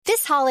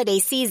holiday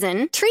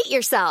season, treat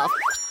yourself.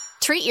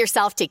 Treat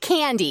yourself to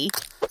candy.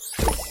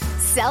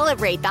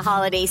 Celebrate the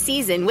holiday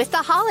season with the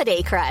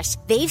Holiday Crush.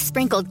 They've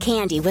sprinkled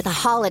candy with a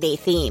holiday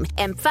theme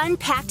and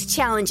fun-packed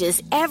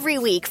challenges every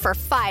week for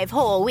 5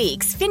 whole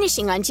weeks,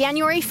 finishing on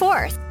January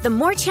 4th. The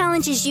more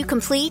challenges you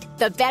complete,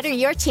 the better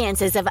your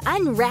chances of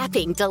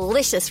unwrapping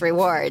delicious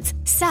rewards.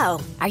 So,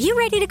 are you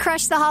ready to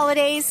crush the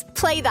holidays?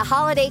 Play the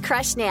Holiday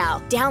Crush now.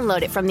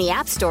 Download it from the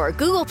App Store,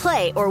 Google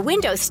Play, or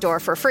Windows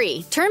Store for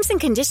free. Terms and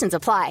conditions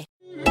apply.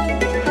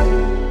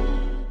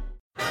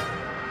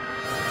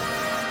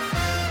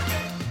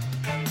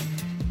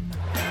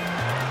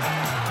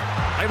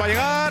 Ahí va a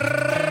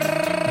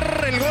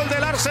llegar el gol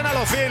del Arsenal.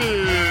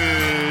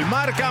 Ozil.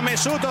 Marca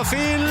Mesut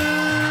Ozil.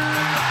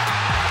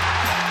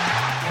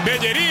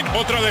 Bellerín,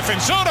 otro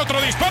defensor, otro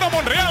disparo,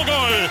 Monreal,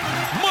 gol.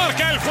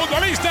 Marca el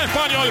futbolista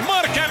español,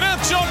 marca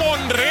Nacho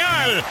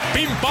Monreal.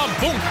 Pim, pam,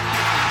 pum.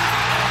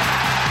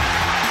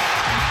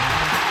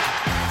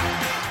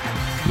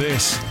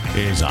 This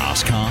is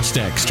Arsecast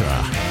Extra.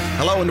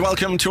 Hello and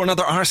welcome to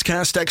another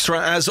Arsecast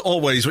Extra, as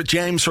always, with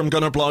James from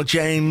Gunnerblog.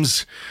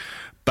 James,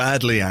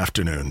 badly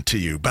afternoon to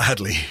you.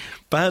 Badly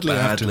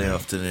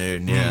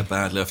afternoon. Yeah,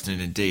 badly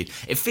afternoon indeed.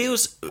 It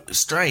feels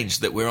strange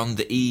that we're on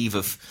the eve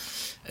of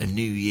a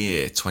new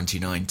year,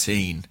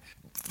 2019.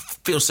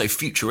 Feels so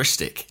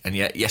futuristic, and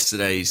yet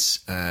yesterday's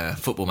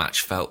football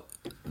match felt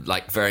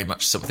like very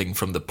much something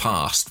from the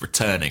past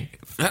returning.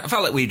 It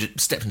felt like we'd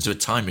stepped into a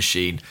time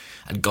machine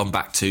and gone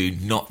back to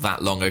not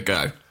that long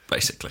ago,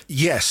 basically.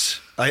 Yes,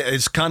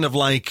 it's kind of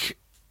like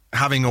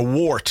having a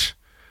wart,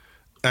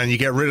 and you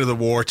get rid of the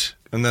wart,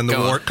 and then the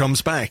wart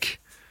comes back.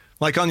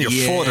 Like on your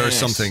foot or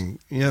something,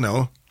 you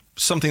know,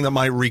 something that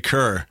might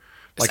recur.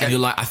 Like, and you're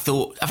like, have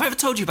I ever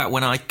told you about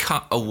when I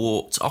cut a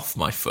wart off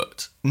my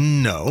foot?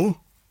 No.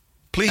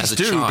 Please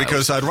do, child,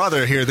 because I'd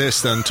rather hear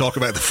this than talk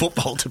about the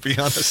football, to be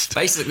honest.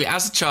 Basically,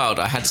 as a child,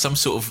 I had some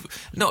sort of,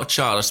 not a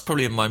child, I was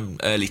probably in my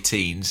early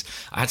teens,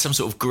 I had some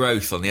sort of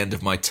growth on the end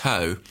of my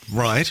toe.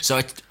 Right. So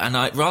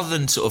I rather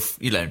than sort of,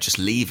 just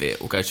leave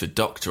it or go to a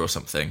doctor or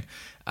something,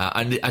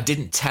 I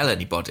didn't tell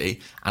anybody,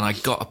 and I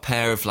got a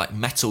pair of like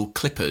metal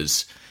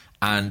clippers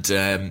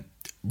and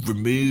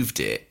removed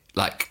it,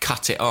 like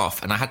cut it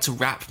off, and I had to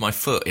wrap my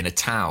foot in a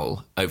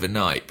towel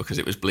overnight because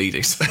it was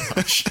bleeding so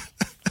much.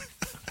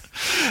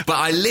 But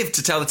I lived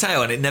to tell the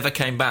tale, and it never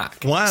came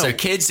back. Wow. So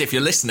kids, if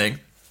you're listening,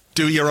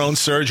 do your own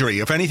surgery.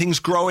 If anything's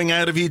growing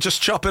out of you,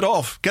 just chop it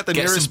off. Get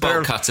nearest some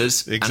bolt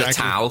cutters and a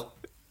towel.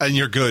 And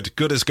you're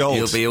good as gold.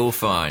 You'll be all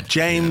fine.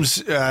 James,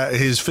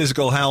 his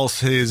physical health,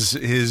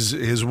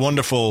 his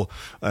wonderful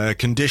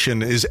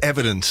condition is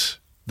evidence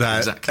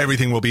that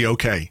everything will be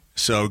okay.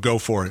 So go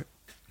for it.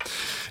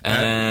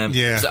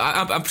 So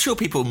I'm sure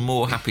people are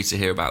more happy to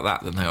hear about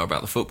that than they are about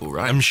the football,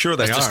 right? I'm sure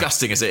they are. As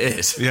disgusting as it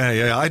is.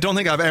 Yeah. I don't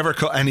think I've ever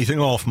cut anything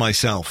off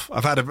myself.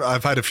 I've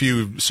had a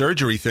few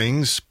surgery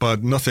things,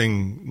 but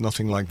nothing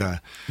like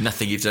that.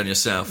 Nothing you've done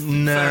yourself.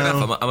 No. Fair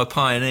enough. I'm a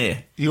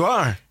pioneer. You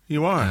are.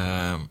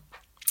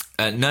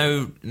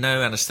 No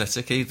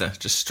anaesthetic either.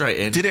 Just straight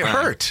in. Did it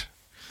hurt?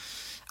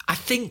 I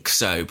think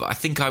so, but I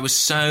think I was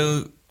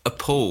so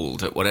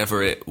appalled at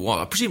whatever it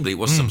was. Presumably it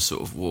was some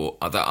sort of war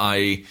that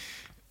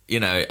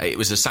it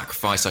was a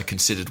sacrifice I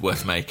considered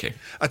worth making.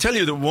 I tell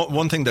you, the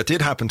one thing that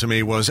did happen to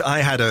me was I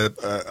had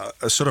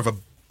a sort of a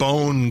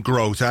bone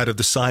growth out of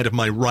the side of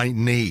my right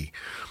knee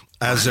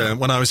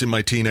when I was in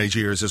my teenage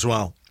years as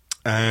well.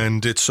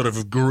 And it sort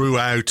of grew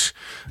out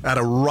at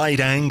a right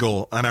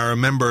angle. And I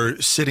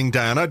remember sitting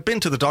down. I'd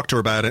been to the doctor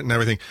about it and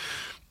everything.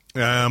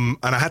 And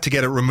I had to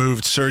get it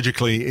removed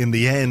surgically in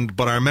the end.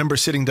 But I remember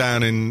sitting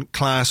down in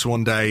class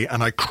one day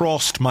and I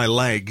crossed my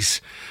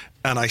legs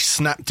and I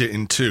snapped it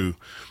in two.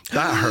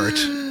 That hurt.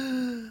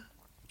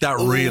 That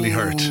really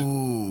hurt.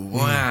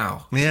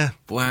 Wow. Yeah.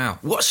 Wow.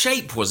 What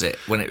shape was it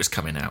when it was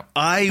coming out?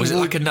 Was it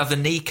like another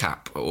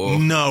kneecap? Or?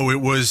 No,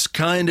 it was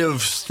kind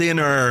of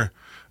thinner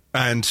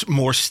and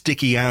more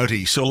sticky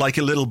outy. So like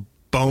a little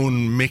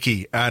bone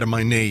Mickey out of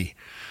my knee.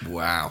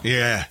 Wow.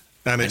 Yeah.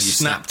 And it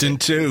snapped in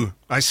two.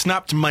 I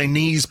snapped my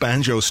knee's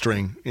banjo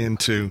string in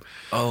two.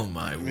 Oh,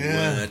 my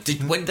word.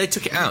 When they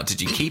took it out,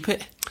 did you keep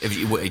it?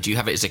 Do you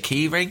have it as a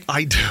key ring?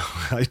 I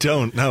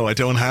don't. No, I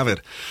don't have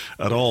it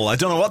at all. I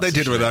don't know what they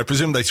did with it. I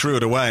presume they threw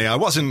it away. I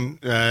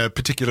wasn't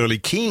particularly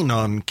keen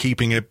on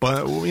keeping it,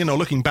 but,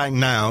 looking back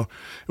now,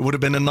 it would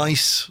have been a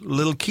nice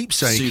little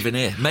keepsake.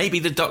 Souvenir. Maybe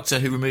the doctor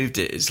who removed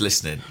it is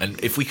listening,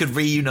 and if we could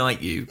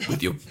reunite you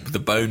with the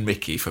bone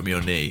Mickey from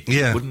your knee,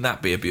 wouldn't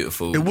that be a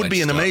beautiful It would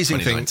be an amazing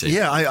thing.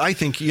 Yeah, I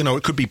think,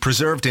 it could be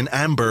preserved in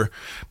amber,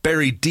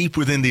 buried deep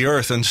within the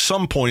earth, and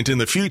some point in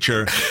the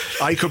future,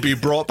 I could be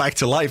brought back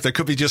to life. There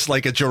could be just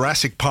like a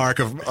Jurassic Park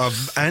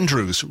of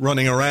Andrews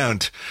running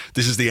around.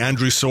 This is the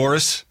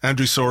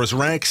Andrewsaurus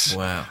Rex.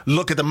 Wow.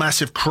 Look at the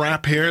massive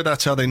crap here.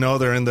 That's how they know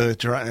they're in the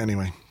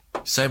anyway.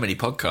 So many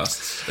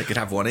podcasts. They could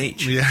have one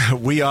each. Yeah,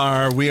 we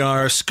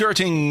are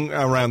skirting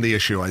around the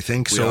issue, I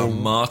think. We are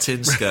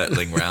Martin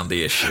skirtling around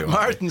the issue.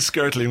 Martin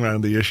skirtling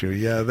around the issue.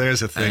 Yeah,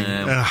 there's a thing.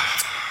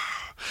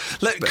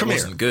 Come here.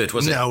 It wasn't good,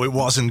 was it? No, it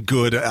wasn't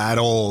good at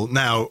all.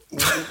 Now,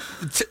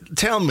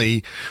 tell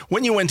me,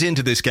 when you went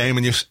into this game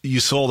and you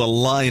saw the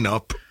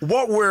lineup,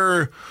 what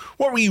were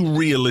you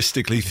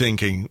realistically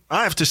thinking?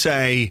 I have to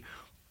say,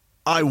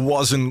 I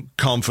wasn't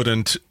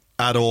confident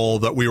at all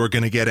that we were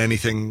going to get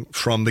anything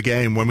from the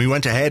game. When we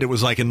went ahead, it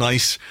was like a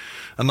nice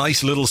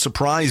little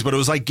surprise, but it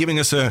was like giving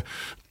us a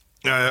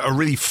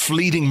really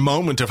fleeting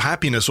moment of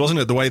happiness, wasn't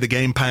it? The way the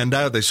game panned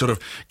out, they sort of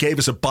gave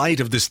us a bite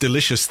of this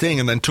delicious thing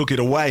and then took it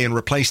away and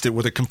replaced it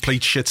with a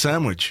complete shit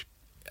sandwich.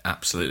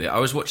 Absolutely. I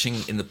was watching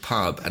in the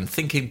pub and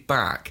thinking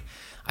back,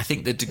 I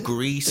think the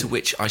degree to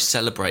which I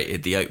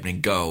celebrated the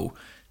opening goal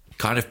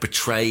kind of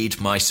betrayed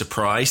my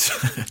surprise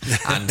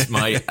and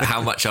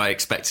how much I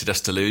expected us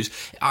to lose.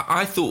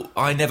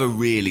 I never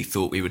really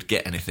thought we would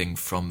get anything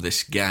from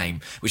this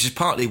game, which is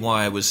partly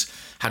why I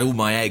had all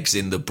my eggs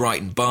in the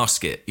Brighton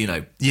basket.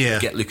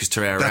 Get Lucas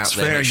Torreira out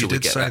there, make sure we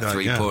get that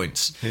 3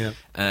 points. Yeah.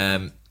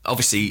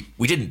 Obviously,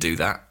 we didn't do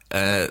that.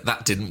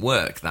 That didn't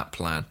work, that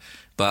plan.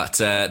 But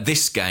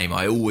this game,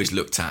 I always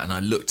looked at, and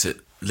I looked at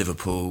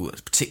Liverpool,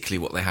 particularly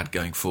what they had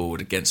going forward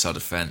against our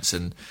defence,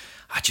 and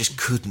I just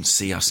couldn't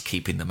see us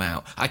keeping them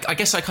out. I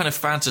guess I kind of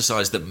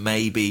fantasised that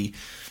maybe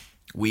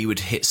we would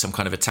hit some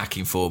kind of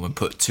attacking form and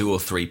put 2 or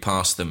 3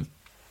 past them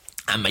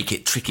and make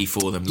it tricky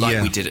for them,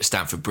 like we did at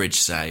Stamford Bridge,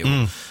 say,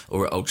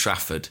 or at Old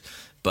Trafford.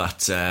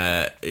 But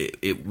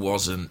it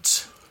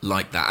wasn't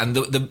like that.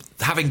 And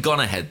having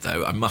gone ahead,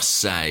 though, I must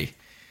say,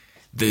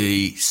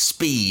 the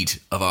speed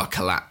of our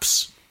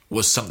collapse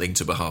was something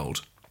to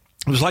behold.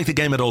 It was like the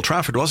game at Old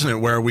Trafford, wasn't it,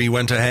 where we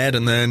went ahead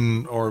and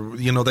then,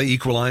 they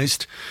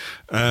equalised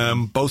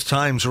both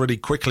times really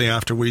quickly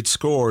after we'd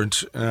scored.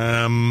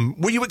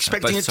 Were you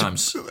expecting both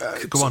times,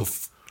 go on.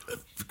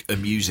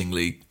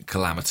 Amusingly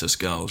calamitous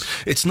goals.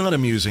 It's not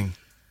amusing.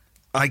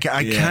 I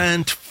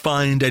can't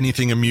find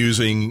anything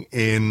amusing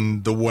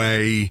in the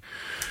way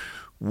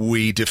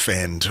we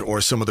defend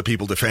or some of the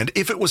people defend.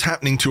 If it was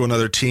happening to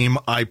another team,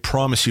 I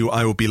promise you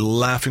I would be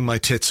laughing my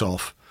tits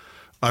off.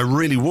 I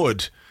really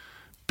would.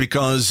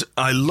 Because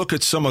I look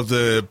at some of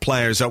the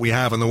players that we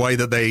have and the way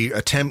that they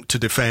attempt to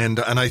defend,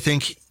 and I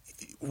think,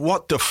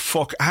 what the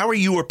fuck? How are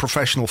you a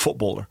professional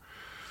footballer?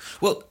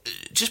 Well,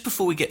 just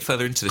before we get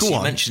further into this,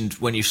 you mentioned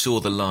when you saw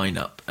the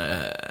lineup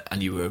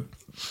and you were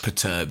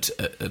perturbed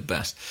at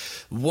best.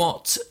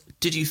 What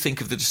did you think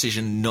of the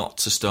decision not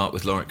to start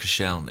with Laurent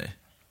Koscielny?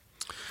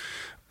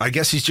 I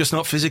guess he's just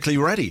not physically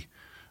ready.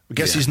 I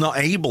guess he's not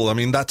able. I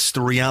mean, that's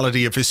the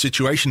reality of his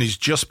situation. He's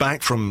just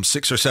back from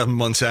 6 or 7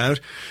 months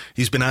out.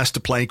 He's been asked to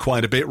play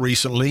quite a bit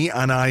recently,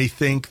 and I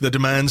think the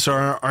demands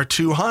are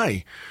too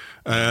high.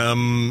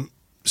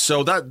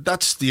 So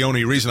that's the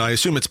only reason. I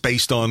assume it's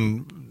based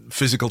on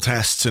physical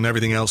tests and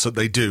everything else that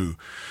they do.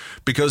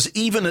 Because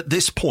even at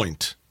this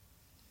point,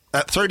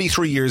 at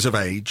 33 years of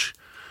age,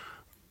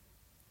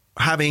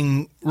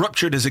 having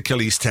ruptured his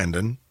Achilles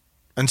tendon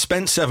and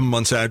spent 7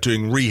 months out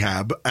doing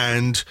rehab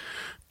and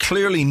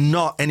clearly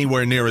not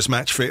anywhere near as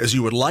match fit as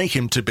you would like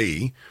him to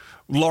be,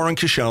 Laurent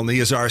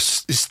Koscielny is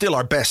still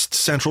our best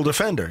central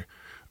defender.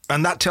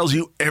 And that tells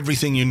you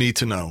everything you need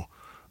to know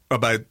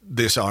about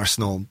this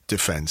Arsenal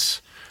defence.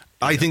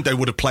 I think they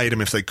would have played him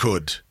if they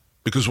could,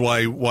 because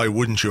why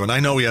wouldn't you? And I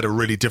know he had a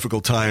really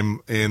difficult time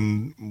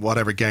in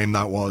whatever game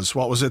that was.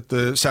 What was it?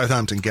 The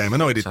Southampton game. I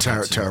know he did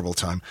terrible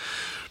time.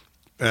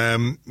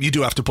 You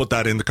do have to put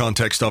that in the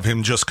context of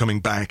him just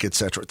coming back,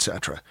 etc.,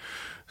 etc.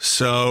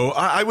 So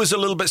I was a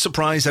little bit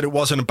surprised that it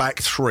wasn't a back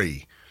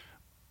 3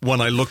 when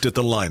I looked at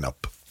the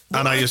lineup. Well,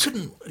 and I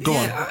couldn't go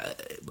on.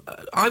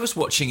 I was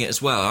watching it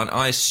as well, and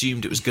I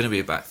assumed it was going to be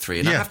a back 3.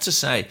 And I have to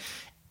say,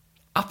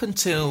 up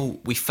until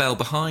we fell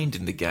behind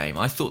in the game,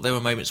 I thought there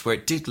were moments where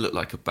it did look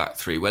like a back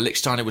 3, where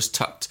Lichtsteiner was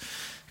tucked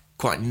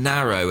quite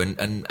narrow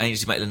and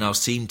Ainsley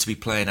Maitland-Niles seemed to be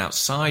playing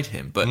outside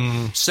him. But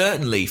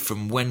certainly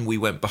from when we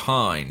went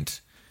behind,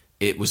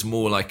 it was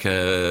more like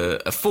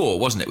a 4,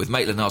 wasn't it? With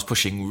Maitland-Niles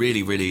pushing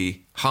really,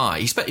 really high.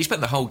 He spent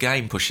the whole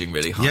game pushing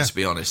really high, to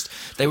be honest.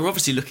 They were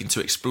obviously looking to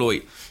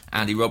exploit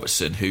Andy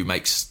Robertson, who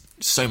makes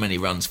so many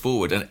runs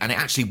forward. And it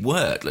actually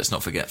worked, let's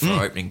not forget, for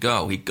our opening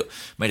goal. He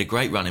made a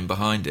great run in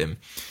behind him.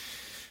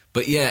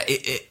 But yeah,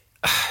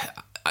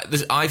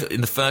 I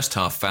in the first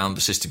half found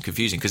the system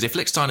confusing, because if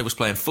Lichtsteiner was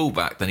playing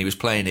fullback, then he was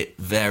playing it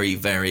very,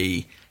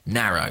 very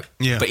narrow.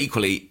 Yeah. But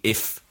equally,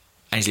 if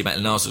Ainsley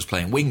Maitland-Niles was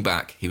playing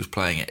wing-back, he was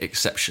playing it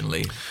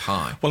exceptionally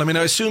high. Well, I mean,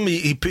 I assume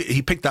he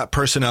picked that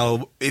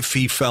personnel if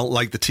he felt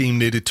like the team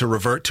needed to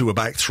revert to a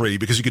back 3,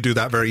 because you could do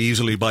that very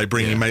easily by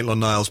bringing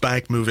Maitland-Niles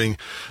back, moving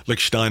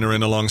Lichtsteiner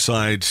in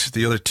alongside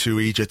the other 2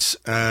 Egypts.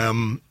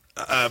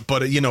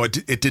 But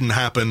it didn't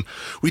happen.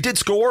 We did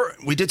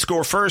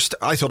score first.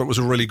 I thought it was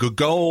a really good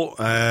goal.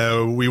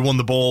 We won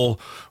the ball.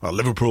 Well,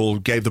 Liverpool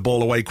gave the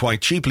ball away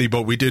quite cheaply,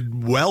 but we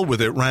did well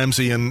with it.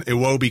 Ramsey and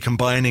Iwobi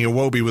combining.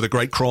 Iwobi with a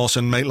great cross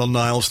and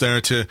Maitland-Niles there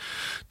to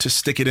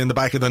stick it in the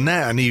back of the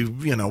net. And he,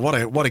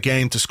 what a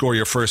game to score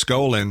your first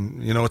goal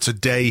in. It's a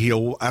day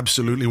he'll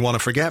absolutely want to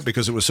forget,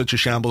 because it was such a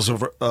shambles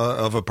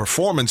of a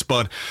performance.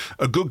 But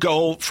a good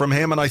goal from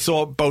him, and I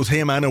thought both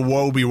him and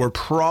Iwobi were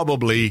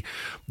probably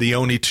the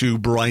only 2 two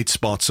bright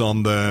spots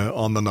on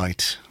the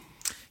night.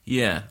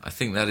 Yeah, I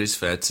think that is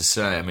fair to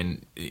say. I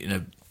mean,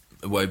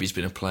 Iwobi's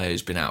been a player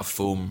who's been out of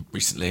form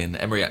recently, and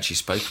Emery actually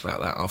spoke about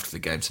that after the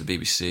game to the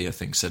BBC. I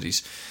think said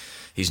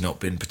he's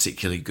not been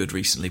particularly good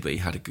recently, but he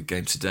had a good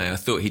game today. I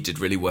thought he did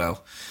really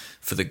well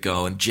for the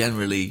goal and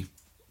generally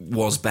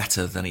was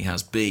better than he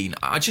has been.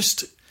 I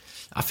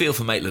feel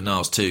for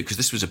Maitland-Niles too, because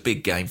this was a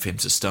big game for him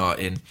to start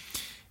in.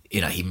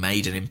 He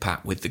made an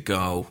impact with the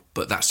goal,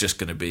 but that's just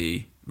going to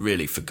be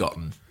really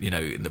forgotten,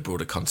 in the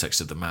broader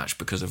context of the match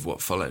because of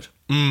what followed.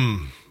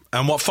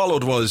 And what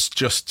followed was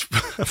just...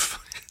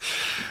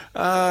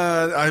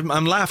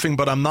 I'm laughing,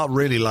 but I'm not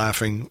really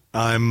laughing.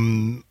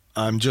 I'm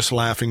just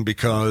laughing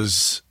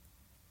because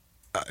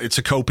it's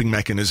a coping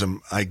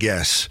mechanism, I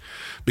guess.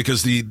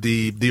 Because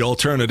the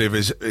alternative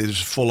is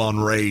full-on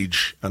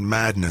rage and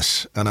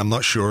madness, and I'm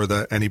not sure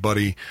that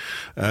anybody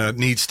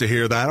needs to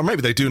hear that, or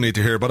maybe they do need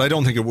to hear, but I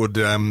don't think it would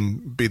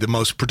be the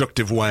most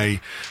productive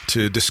way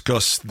to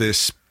discuss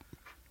this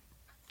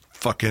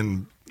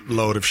fucking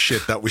load of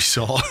shit that we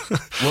saw.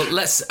 Well,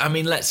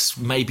 let's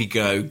maybe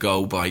go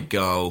goal by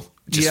goal,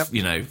 just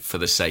for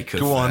the sake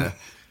of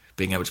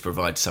being able to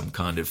provide some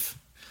kind of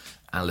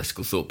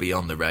analytical thought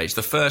beyond the rage.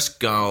 The first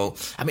goal,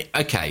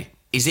 okay,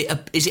 is it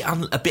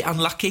a bit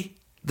unlucky,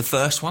 the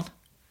first one?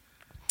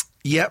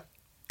 Yep,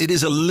 it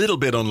is a little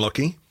bit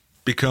unlucky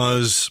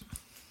because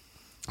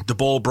the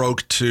ball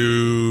broke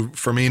to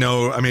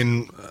Firmino.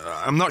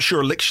 I'm not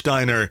sure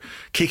Lichtsteiner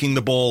kicking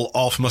the ball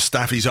off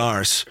Mustafi's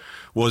arse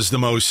was the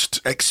most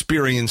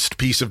experienced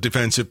piece of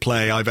defensive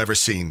play I've ever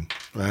seen.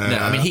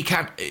 No, he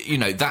can't,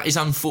 that is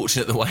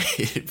unfortunate the way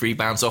it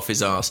rebounds off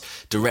his arse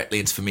directly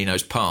into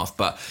Firmino's path.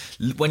 But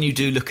when you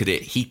do look at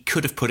it, he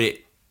could have put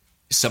it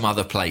some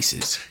other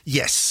places.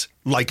 Yes,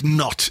 like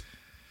not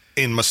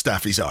in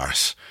Mustafi's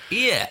arse.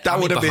 Yeah, that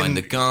would have behind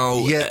been the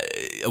goal,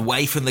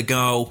 away from the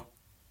goal,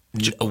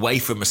 away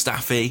from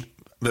Mustafi.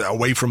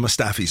 Away from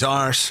Mustafi's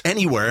arse,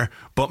 anywhere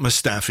but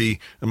Mustafi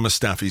and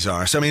Mustafi's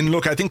arse.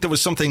 Look, I think there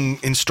was something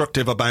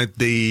instructive about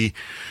the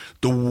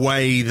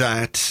way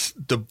that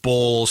the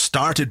ball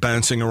started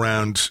bouncing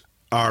around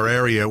our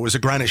area. It was a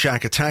Granit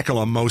Xhaka tackle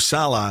on Mo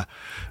Salah,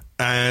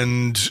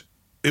 and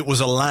it was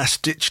a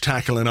last-ditch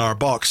tackle in our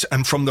box.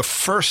 And from the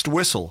first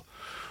whistle,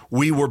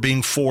 we were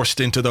being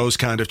forced into those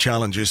kind of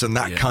challenges and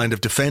that kind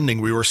of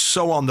defending. We were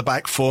so on the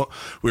back foot.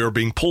 We were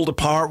being pulled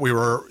apart. We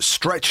were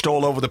stretched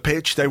all over the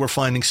pitch. They were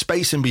finding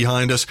space in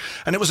behind us.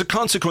 And it was a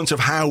consequence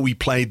of how we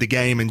played the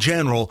game in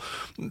general.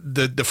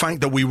 The fact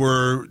that we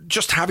were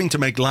just having to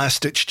make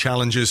last-ditch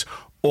challenges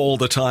all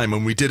the time,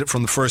 and we did it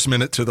from the first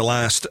minute to the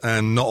last,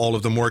 and not all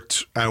of them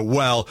worked out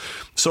well.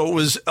 So it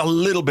was a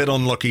little bit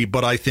unlucky,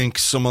 but I think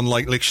someone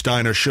like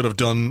Lichtsteiner should have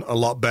done a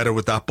lot better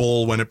with that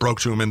ball when it broke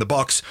to him in the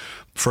box.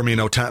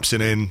 Firmino taps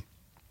it in.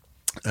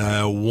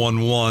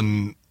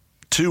 1-1,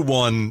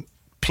 2-1.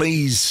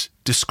 Please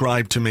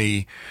describe to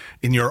me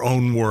in your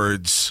own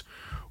words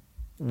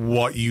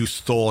what you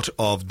thought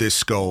of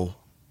this goal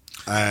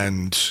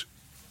and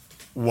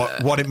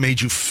what it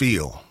made you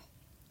feel.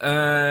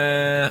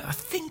 I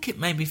think it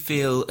made me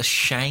feel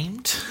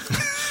ashamed.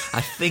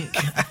 I think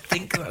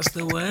that's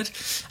the word.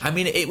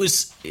 It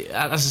was,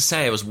 as I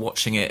say, I was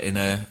watching it in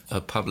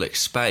a public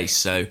space,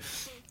 so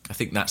I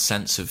think that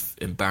sense of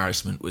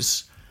embarrassment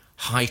was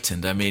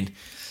heightened.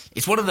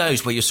 It's one of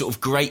those where you're sort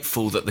of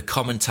grateful that the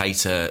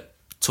commentator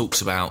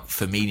talks about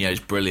Firmino's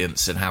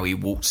brilliance and how he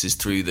waltzes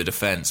through the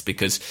defence,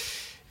 because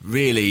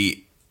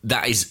really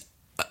that is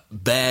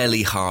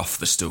barely half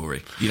the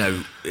story.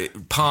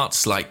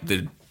 Parts like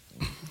the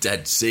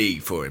Dead Sea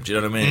for him. Do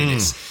you know what I mean?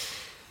 It's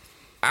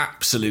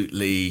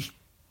absolutely...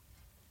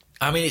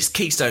 it's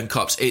Keystone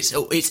Cops.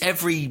 It's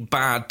every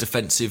bad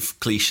defensive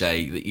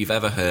cliche that you've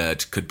ever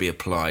heard could be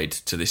applied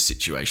to this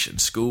situation.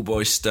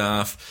 Schoolboy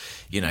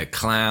stuff,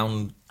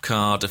 clown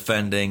car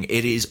defending.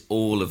 It is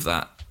all of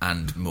that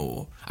and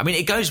more.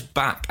 It goes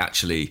back,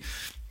 actually...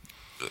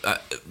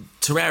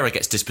 Torreira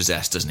gets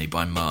dispossessed, doesn't he,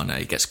 by Mane.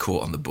 He gets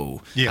caught on the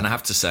ball. Yeah. And I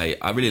have to say,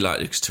 I really like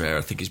Lucas Torreira.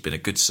 I think he's been a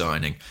good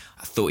signing.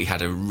 I thought he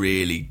had a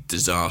really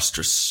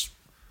disastrous,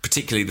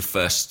 particularly the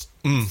first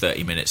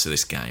 30 minutes of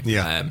this game.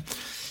 Yeah.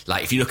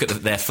 If you look at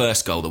their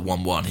first goal, the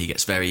 1-1, he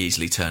gets very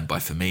easily turned by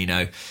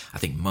Firmino. I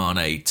think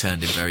Mane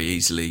turned him very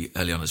easily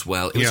early on as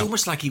well. It was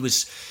almost like he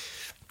was...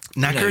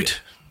 knackered?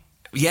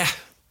 Yeah.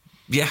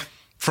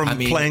 From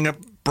playing at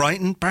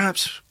Brighton,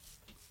 perhaps?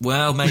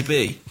 Well,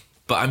 maybe.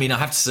 But I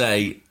have to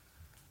say,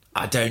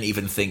 I don't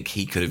even think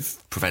he could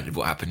have prevented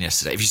what happened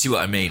yesterday. If you see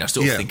what I mean, I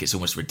still think it's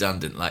almost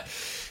redundant.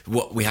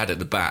 What we had at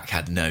the back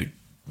had no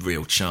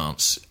real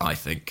chance, I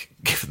think,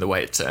 given the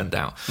way it turned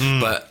out.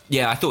 But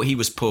yeah, I thought he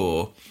was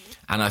poor,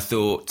 and I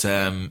thought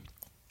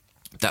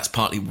that's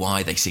partly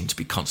why they seem to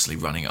be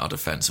constantly running at our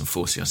defence and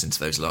forcing us into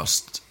those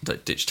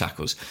last-ditch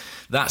tackles.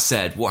 That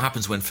said, what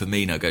happens when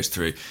Firmino goes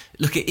through?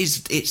 Look,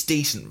 it's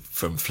decent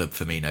from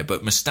Firmino,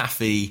 but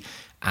Mustafi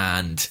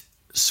and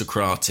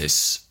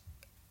Socrates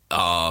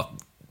are,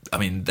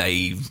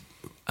 they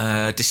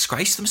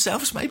disgrace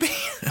themselves, maybe.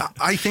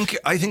 I think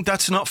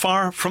that's not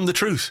far from the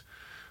truth.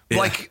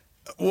 Yeah.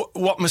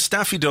 what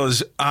Mustafi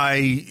does,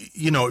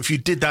 if you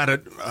did that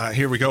at,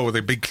 here we go with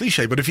a big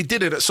cliche, but if you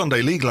did it at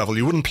Sunday League level,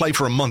 you wouldn't play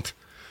for a month.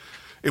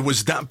 It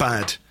was that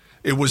bad.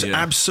 It was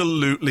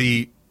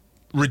absolutely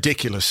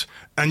ridiculous.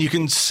 And you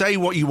can say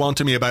what you want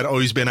to me about,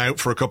 he's been out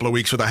for a couple of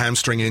weeks with a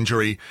hamstring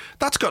injury.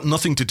 That's got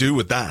nothing to do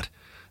with that.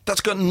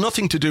 That's got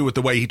nothing to do with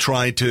the way he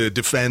tried to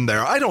defend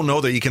there. I don't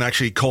know that you can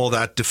actually call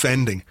that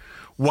defending.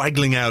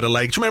 Waggling out a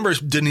leg. Do you remember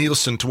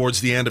Denilson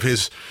towards the end of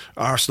his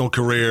Arsenal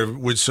career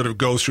would sort of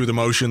go through the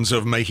motions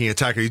of making a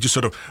tackle? He'd just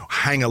sort of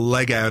hang a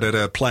leg out at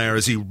a player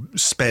as he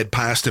sped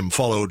past him,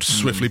 followed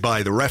swiftly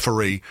by the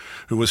referee,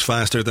 who was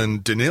faster than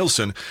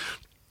Denilson.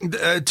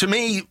 To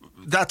me,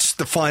 that's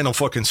the final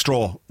fucking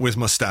straw with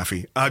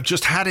Mustafi. I've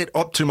just had it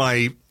up to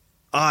my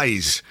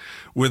eyes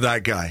with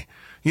that guy.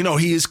 You know,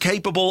 he is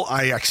capable,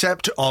 I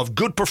accept, of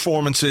good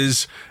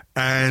performances,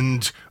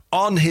 and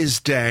on his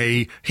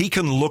day, he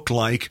can look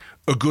like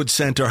a good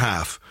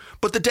centre-half.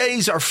 But the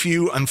days are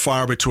few and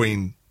far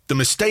between. The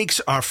mistakes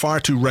are far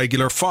too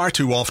regular, far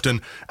too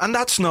often, and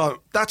that's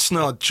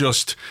not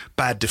just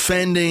bad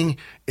defending,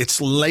 it's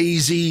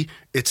lazy,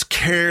 it's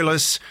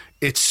careless,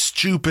 it's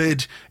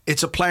stupid,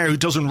 it's a player who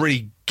doesn't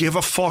really give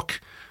a fuck,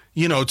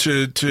 you know,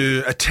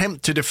 to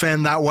attempt to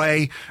defend that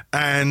way.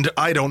 And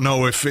I don't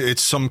know if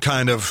it's some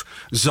kind of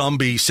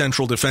zombie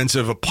central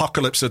defensive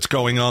apocalypse that's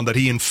going on, that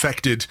he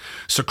infected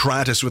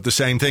Socrates with the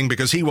same thing,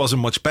 because he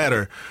wasn't much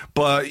better.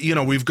 But, you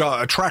know, we've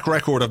got a track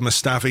record of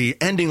Mustafi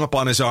ending up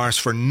on his arse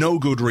for no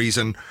good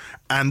reason,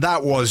 and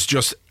that was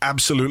just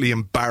absolutely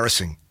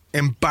embarrassing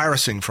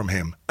from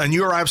him. And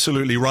you're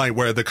absolutely right,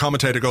 where the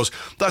commentator goes,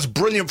 that's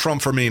brilliant from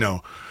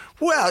Firmino.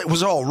 Well, it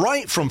was all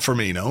right from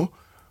Firmino,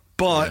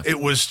 but it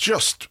was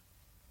just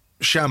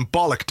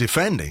shambolic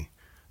defending.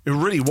 It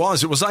really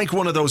was. It was like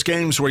one of those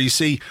games where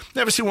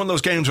never see one of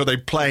those games where they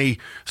play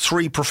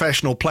 3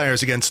 professional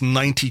players against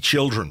 90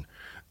 children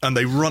and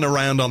they run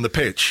around on the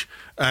pitch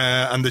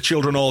and the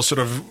children all sort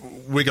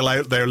of wiggle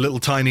out their little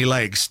tiny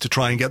legs to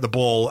try and get the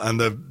ball, and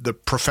the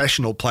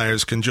professional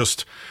players can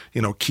just,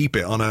 you know, keep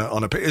it on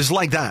a pitch. It's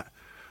like that.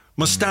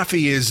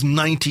 Mustafi is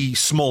 90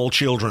 small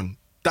children.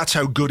 That's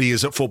how good he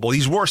is at football.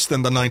 He's worse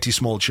than the 90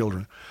 small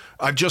children.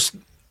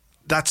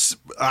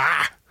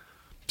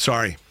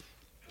 Sorry.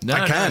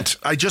 I can't.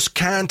 No. I just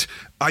can't.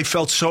 I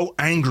felt so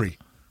angry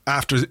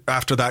after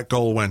that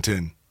goal went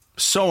in.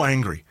 So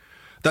angry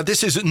that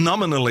this is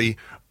nominally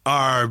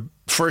our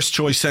first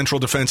choice central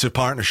defensive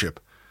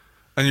partnership.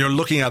 And you're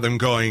looking at them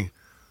going,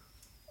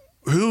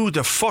 who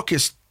the fuck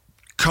is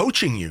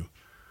coaching you?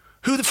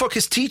 Who the fuck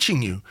is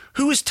teaching you?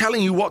 Who is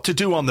telling you what to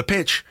do on the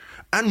pitch?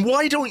 And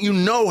why don't you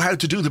know how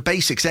to do the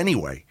basics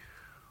anyway?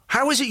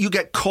 How is it you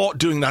get caught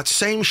doing that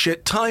same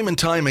shit time and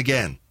time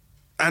again?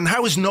 And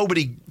how has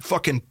nobody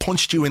fucking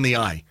punched you in the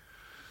eye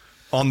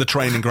on the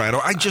training ground?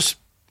 Or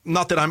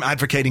not that I'm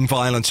advocating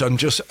violence. I'm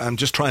just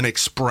trying to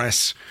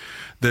express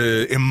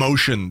the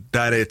emotion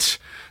that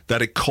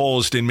it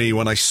caused in me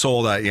when I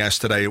saw that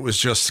yesterday. It was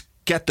just,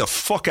 get the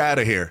fuck out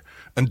of here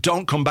and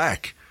don't come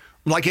back.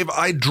 Like, if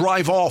I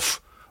drive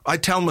off,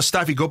 I'd tell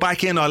Mustafi, go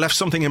back in. I left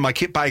something in my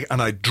kit bag,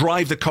 and I'd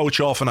drive the coach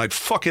off and I'd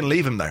fucking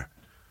leave him there.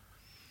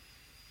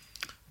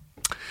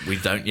 We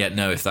don't yet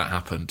know if that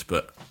happened,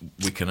 but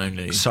we can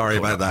only... Sorry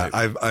about that.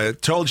 I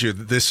told you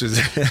that this was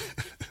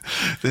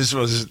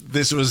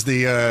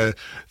the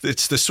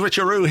it's the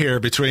switcheroo here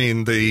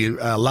between the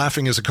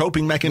laughing as a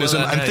coping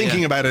mechanism and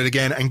thinking about it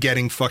again and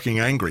getting fucking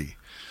angry.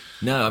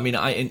 No, I mean,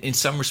 in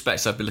some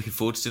respects, I've been looking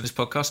forward to doing this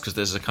podcast because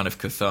there's a kind of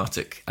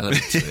cathartic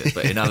element to it.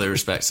 But in other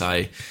respects,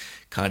 I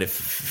kind of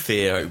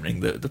fear opening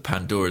the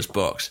Pandora's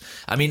box.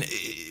 I mean,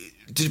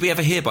 did we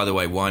ever hear, by the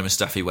way, why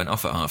Mustafi went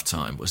off at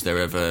half-time? Was there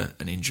ever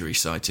an injury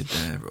cited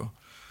there? Or?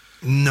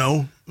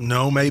 No,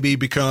 maybe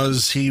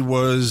because he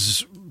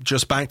was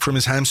just back from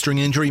his hamstring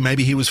injury.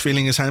 Maybe he was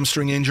feeling his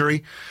hamstring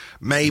injury.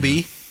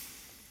 Maybe,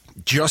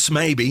 just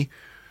maybe,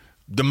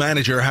 the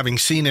manager, having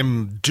seen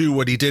him do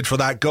what he did for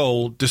that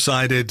goal,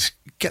 decided,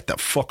 get the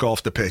fuck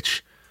off the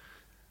pitch.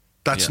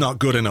 That's not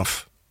good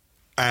enough.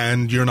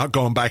 And you're not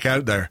going back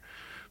out there.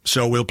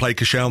 So we'll play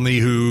Koscielny,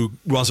 who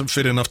wasn't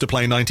fit enough to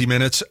play 90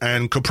 minutes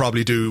and could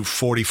probably do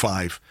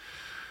 45.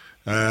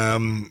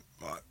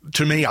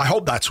 To me, I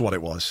hope that's what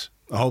it was.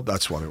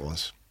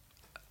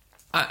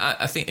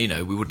 I think, you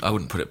know, I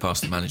wouldn't put it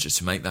past the manager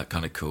to make that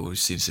kind of call. We've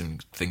seen some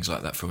things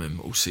like that from him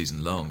all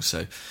season long,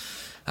 so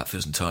that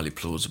feels entirely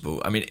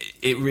plausible. I mean,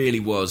 it really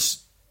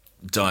was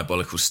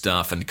diabolical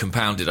stuff, and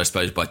compounded, I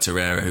suppose, by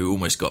Torreira, who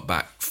almost got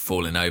back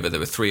falling over. There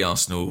were 3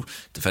 Arsenal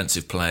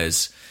defensive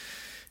players,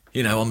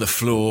 you know, on the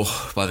floor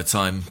by the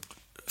time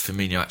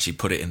Firmino actually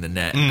put it in the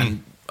net.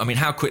 And I mean,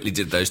 how quickly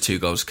did those 2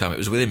 goals come? It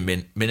was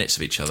within minutes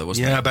of each other,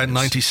 wasn't it? Yeah, about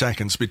 90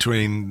 seconds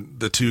between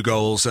the 2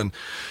 goals. And,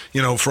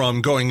 you know,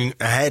 from going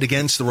ahead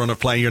against the run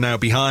of play, you're now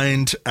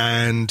behind,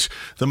 and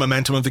the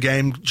momentum of the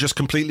game just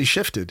completely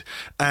shifted.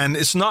 And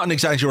it's not an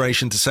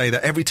exaggeration to say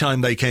that every time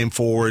they came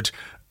forward,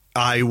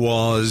 I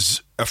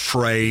was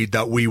afraid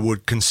that we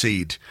would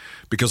concede,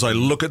 because I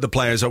look at the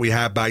players that we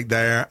have back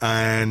there,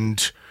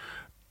 and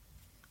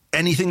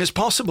anything is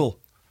possible.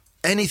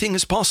 Anything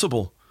is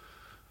possible.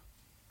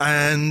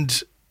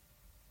 And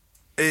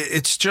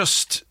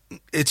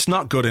it's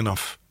not good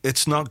enough.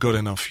 It's not good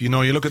enough. You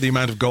know, you look at the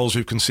amount of goals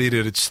we've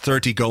conceded. It's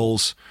 30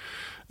 goals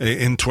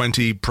in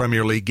 20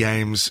 Premier League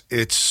games.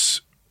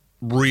 It's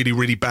really,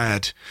 really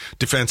bad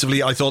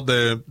defensively. I thought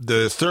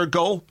the third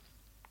goal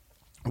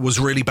was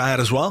really bad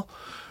as well.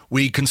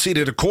 We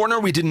conceded a corner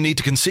we didn't need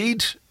to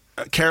concede.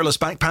 A careless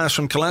back pass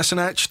from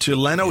Kolasinac to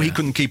Leno. Yeah. He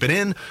couldn't keep it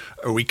in.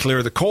 We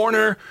clear the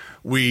corner.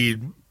 We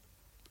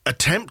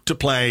attempt to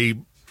play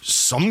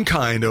some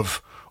kind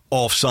of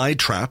offside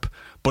trap,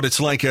 but it's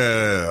like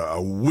a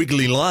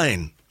wiggly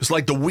line. It's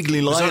like the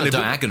wiggly line. It's on a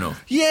diagonal.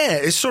 Yeah,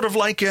 it's sort of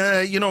like,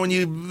 when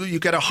you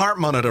get a heart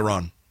monitor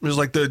on. It was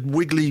like the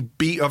wiggly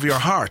beat of your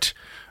heart.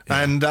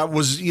 Yeah. And that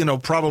was,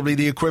 probably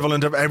the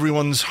equivalent of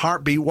everyone's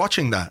heartbeat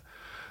watching that.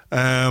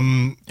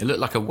 It looked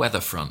like a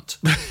weather front.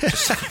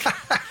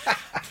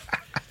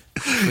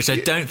 Which I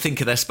don't think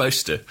they're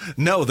supposed to.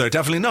 No, they're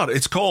definitely not.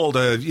 It's called,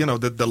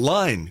 the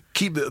line.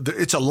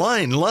 It's a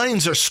line.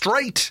 Lines are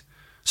straight.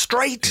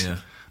 Straight. Yeah.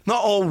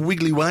 Not all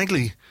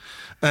wiggly-waggly.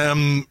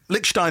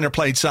 Lichtsteiner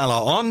played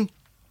Salah on.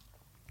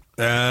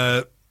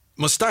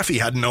 Mustafi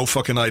had no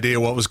fucking idea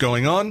what was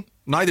going on.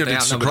 Neither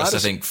did Socrates. I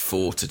think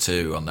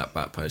 4-2 on that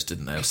back post,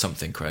 didn't they? Or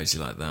something crazy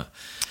like that.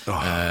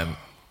 Oh.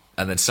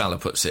 And then Salah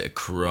puts it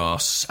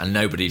across, and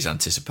nobody's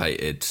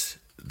anticipated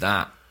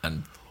that.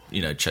 And,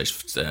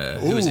 Chase,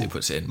 who is it who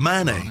puts it in?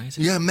 Mane.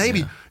 Yeah,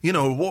 maybe.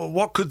 Yeah.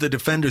 What could the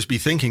defenders be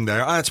thinking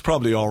there? It's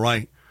probably all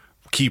right.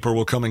 Keeper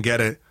will come and get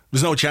it.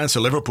 There's no chance a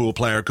Liverpool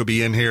player could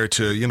be in here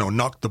to,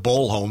 knock the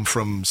ball home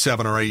from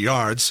 7 or 8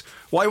 yards.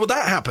 Why would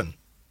that happen?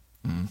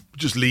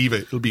 Just leave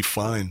it. It'll be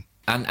fine.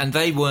 And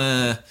they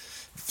were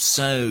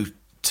so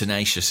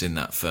tenacious in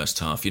that first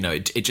half.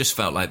 It just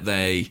felt like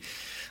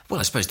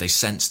I suppose they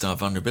sensed our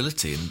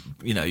vulnerability. And,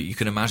 you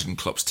can imagine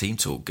Klopp's team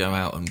talk, go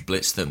out and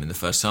blitz them in the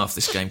first half.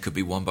 This game could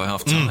be won by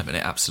half time, and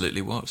it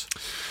absolutely was.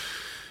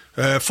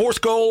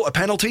 Fourth goal, a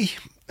penalty.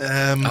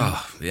 For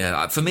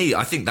me,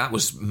 I think that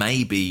was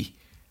maybe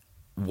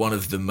one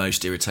of the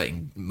most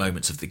irritating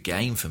moments of the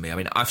game for me. I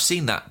mean, I've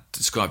seen that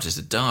described as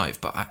a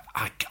dive, but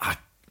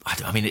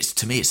I mean,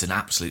 to me, it's an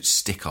absolute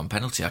stick-on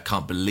penalty. I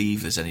can't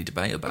believe there's any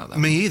debate about that.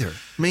 Me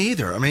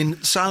either. I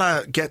mean,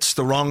 Salah gets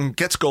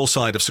goal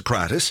side of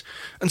Socrates,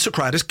 and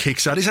Socrates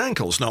kicks at his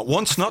ankles. Not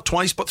once, not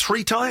twice, but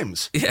 3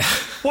 times. Yeah.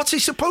 What's he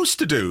supposed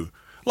to do?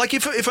 Like,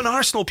 if an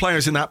Arsenal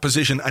player's in that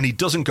position and he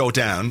doesn't go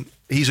down,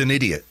 he's an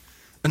idiot.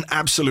 An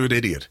absolute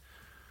idiot.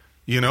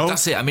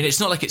 That's it. I mean, it's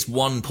not like it's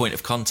one point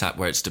of contact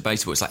where it's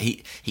debatable. It's like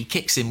he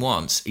kicks him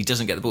once, he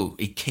doesn't get the ball,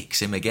 he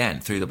kicks him again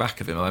through the back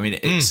of him. I mean,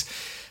 it's...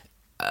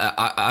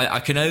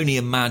 I can only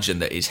imagine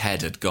that his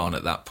head had gone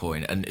at that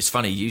point. And it's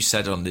funny, you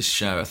said on this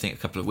show, I think a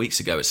couple of weeks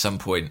ago, at some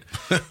point,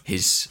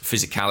 his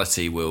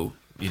physicality will,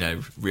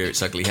 rear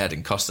its ugly head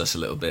and cost us a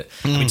little bit.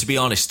 I mean, to be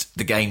honest,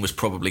 the game was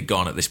probably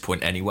gone at this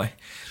point anyway.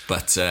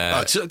 But it's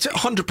a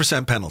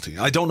 100% penalty.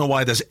 I don't know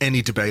why there's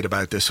any debate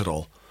about this at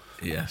all.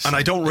 Yes. And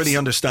I don't really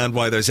understand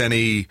why there's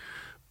any...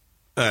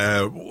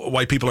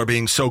 why people are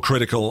being so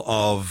critical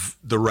of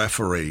the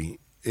referee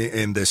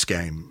in this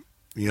game.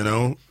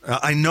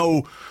 I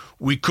know...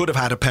 We could have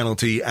had a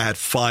penalty at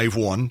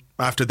 5-1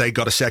 after they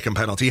got a second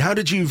penalty. How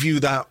did you view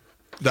that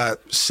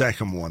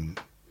second one?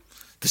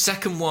 The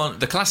second one,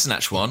 the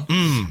Kolasinac one,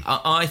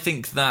 I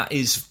think that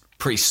is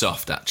pretty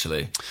soft,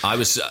 actually. I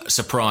was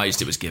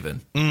surprised it was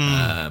given.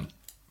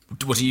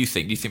 What do you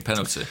think? Do you think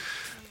penalty?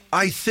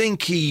 I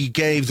think he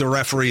gave the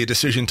referee a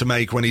decision to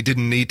make when he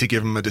didn't need to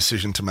give him a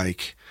decision to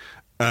make.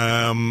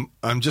 I'm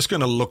just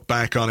going to look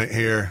back on it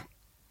here.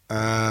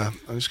 I'm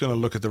just going to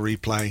look at the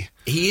replay.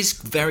 He is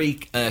very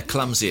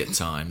clumsy at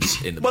times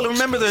in the box. Well,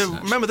 remember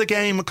the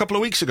game a couple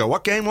of weeks ago.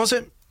 What game was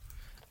it?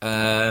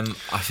 I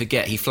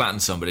forget. He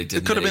flattened somebody, didn't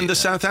he? It could have been the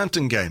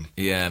Southampton game.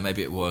 Yeah,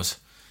 maybe it was.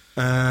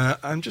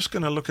 I'm just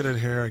going to look at it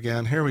here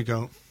again. Here we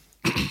go.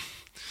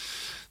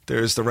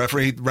 There's the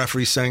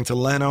referee saying to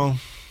Leno...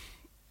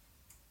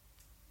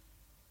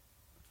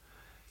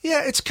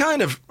 Yeah, it's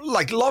kind of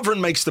like Lovren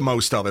makes the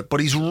most of it,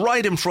 but he's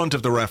right in front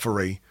of the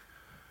referee.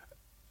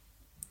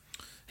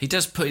 He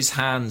does put his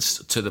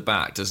hands to the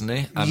back, doesn't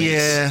he?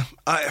 It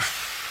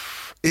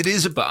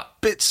is a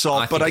bit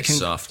soft, but I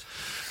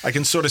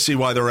can sort of see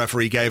why the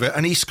referee gave it.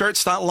 And he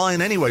skirts that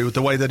line anyway with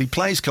the way that he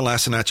plays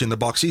Kolasinac in the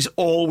box. He's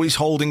always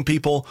holding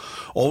people,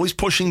 always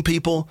pushing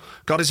people,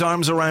 got his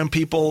arms around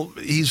people.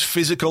 He's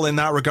physical in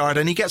that regard,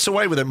 and he gets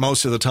away with it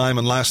most of the time,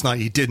 and last night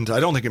he didn't.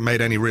 I don't think it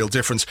made any real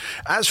difference.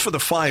 As for the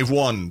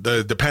 5-1,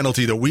 the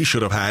penalty that we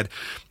should have had,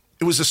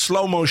 it was a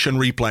slow-motion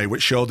replay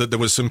which showed that there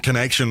was some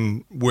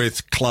connection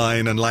with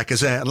Klein and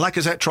Lacazette. And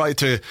Lacazette tried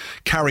to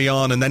carry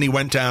on, and then he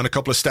went down a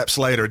couple of steps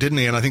later, didn't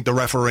he? And I think the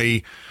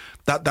referee...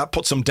 That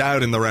put some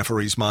doubt in the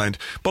referee's mind.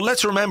 But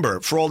let's remember,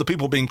 for all the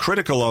people being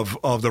critical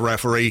of the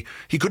referee,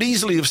 he could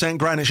easily have sent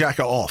Granit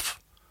Xhaka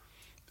off.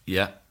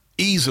 Yeah.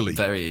 Easily.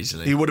 Very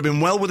easily. He would have been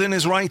well within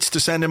his rights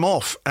to send him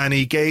off. And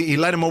he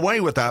let him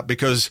away with that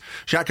because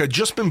Xhaka had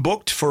just been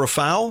booked for a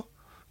foul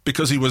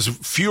because he was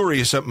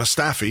furious at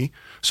Mustafi.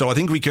 So I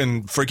think we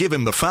can forgive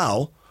him the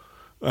foul.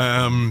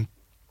 But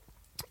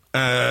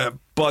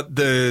But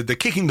the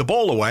kicking the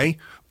ball away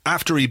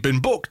after he'd been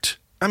booked,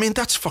 I mean,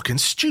 that's fucking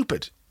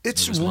stupid.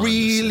 It's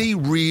really,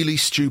 really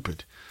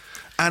stupid.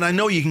 And I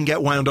know you can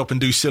get wound up and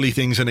do silly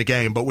things in a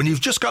game, but when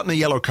you've just gotten a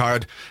yellow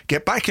card,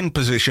 get back in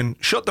position,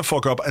 shut the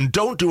fuck up, and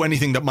don't do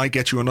anything that might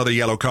get you another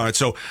yellow card.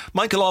 So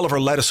Michael Oliver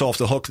let us off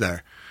the hook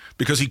there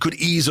because he could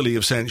easily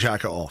have sent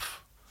Xhaka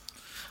off.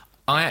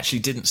 I actually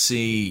didn't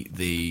see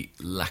the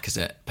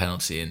Lacazette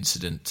penalty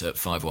incident at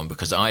 5-1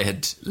 because I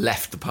had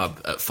left the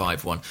pub at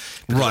 5-1.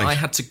 Right. I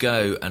had to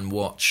go and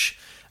watch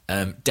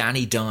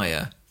Danny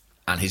Dyer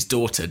and his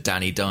daughter,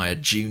 Danny Dyer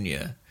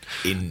Jr.,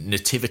 in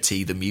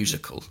Nativity the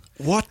Musical.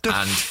 What the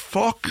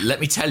fuck? Let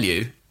me tell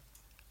you,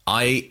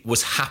 I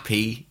was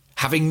happy,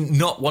 having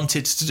not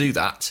wanted to do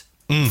that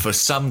for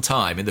some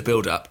time in the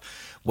build-up.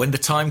 When the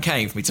time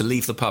came for me to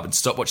leave the pub and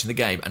stop watching the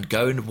game and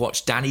go and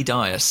watch Danny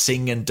Dyer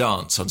sing and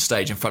dance on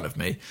stage in front of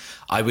me,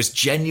 I was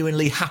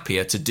genuinely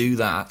happier to do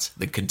that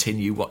than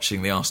continue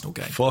watching the Arsenal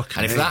game.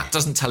 And if that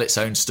doesn't tell its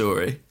own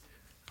story,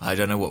 I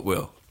don't know what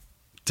will.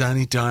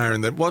 Danny Dyer,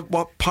 and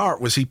what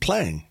part was he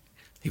playing?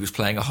 He was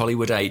playing a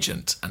Hollywood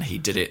agent, and he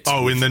did it...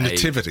 Oh, in the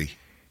Nativity?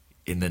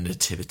 In the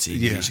Nativity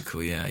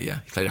musical, yeah.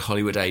 He played a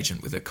Hollywood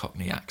agent with a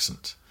Cockney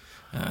accent.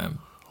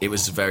 It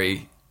was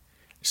very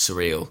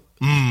surreal.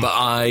 But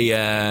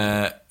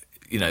I,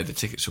 the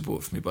tickets were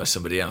bought for me by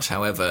somebody else.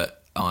 However,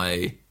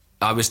 I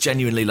was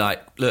genuinely like,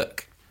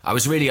 look, I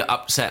was really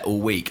upset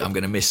all week. I'm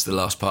going to miss the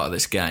last part of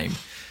this game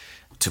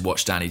to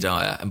watch Danny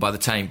Dyer. And by the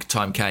time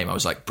came, I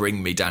was like,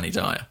 bring me Danny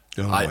Dyer.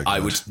 I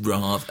would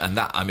rather... And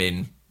that, I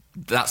mean...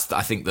 That's,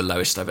 I think, the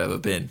lowest I've ever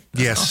been as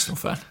an Arsenal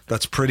fan.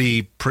 That's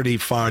pretty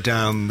far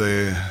down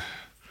the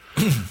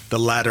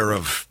ladder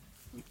of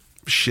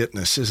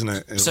shitness, isn't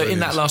it? So in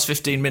that last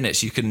 15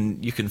 minutes, you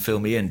can fill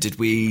me in. Did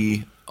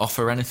we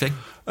offer anything?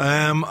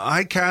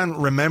 I can't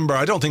remember.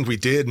 I don't think we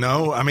did,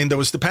 no. I mean, there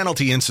was the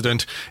penalty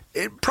incident.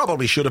 It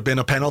probably should have been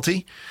a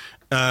penalty.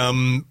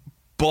 But...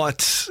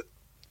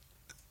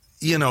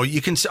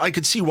 I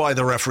could see why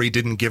the referee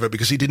didn't give it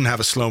because he didn't have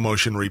a slow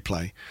motion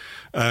replay.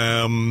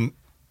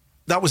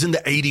 That was in the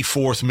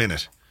 84th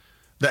minute.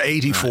 The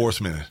 84th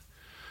minute.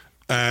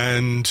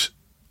 And...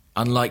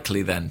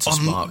 Unlikely then to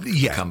spark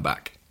the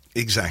comeback.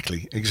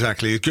 Exactly.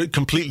 It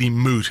completely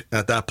moot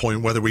at that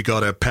point whether we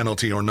got a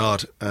penalty or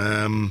not.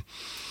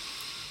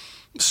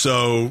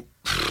 So...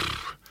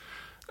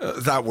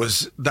 That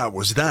was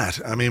that.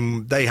 I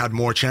mean, they had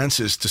more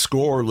chances to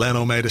score.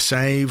 Leno made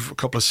a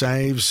couple of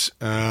saves.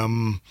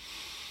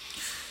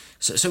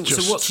 So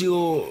what's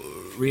your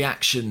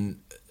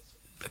reaction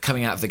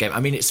coming out of the game? I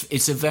mean,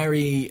 it's a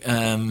very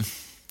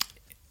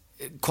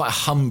quite a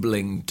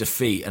humbling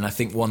defeat, and I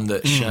think one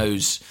that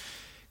shows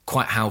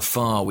quite how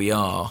far we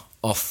are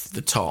off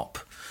the top.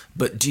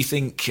 But do you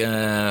think?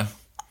 I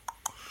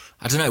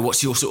don't know.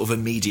 What's your sort of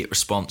immediate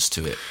response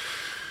to it?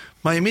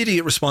 My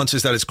immediate response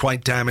is that it's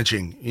quite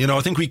damaging. I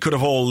think we could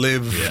have all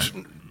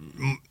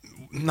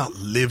not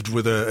lived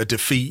with a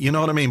defeat, you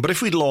know what I mean? But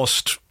if we'd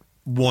lost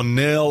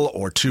 1-0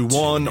 or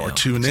 2-1 or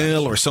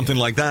 2-0 or something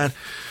like that.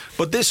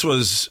 But this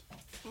was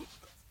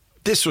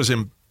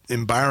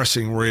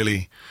embarrassing,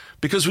 really,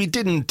 because we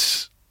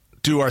didn't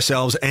do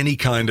ourselves any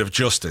kind of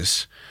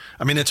justice.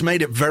 I mean, it's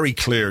made it very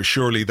clear,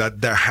 surely,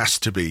 that there has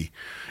to be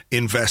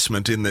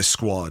investment in this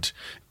squad,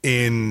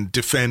 in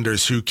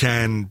defenders who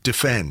can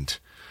defend.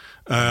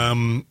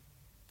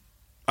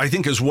 I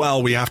think as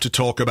well we have to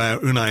talk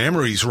about Unai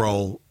Emery's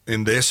role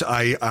in this.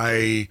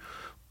 I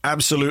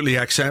absolutely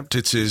accept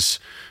it's his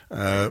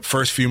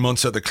first few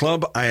months at the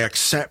club. I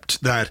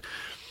accept that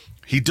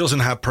he doesn't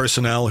have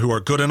personnel who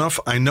are good enough.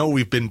 I know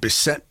we've been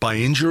beset by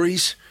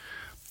injuries,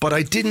 but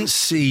I didn't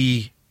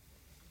see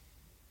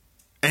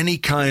any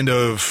kind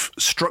of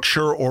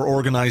structure or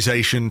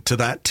organisation to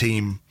that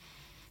team.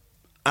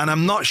 And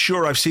I'm not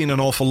sure I've seen an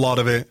awful lot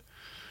of it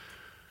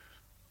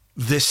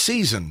this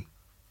season.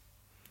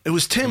 It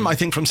was Tim, I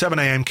think, from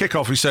 7am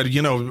Kickoff who said,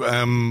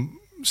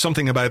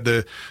 something about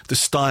the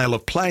style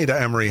of play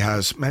that Emery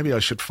has. Maybe I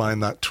should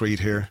find that tweet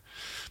here.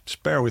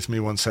 Just bear with me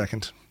 1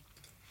 second.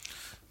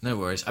 No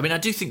worries. I mean, I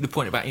do think the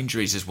point about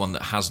injuries is one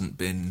that hasn't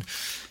been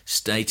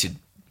stated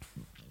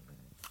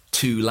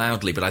too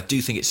loudly, but I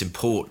do think it's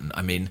important.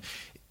 I mean,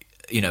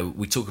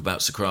 we talk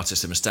about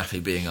Socrates and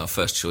Mustafi being our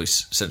first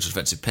choice central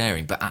defensive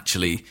pairing, but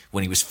actually,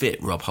 when he was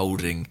fit, Rob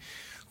Holding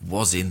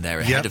was in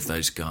there ahead of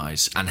those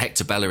guys, and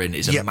Hector Bellerin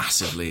is a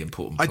massively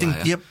important player.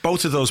 I think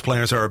both of those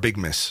players are a big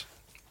miss,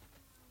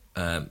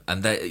 and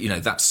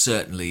that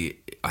certainly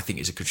I think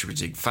is a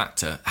contributing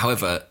factor.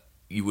 However,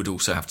 you would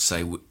also have to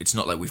say it's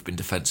not like we've been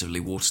defensively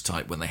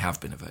watertight when they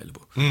have been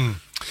available.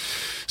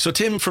 So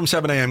Tim from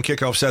 7am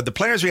Kickoff said the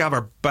players we have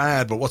are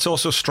bad, but what's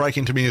also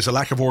striking to me is a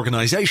lack of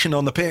organisation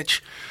on the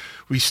pitch.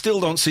 We still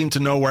don't seem to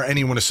know where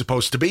anyone is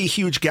supposed to be.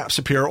 Huge gaps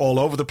appear all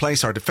over the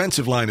place. Our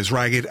defensive line is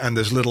ragged and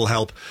there's little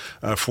help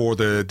for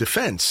the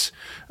defence.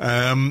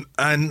 And,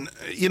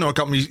 it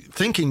got me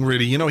thinking,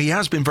 really, he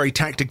has been very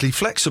tactically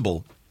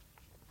flexible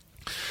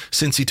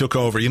since he took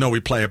over. We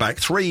play a back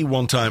three.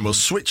 One time we'll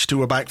switch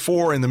to a back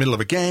four in the middle of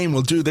a game.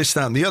 We'll do this,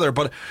 that, and the other.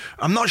 But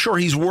I'm not sure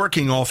he's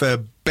working off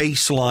a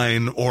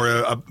baseline or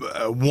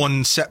a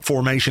one set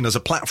formation as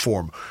a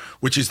platform,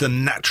 which is the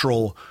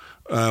natural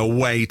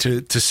way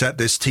to set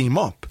this team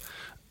up.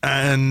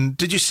 And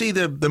did you see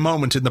the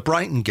moment in the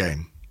Brighton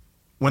game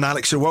when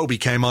Alex Iwobi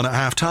came on at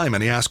half-time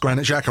and he asked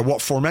Granit Xhaka,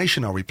 what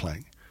formation are we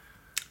playing?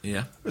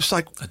 Yeah. It's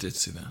like, I did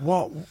see that.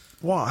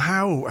 What,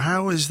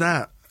 how is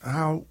that?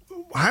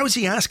 How is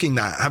he asking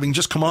that, having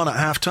just come on at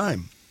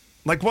half-time?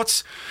 Like,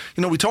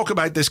 we talk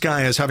about this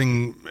guy as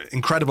having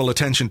incredible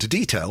attention to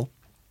detail.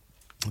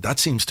 That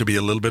seems to be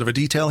a little bit of a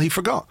detail he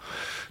forgot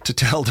to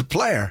tell the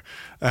player,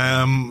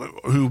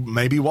 who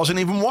maybe wasn't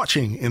even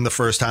watching in the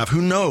first half.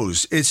 Who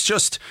knows? It's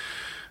just,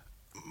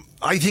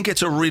 I think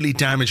it's a really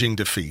damaging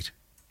defeat.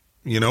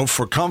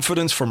 For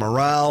confidence, for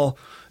morale,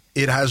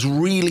 it has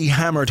really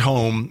hammered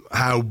home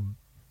how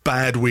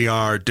bad we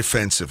are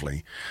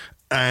defensively.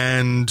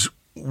 And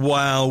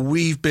while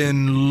we've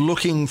been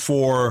looking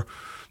for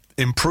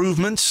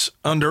improvements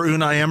under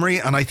Unai Emery,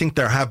 and I think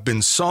there have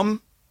been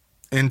some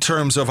in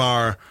terms of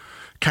our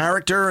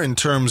character, in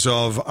terms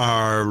of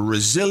our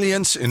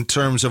resilience, in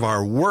terms of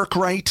our work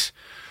rate,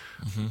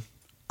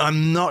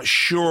 I'm not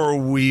sure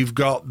we've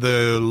got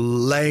the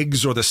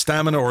legs or the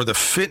stamina or the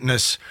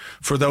fitness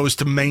for those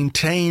to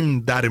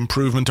maintain that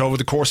improvement over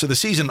the course of the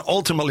season.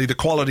 Ultimately, the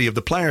quality of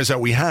the players that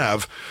we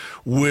have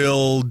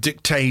will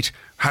dictate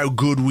how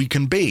good we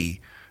can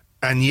be.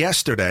 And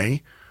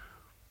yesterday,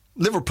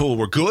 Liverpool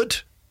were good.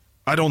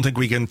 I don't think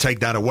we can take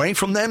that away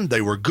from them.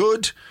 They were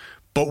good,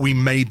 but we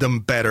made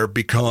them better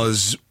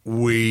because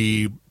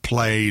we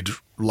played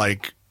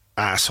like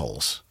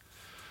assholes.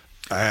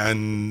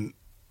 And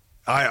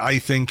I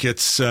think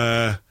it's,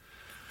 when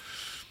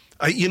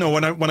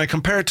I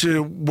compare it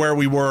to where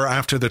we were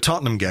after the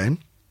Tottenham game,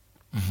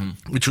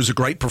 which was a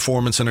great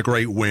performance and a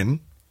great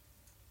win,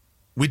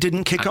 we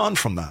didn't kick on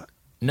from that.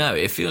 No,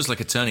 it feels like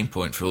a turning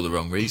point for all the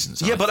wrong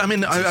reasons. Yeah, but I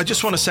mean, I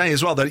just want to say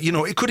as well that,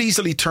 it could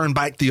easily turn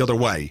back the other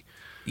way.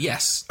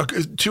 Yes.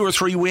 2 or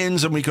 3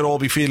 wins and we could all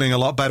be feeling a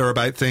lot better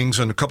about things,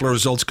 and a couple of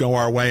results go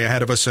our way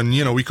ahead of us, and,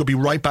 we could be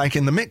right back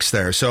in the mix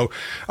there. So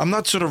I'm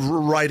not sort of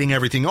writing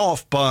everything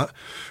off, but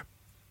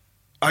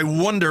I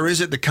wonder,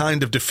 is it the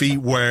kind of defeat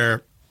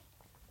where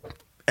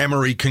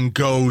Emery can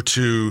go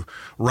to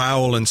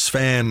Raul and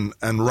Sven,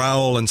 and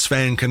Raul and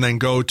Sven can then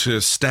go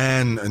to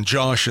Stan and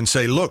Josh and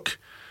say, look,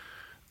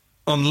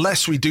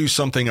 unless we do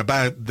something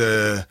about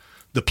the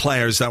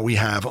players that we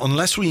have,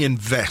 unless we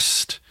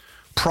invest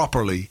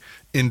properly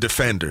in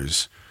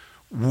defenders,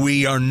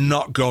 we are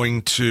not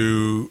going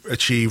to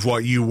achieve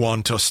what you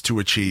want us to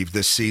achieve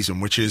this season,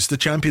 which is the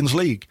Champions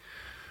League,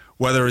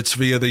 whether it's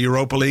via the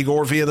Europa League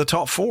or via the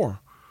top 4.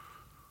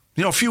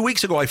 A few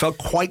weeks ago, I felt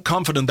quite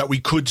confident that we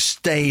could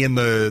stay in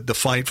the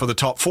fight for the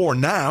top 4.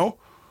 Now,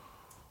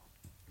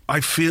 I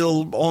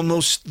feel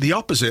almost the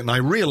opposite, and I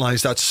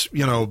realize that's,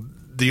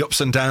 the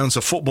ups and downs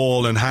of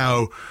football and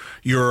how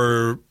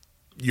your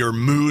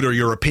mood or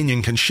your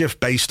opinion can shift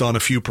based on a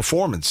few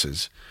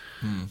performances.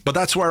 But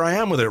that's where I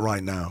am with it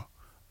right now.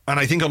 And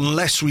I think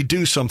unless we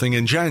do something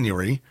in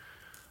January,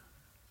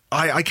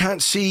 I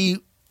can't see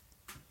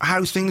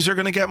how things are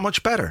going to get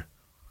much better.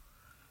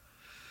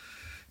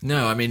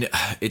 No, I mean,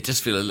 it does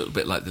feel a little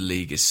bit like the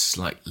league is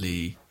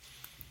slightly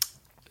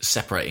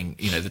separating.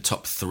 The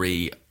top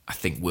 3, I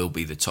think, will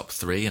be the top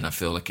 3, and I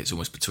feel like it's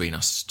almost between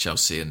us,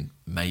 Chelsea, and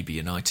maybe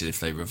United if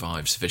they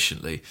revive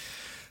sufficiently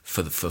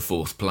for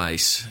 4th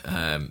place.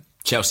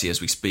 Chelsea, as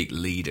we speak,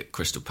 lead at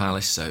Crystal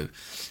Palace, so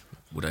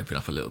would open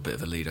up a little bit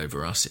of a lead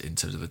over us in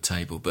terms of the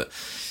table. But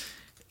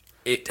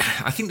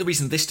I think the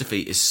reason this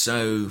defeat is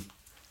so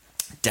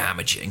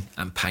damaging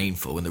and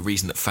painful, and the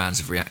reason that fans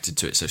have reacted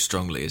to it so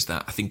strongly, is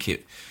that I think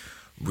it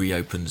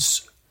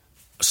reopens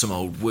some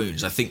old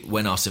wounds. I think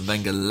when Arsene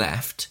Wenger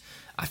left,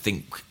 I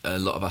think a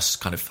lot of us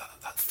kind of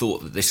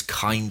thought that this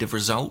kind of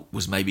result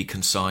was maybe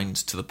consigned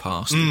to the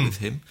past with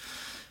him,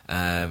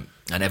 and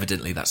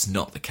evidently that's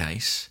not the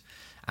case.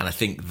 And I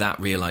think that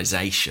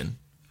realisation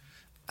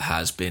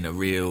has been a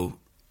real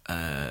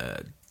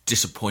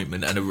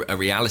disappointment and a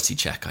reality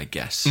check, I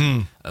guess,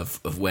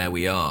 of where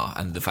we are,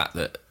 and the fact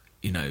that,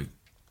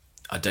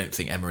 I don't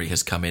think Emery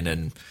has come in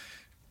and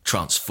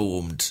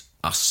transformed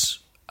us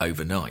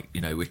overnight.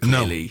 We're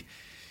clearly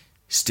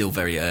still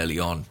very early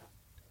on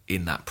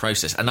in that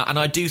process, and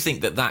I do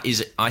think that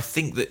is. I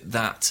think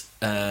that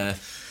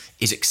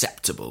is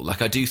acceptable.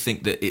 Like, I do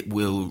think that it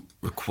will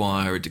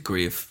require a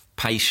degree of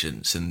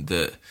patience, and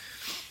that,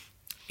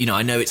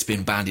 I know it's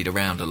been bandied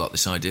around a lot,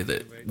 this idea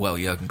that, well,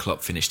 Jurgen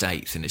Klopp finished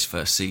 8th in his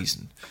first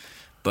season.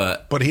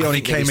 But he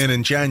only came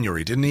in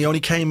January, didn't he?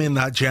 Only came in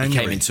that January. He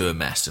came into a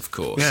mess, of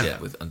course,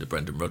 under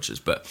Brendan Rodgers.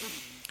 But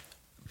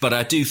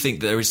I do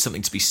think there is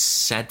something to be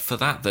said for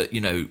that,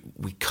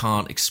 we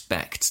can't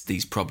expect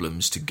these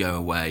problems to go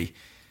away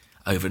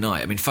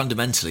overnight. I mean,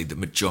 fundamentally, the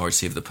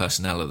majority of the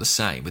personnel are the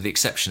same, with the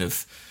exception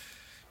of,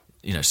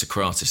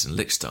 Socrates and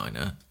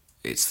Lichtsteiner.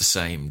 It's the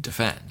same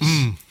defence.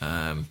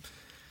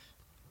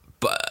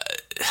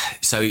 But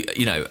so,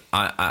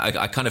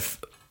 I kind of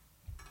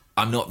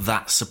I'm not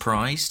that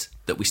surprised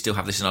that we still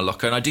have this in our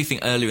locker. And I do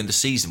think earlier in the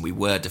season we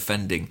were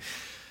defending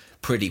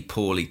pretty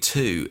poorly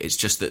too. It's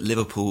just that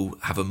Liverpool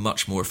have a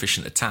much more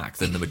efficient attack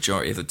than the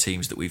majority of the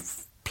teams that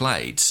we've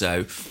played.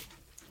 So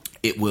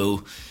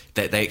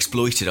they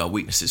exploited our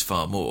weaknesses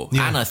far more.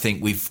 Yeah. And I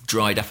think we've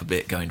dried up a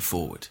bit going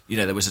forward.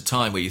 There was a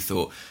time where you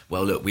thought,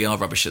 well, look, we are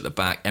rubbish at the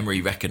back.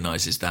 Emery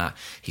recognises that.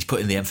 He's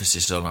putting the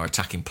emphasis on our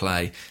attacking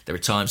play. There are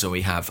times when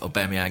we have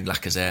Aubameyang,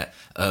 Lacazette,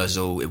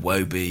 Ozil,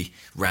 Iwobi,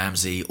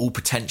 Ramsey, all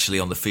potentially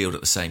on the field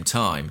at the same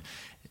time.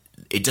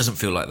 It doesn't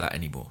feel like that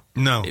anymore.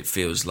 No. It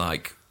feels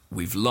like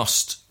we've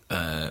lost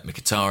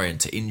Mkhitaryan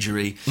to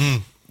injury.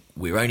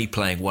 We're only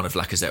playing one of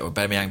Lacazette or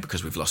Aubameyang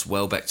because we've lost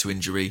Welbeck to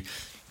injury.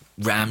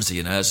 Ramsey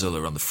and Ozil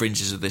are on the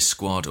fringes of this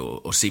squad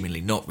or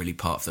seemingly not really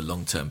part of the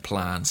long-term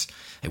plans.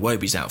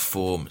 Iwobi's out of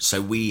form. So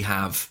we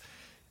have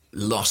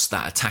lost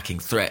that attacking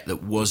threat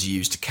that was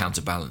used to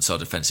counterbalance our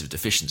defensive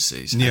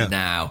deficiencies. Yeah. And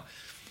now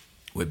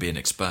we're being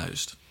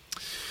exposed.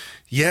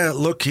 Yeah,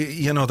 look,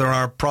 there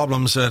are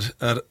problems at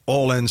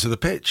all ends of the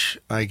pitch,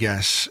 I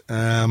guess.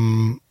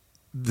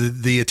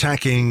 The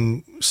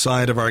attacking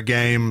side of our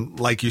game,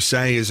 like you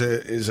say,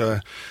 is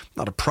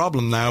not a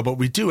problem now, but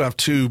we do have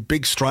two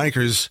big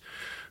strikers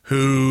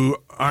who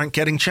aren't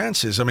getting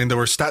chances. I mean, there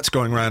were stats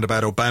going around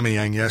about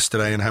Aubameyang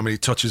yesterday and how many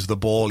touches of the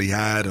ball he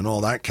had and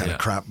all that kind of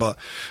crap, but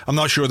I'm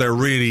not sure they're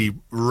really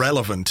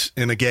relevant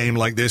in a game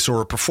like this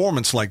or a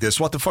performance like this.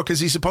 What the fuck is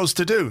he supposed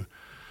to do?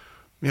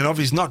 If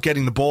he's not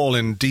getting the ball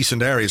in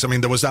decent areas. I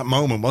mean, there was that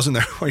moment, wasn't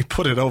there, where he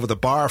put it over the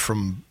bar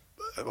from,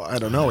 I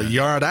don't know, a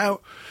yard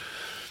out.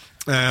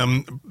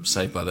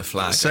 Saved by the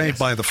flag. Saved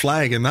by the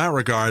flag in that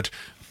regard.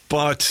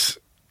 But,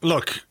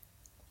 look,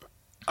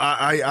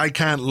 I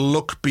can't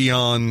look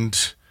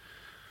beyond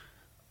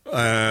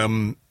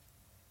our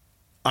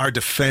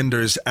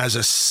defenders as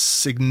a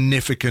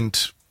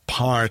significant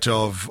part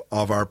of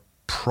our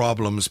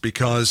problems,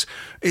 because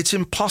it's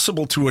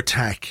impossible to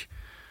attack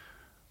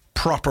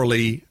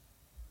properly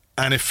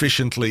and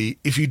efficiently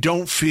if you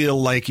don't feel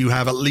like you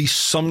have at least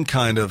some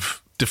kind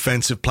of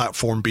defensive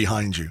platform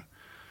behind you.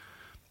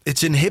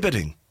 It's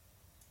inhibiting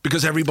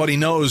because everybody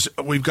knows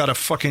we've got a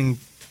fucking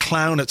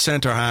clown at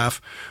centre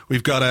half.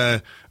 We've got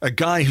a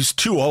guy who's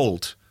too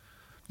old.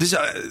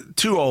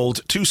 Too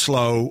old, too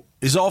slow,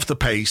 is off the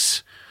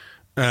pace,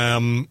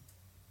 and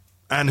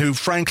who,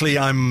 frankly,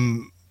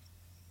 I'm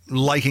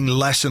liking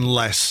less and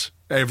less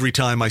every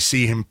time I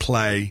see him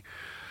play.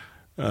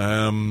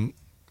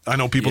 I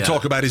know people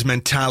talk about his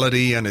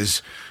mentality and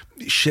his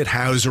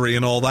shithousery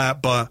and all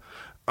that, but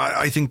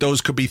I think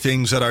those could be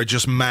things that are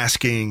just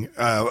masking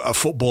a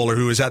footballer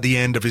who is at the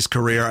end of his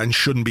career and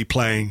shouldn't be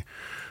playing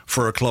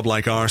for a club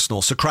like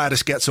Arsenal.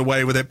 Socrates gets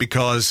away with it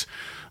because,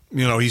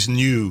 he's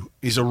new.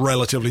 He's a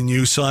relatively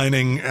new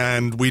signing,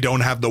 and we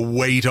don't have the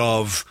weight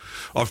of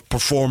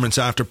performance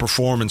after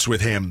performance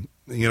with him.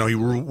 He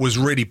was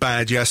really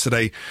bad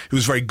yesterday. He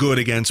was very good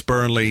against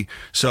Burnley.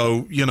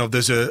 So,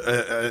 there's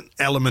an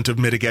element of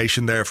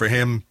mitigation there for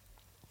him.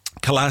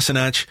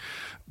 Kolasinac,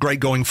 great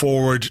going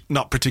forward,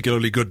 not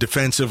particularly good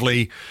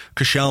defensively.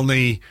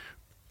 Koscielny,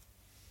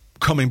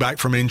 coming back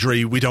from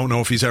injury, we don't know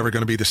if he's ever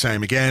going to be the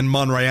same again.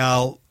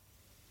 Monreal,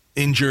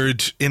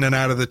 injured, in and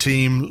out of the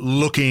team,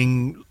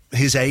 looking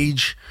his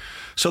age.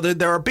 So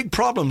there are big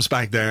problems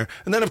back there.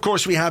 And then, of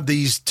course, we have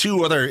these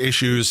two other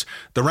issues.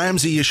 The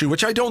Ramsey issue,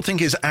 which I don't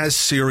think is as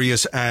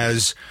serious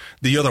as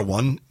the other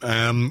one,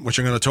 which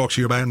I'm going to talk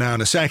to you about now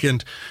in a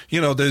second.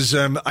 There's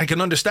I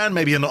can understand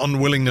maybe an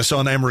unwillingness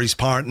on Emery's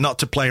part not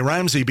to play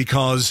Ramsey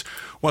because,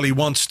 well, he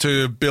wants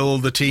to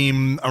build the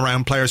team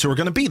around players who are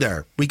going to be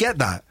there. We get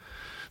that.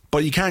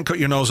 But you can't cut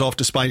your nose off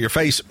to spite your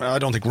face. I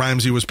don't think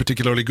Ramsey was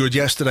particularly good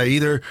yesterday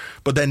either,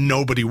 but then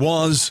nobody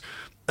was.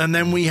 And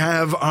then we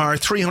have our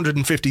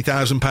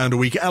 £350,000 a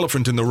week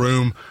elephant in the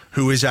room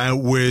who is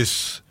out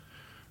with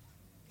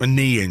a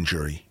knee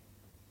injury.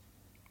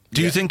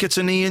 Do you think it's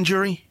a knee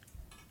injury?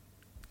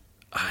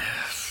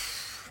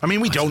 I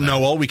mean, we don't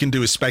know. All we can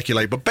do is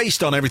speculate. But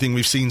based on everything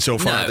we've seen so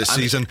far this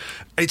season,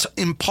 it's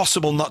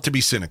impossible not to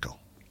be cynical.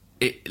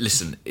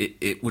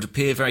 It would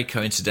appear very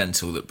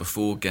coincidental that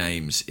before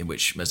games in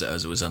which Mesut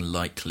Ozil was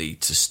unlikely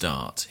to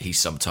start, he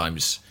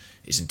sometimes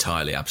is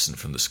entirely absent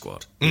from the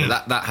squad.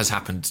 That has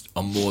happened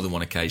on more than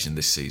one occasion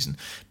this season,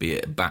 be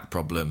it a back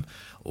problem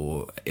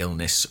or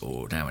illness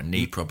or now a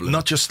knee problem.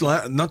 Not just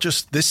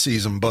this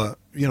season, but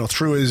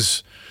through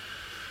his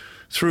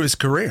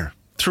career,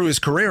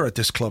 at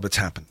this club, it's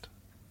happened.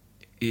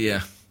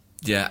 Yeah.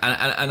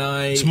 And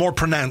it's more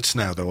pronounced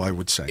now, though, I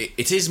would say.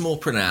 It is more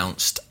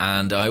pronounced,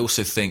 and I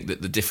also think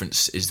that the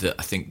difference is that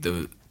I think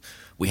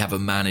we have a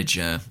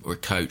manager, or a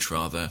coach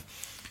rather,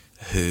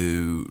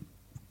 who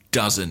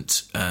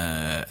doesn't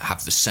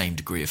have the same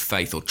degree of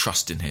faith or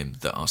trust in him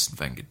that Arsene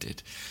Wenger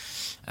did.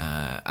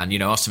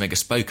 And Arsene Wenger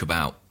spoke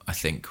about, I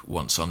think,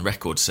 once on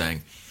record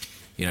saying,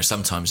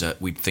 sometimes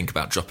we'd think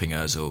about dropping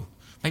Ozil.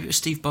 Maybe it was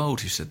Steve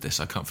Bold who said this,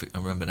 I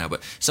remember now,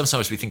 but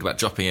sometimes we think about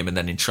dropping him and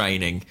then in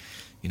training,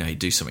 he'd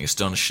do something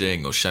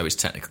astonishing or show his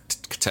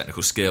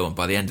technical skill, and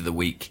by the end of the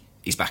week,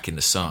 he's back in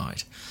the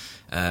side.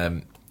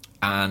 And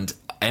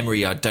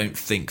Emery, I don't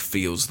think,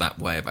 feels that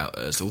way about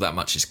Ozil. That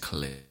much is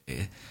clear.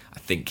 I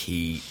think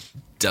he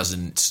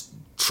doesn't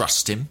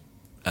trust him,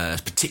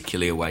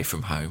 particularly away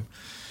from home.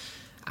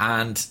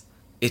 And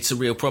it's a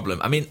real problem.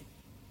 I mean,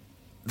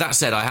 that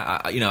said,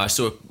 I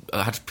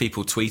had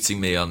people tweeting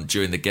me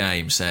during the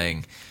game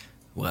saying,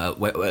 well,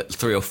 we're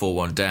 3 or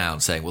 4-1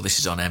 down, saying, well, this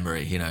is on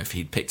Emery, if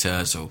he'd picked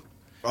Ozil.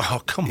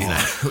 Oh, come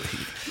on.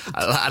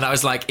 And I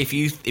was like, if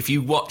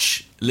you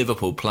watch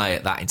Liverpool play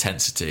at that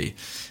intensity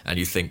and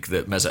you think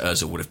that Mesut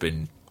Ozil would have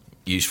been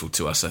useful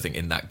to us, I think,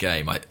 in that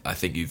game, I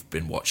think you've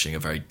been watching a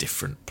very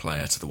different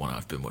player to the one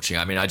I've been watching.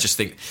 I mean, I just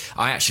think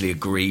I actually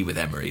agree with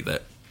Emery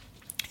that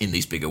in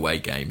these big away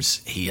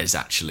games, he is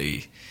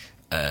actually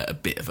a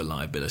bit of a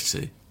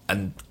liability.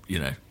 And,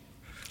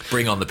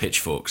 bring on the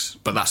pitchforks.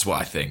 But that's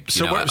what I think.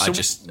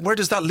 Where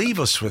does that leave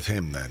us with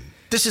him then?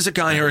 This is a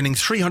guy earning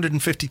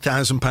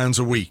 £350,000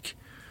 a week,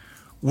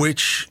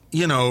 which,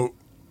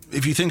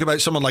 if you think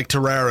about someone like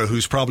Torreira,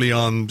 who's probably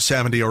on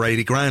 70 or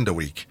 80 grand a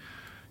week,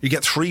 you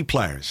get 3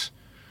 players'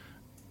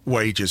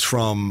 wages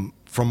from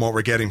what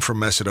we're getting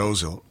from Mesut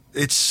Ozil.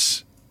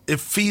 It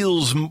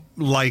feels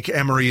like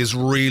Emery is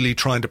really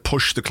trying to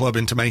push the club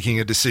into making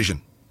a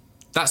decision.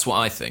 That's what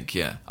I think,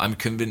 yeah. I'm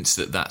convinced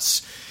that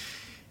that's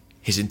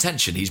his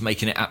intention. He's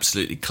making it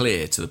absolutely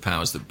clear to the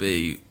powers that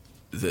be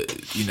that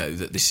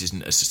that this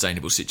isn't a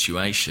sustainable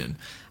situation,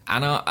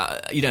 and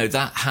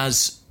that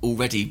has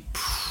already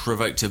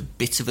provoked a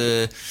bit of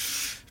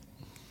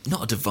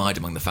not a divide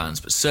among the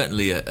fans, but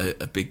certainly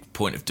a big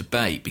point of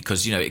debate,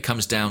 because it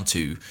comes down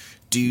to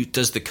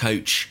does the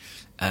coach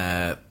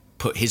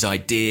put his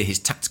idea, his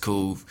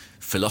tactical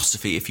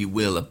philosophy, if you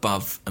will,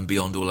 above and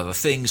beyond all other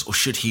things, or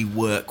should he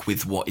work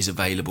with what is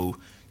available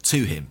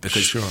to him?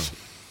 Because sure.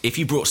 If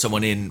you brought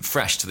someone in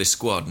fresh to this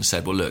squad and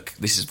said, well, look,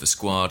 this is the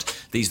squad,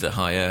 these are the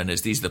high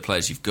earners, these are the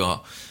players you've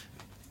got,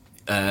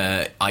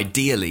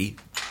 ideally,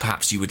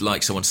 perhaps you would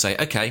like someone to say,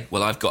 OK,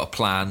 well, I've got a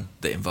plan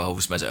that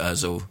involves Mesut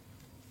Ozil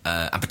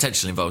and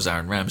potentially involves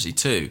Aaron Ramsey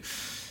too.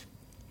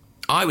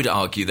 I would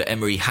argue that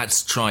Emery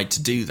has tried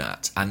to do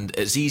that. And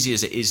as easy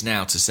as it is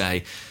now to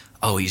say,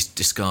 oh, he's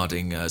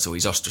discarding Ozil,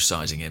 he's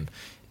ostracising him,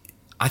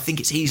 I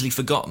think it's easily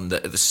forgotten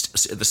that at the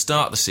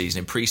start of the season,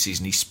 in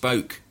pre-season, he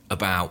spoke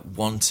about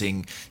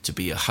wanting to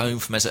be a home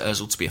for Mesut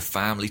Ozil, to be a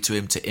family to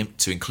him,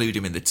 to include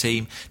him in the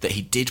team, that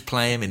he did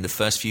play him in the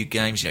first few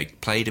games. He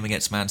played him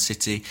against Man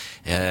City.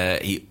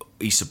 He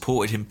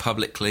supported him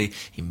publicly.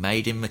 He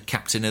made him a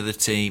captain of the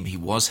team. He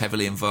was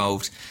heavily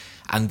involved.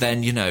 And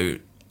then,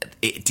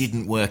 it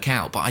didn't work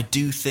out. But I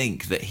do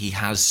think that he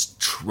has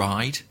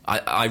tried.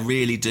 I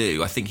really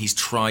do. I think he's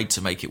tried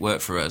to make it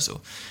work for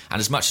Ozil. And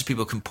as much as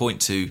people can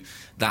point to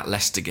that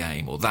Leicester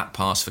game or that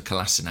pass for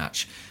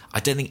Kolasinac, I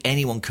don't think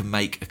anyone can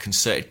make a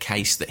concerted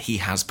case that he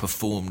has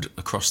performed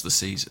across the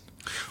season.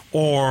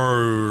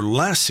 Or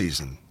last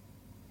season.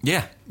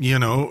 Yeah.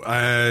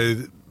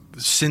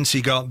 Since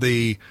he got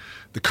the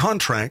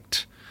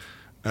contract,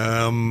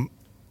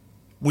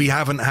 we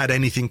haven't had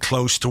anything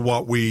close to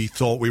what we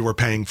thought we were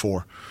paying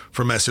for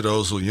Mesut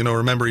Ozil.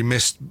 Remember, he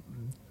missed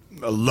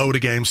a load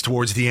of games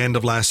towards the end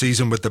of last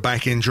season with the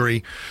back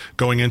injury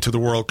going into the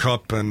World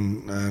Cup,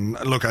 and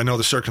look, I know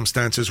the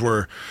circumstances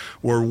were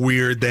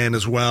weird then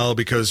as well,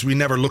 because we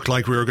never looked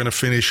like we were going to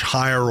finish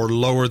higher or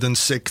lower than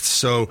 6th,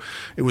 so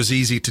it was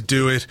easy to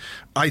do it.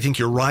 I think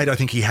you're right. I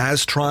think he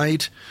has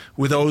tried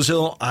with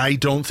Ozil. I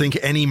don't think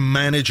any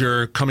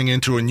manager coming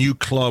into a new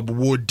club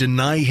would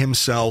deny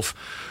himself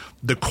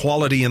the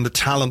quality and the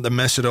talent that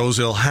Mesut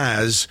Ozil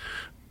has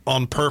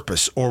on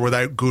purpose or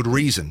without good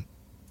reason.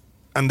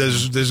 And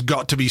there's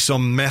got to be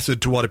some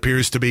method to what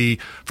appears to be,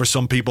 for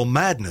some people,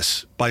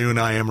 madness by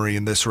Unai Emery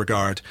in this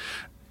regard.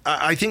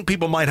 I think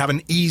people might have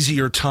an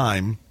easier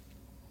time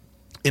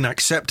in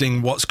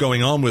accepting what's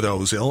going on with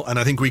Ozil, and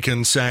I think we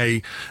can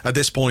say at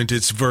this point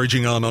it's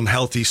verging on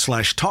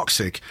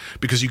unhealthy/toxic,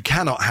 because you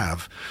cannot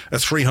have a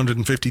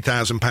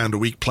 £350,000 a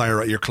week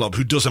player at your club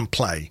who doesn't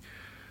play,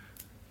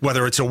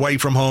 whether it's away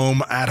from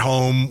home, at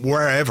home,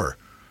 wherever.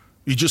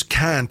 You just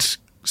can't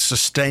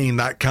sustain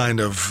that kind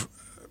of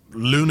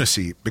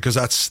lunacy, because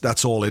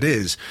that's all it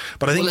is.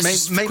 But I think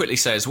let's quickly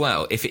say as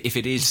well, if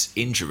it is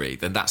injury,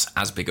 then that's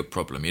as big a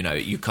problem.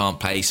 You can't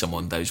pay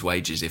someone those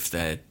wages if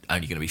they're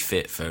only going to be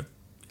fit for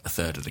a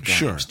third of the games.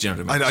 Sure. Do you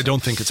know what I mean? I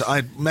don't think it's.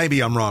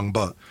 Maybe I'm wrong,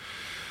 but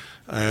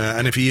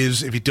and if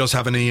he does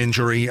have any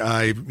injury,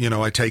 I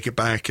take it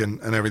back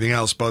and everything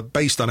else. But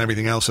based on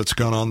everything else that's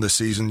gone on this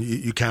season,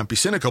 you can't be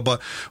cynical.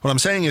 But what I'm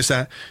saying is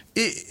that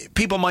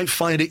people might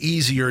find it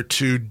easier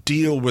to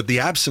deal with the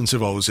absence of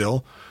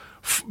Ozil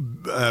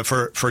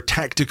for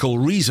tactical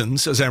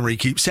reasons, as Emery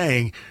keeps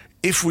saying,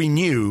 if we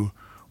knew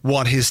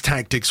what his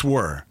tactics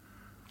were.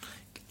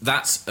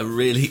 That's a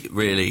really,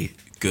 really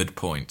good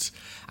point.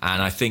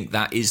 And I think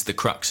that is the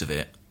crux of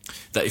it.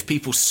 That if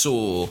people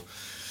saw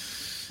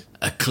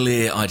a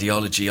clear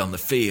ideology on the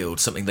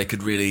field, something they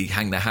could really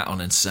hang their hat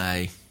on and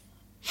say...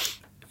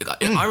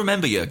 I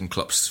remember Jurgen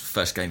Klopp's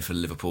first game for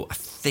Liverpool. I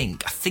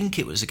think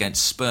it was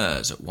against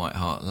Spurs at White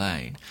Hart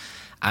Lane.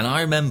 And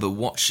I remember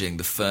watching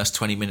the first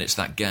 20 minutes of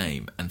that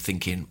game and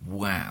thinking,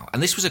 wow.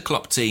 And this was a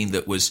Klopp team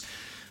that was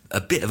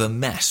a bit of a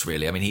mess,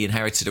 really. I mean, he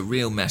inherited a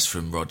real mess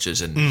from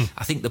Rodgers, and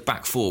I think the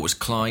back four was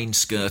Klein,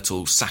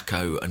 Skirtle,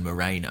 Sacco and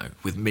Moreno,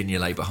 with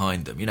Mignolet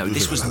behind them. You know,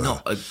 this was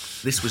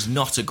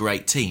not a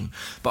great team.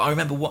 But I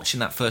remember watching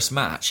that first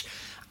match,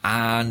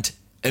 and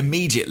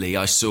immediately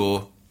I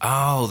saw,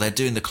 oh, they're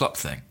doing the Klopp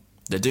thing.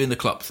 They're doing the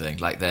Klopp thing.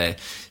 Like, they're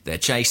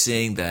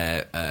chasing,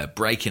 they're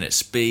braking at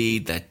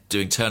speed, they're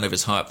doing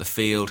turnovers high up the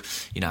field.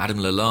 You know, Adam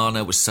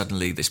Lallana was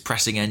suddenly this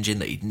pressing engine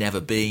that he'd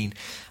never been.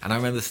 And I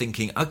remember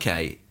thinking,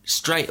 okay,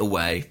 straight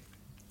away,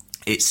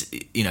 it's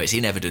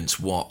in evidence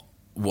what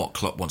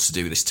Klopp wants to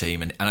do with this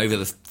team. And over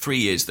the 3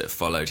 years that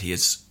followed, he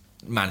has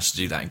managed to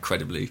do that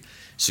incredibly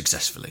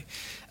successfully.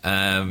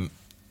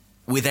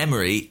 With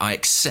Emery, I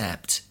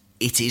accept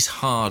it is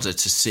harder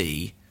to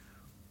see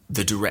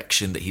the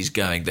direction that he's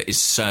going that is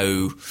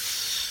so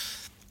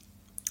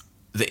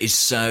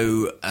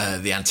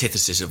the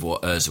antithesis of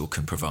what Ozil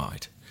can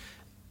provide.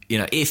 You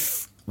know,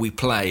 if we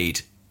played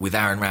with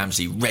Aaron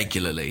Ramsey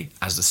regularly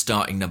as the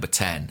starting number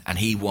 10 and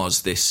he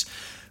was this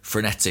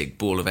frenetic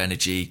ball of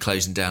energy,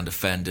 closing down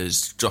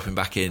defenders, dropping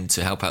back in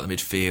to help out the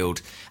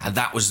midfield, and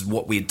that was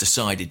what we had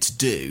decided to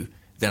do,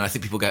 then I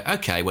think people go,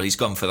 okay, well, he's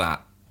gone for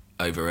that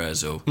over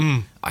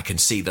Ozil. I can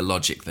see the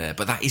logic there,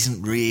 but that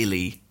isn't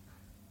really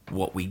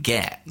what we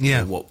get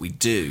or what we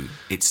do.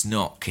 It's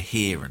not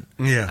coherent.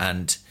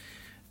 And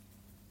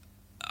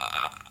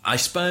I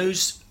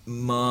suppose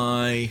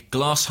my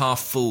glass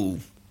half full,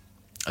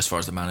 as far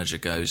as the manager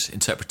goes,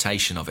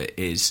 interpretation of it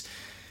is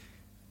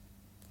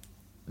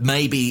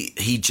maybe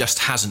he just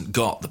hasn't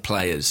got the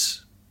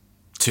players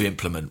to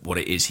implement what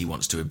it is he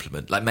wants to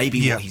implement. Like,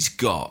 maybe what he's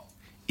got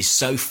is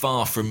so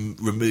far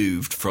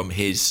removed from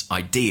his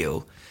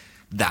ideal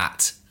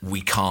that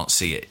we can't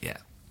see it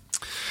yet.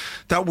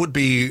 That would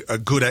be a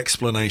good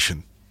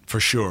explanation, for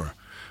sure.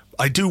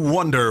 I do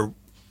wonder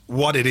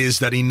what it is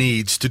that he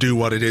needs to do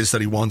what it is that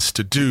he wants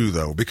to do,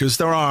 though, because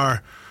there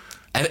are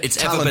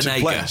It's Ever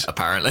Banega,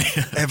 apparently.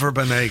 Ever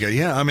Banega,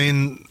 yeah. I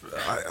mean,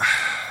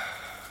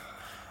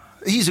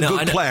 he's a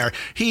good player.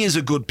 He is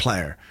a good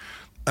player.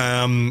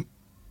 But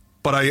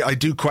I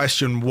do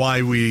question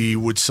why we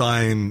would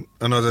sign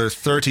another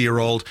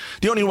 30-year-old.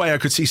 The only way I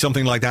could see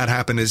something like that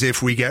happen is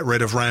if we get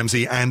rid of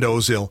Ramsey and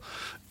Ozil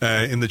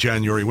in the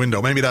January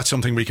window. Maybe that's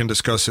something we can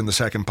discuss in the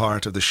second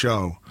part of the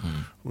show.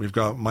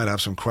 Might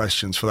have some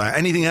questions for that.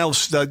 Anything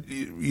else that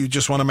you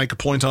just want to make a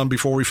point on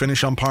before we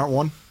finish on part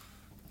one?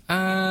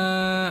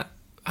 I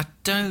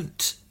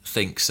don't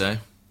think so.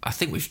 I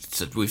think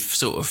we've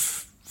sort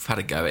of had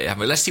a go at it,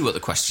 haven't we? Let's see what the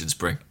questions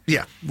bring.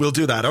 Yeah, we'll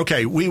do that.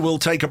 Okay, we will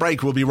take a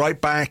break. We'll be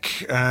right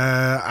back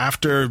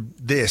after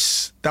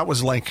this. That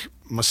was like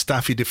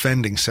Mustafi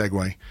defending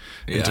segue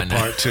into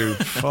part two.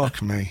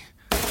 Fuck me.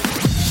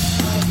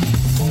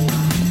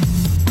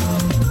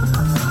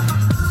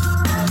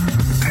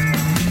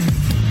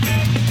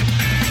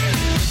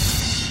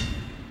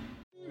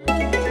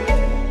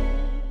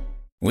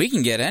 We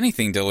can get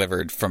anything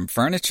delivered from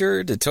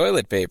furniture to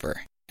toilet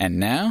paper. And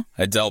now,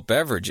 adult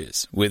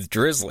beverages with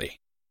Drizzly.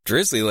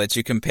 Drizzly lets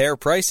you compare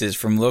prices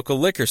from local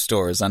liquor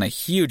stores on a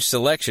huge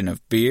selection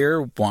of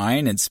beer,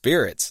 wine, and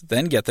spirits,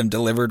 then get them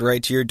delivered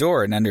right to your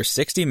door in under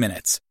 60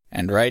 minutes.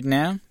 And right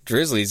now,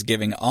 Drizzly's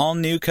giving all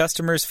new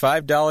customers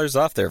 $5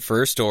 off their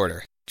first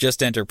order.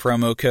 Just enter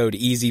promo code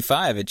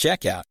EASY5 at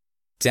checkout.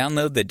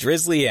 Download the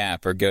Drizzly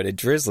app or go to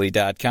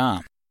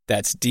drizzly.com.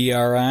 That's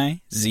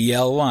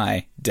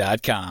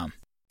DRIZLY.com.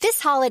 This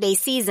holiday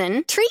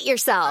season, treat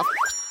yourself.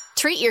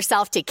 Treat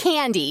yourself to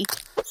candy.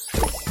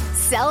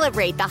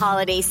 Celebrate the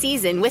holiday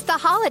season with the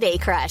Holiday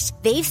Crush.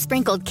 They've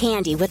sprinkled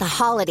candy with a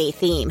holiday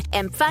theme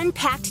and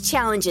fun-packed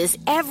challenges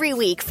every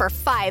week for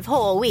 5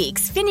 whole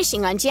weeks,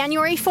 finishing on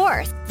January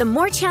 4th. The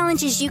more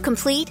challenges you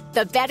complete,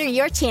 the better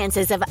your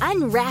chances of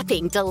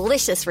unwrapping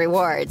delicious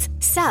rewards.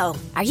 So,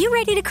 are you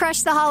ready to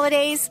crush the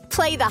holidays?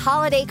 Play the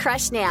Holiday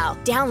Crush now.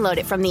 Download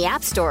it from the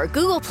App Store,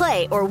 Google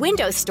Play, or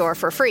Windows Store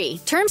for free.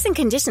 Terms and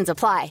conditions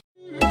apply.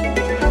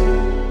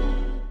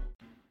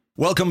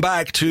 Welcome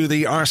back to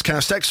the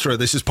Arsecast Extra.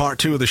 This is part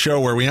 2 of the show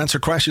where we answer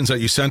questions that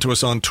you sent to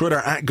us on Twitter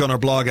at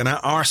GunnerBlog and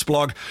at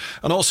Arseblog,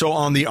 and also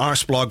on the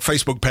Arseblog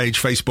Facebook page,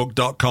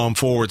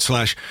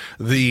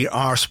 facebook.com/the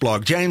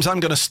Arseblog. James, I'm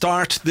going to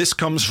start. This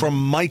comes from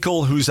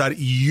Michael, who's at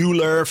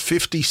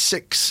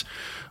Euler56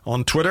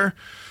 on Twitter.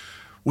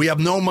 We have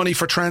no money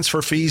for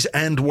transfer fees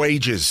and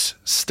wages.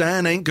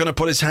 Stan ain't going to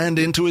put his hand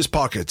into his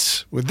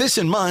pockets. With this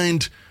in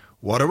mind,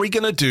 what are we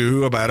going to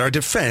do about our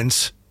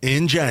defence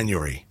in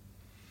January?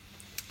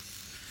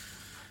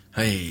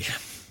 Hey,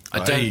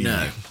 I don't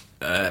know.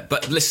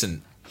 But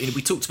listen,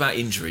 we talked about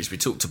injuries. We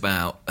talked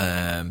about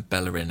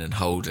Bellerin and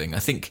Holding. I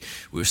think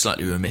we were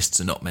slightly remiss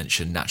to not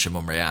mention Nacho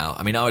Monreal.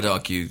 I mean, I would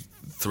argue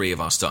 3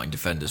 of our starting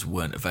defenders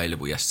weren't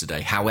available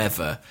yesterday.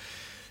 However,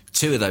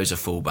 2 of those are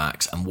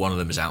fullbacks and 1 of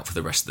them is out for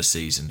the rest of the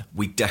season.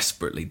 We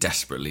desperately,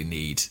 desperately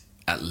need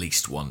at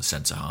least 1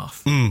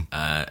 centre-half.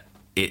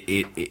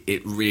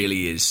 It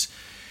really is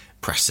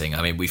pressing.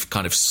 I mean, we've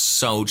kind of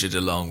soldiered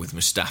along with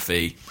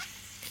Mustafi.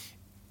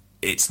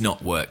 it's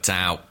not worked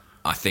out.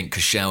 I think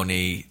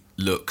Koscielny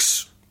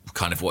looks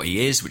kind of what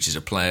he is, which is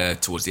a player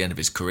towards the end of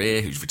his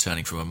career who's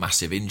returning from a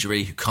massive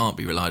injury, who can't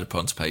be relied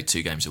upon to play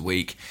 2 games a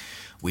week.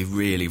 We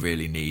really,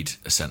 really need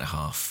a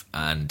centre-half.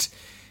 And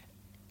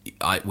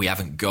we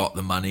haven't got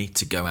the money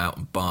to go out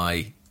and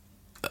buy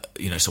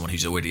someone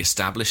who's already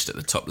established at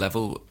the top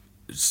level,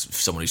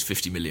 someone who's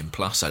 50 million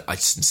plus. I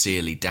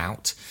sincerely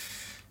doubt.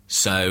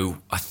 So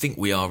I think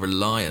we are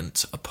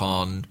reliant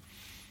upon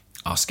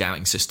our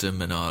scouting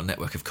system and our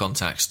network of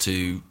contacts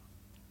to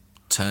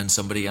turn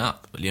somebody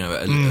up, a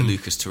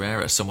Lucas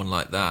Torreira, someone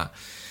like that,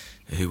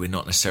 who we're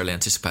not necessarily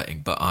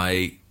anticipating. But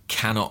I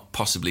cannot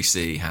possibly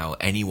see how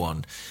any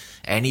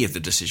of the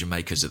decision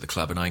makers at the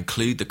club, and I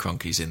include the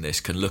Cronkies in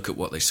this, can look at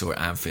what they saw at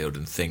Anfield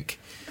and think,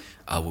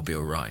 we'll be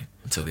all right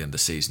until the end of the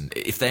season.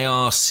 If they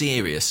are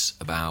serious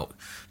about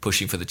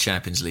pushing for the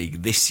Champions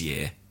League this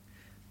year,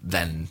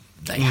 then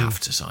they have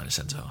to sign a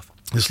centre-half.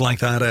 It's like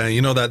that,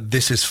 that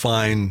This Is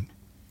Fine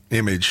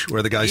image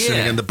where the guy's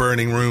sitting in the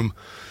burning room.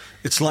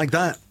 It's like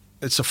that.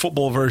 It's a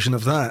football version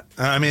of that.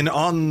 I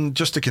mean,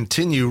 just to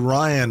continue,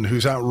 Ryan,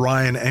 who's at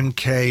Ryan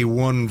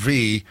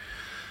MK1V,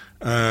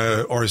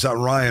 or is that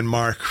Ryan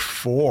Mark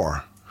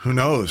 4? Who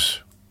knows?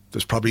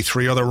 There's probably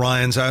 3 other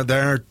Ryans out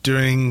there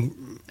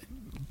doing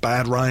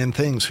bad Ryan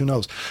things. Who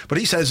knows? But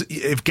he says,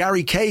 if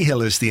Gary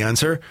Cahill is the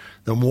answer,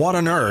 then what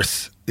on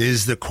earth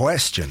is the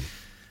question?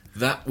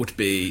 That would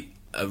be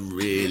a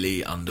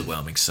really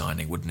underwhelming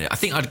signing, wouldn't it? I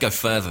think I'd go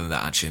further than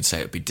that, actually, and say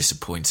it would be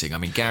disappointing. I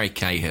mean, Gary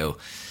Cahill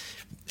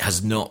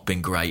has not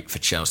been great for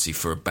Chelsea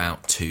for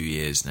about 2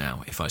 years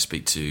now. If I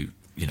speak to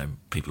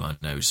people I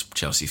know as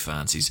Chelsea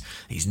fans,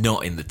 he's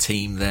not in the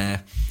team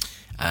there.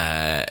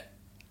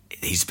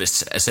 He's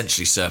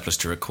essentially surplus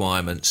to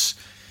requirements,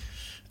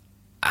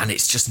 and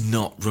it's just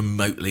not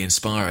remotely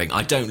inspiring.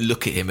 I don't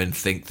look at him and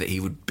think that he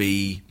would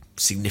be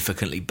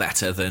significantly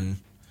better than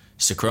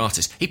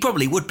Socrates. He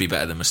probably would be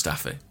better than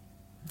Mustafi,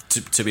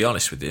 to be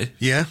honest with you.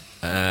 Yeah,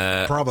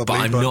 probably.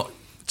 But I'm not.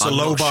 It's a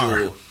low bar.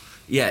 Sure.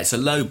 Yeah, it's a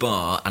low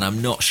bar, and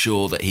I'm not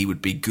sure that he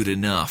would be good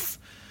enough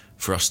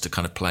for us to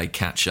kind of play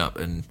catch up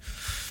and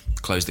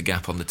close the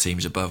gap on the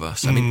teams above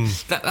us. I mean,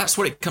 that's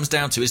what it comes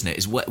down to, isn't it?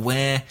 Is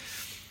where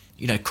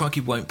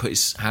Kroenke won't put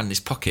his hand in his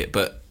pocket,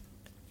 but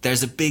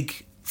there's a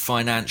big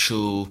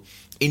financial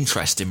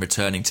interest in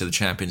returning to the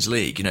Champions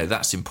League.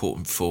 That's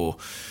important for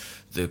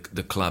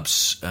the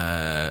club's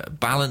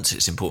balance.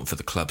 It's important for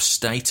the club's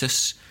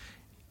status.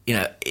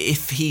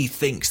 If he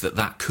thinks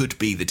that could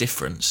be the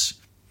difference,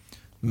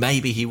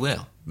 maybe he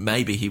will.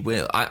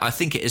 I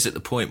think it is at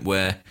the point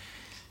where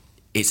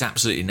it's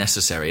absolutely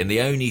necessary. And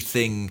the only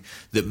thing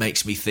that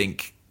makes me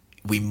think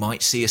we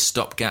might see a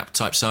stopgap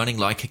type signing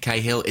like a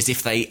Cahill is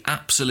if they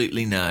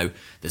absolutely know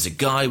there's a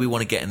guy we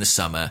want to get in the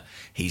summer,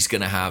 he's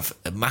going to have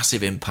a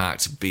massive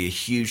impact, be a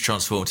huge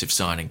transformative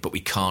signing, but we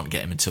can't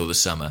get him until the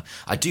summer.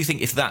 I do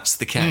think if that's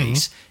the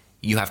case,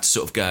 you have to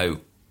sort of go,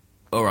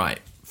 all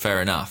right,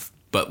 fair enough,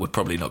 but we're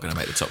probably not going to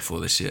make the top 4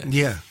 this year.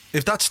 Yeah.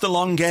 If that's the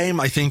long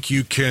game, I think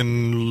you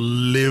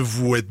can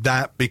live with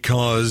that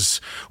because,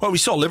 we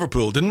saw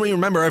Liverpool, didn't we?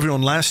 Remember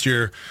everyone last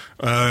year,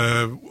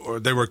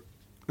 they were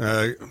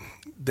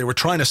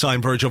trying to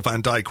sign Virgil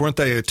van Dijk, weren't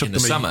they? It took in the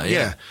summer,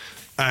 yeah.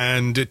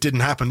 And it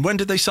didn't happen. When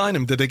did they sign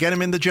him? Did they get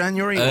him in the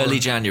January? Early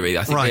January.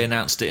 I think they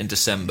announced it in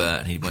December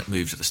and he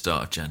moved at the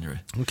start of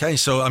January. Okay,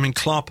 so, I mean,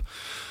 Klopp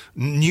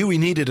knew he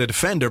needed a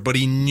defender, but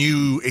he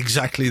knew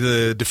exactly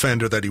the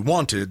defender that he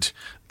wanted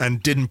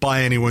and didn't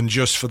buy anyone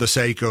just for the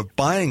sake of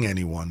buying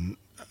anyone.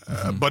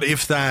 But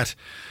if that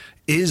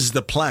is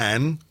the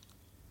plan,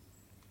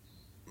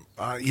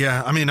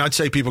 I'd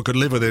say people could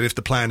live with it if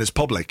the plan is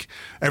public.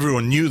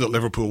 Everyone knew that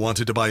Liverpool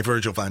wanted to buy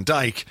Virgil van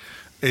Dijk.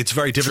 It's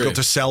very difficult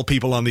to sell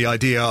people on the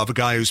idea of a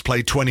guy who's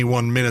played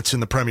 21 minutes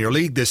in the Premier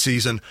League this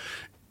season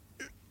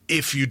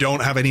if you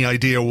don't have any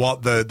idea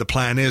what the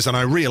plan is. And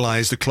I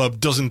realise the club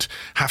doesn't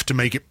have to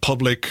make it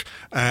public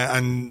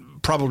and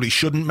probably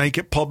shouldn't make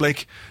it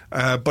public,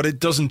 but it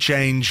doesn't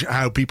change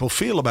how people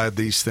feel about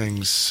these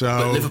things. So.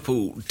 But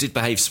Liverpool did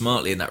behave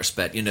smartly in that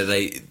respect.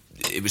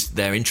 It was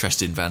their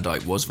interest in Van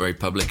Dijk was very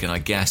public, and I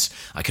guess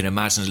I can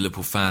imagine as a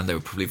Liverpool fan they were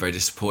probably very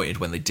disappointed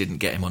when they didn't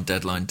get him on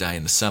deadline day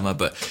in the summer,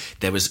 but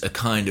there was a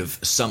kind of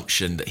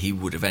assumption that he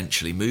would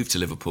eventually move to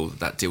Liverpool,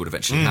 that deal would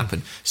eventually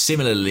happen.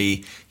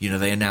 Similarly,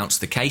 they announced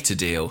the Keita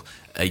deal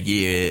a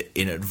year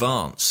in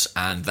advance,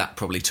 and that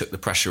probably took the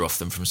pressure off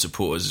them from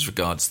supporters as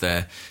regards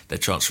their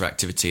transfer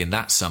activity in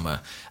that summer.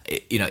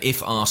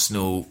 If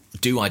Arsenal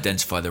do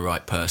identify the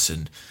right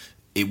person,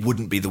 it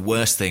wouldn't be the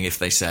worst thing if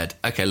they said,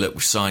 okay, look,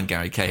 we've signed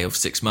Gary Cahill for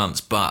 6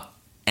 months, but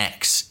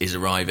X is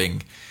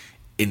arriving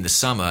in the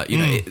summer.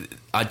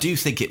 I do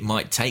think it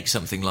might take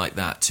something like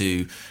that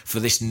for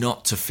this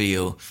not to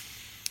feel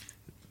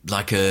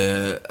like like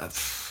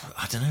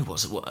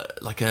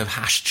a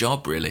hash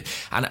job, really.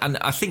 And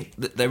I think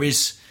that there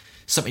is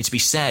something to be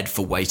said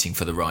for waiting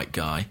for the right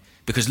guy,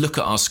 because look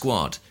at our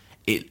squad.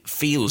 It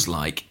feels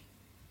like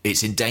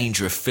it's in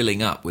danger of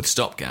filling up with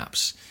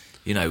stopgaps.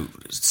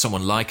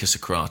 Someone like a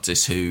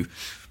Socrates who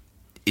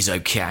is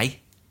okay,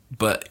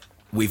 but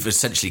we've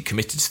essentially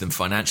committed to them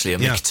financially.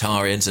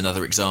 Mkhitaryan's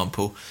another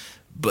example,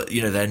 but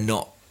they're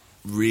not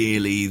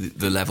really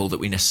the level that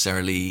we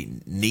necessarily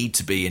need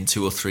to be in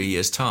 2 or 3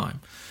 years' time.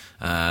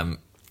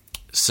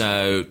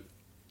 So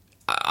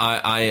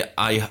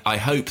I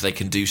hope they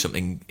can do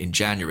something in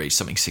January,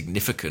 something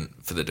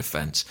significant for the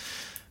defence.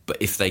 But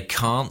if they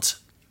can't,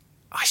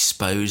 I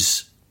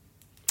suppose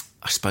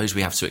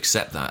we have to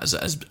accept that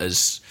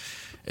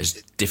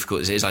as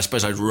difficult as it is. I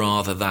suppose I'd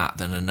rather that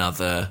than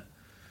another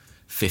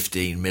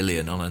 15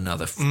 million on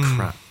another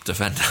crap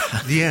defender.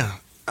 Yeah,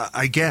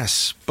 I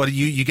guess. But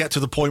you get to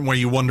the point where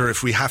you wonder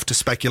if we have to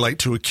speculate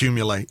to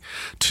accumulate,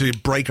 to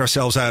break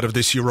ourselves out of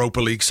this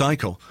Europa League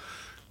cycle.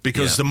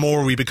 Because the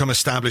more we become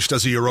established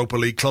as a Europa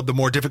League club, the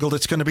more difficult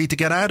it's going to be to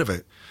get out of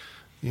it.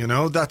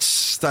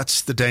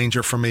 That's the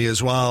danger for me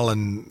as well.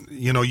 And,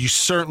 you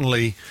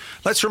certainly...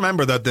 Let's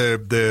remember that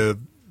the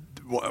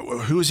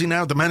who is he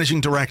now? The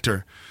managing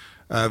director,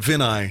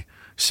 Vinay,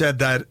 said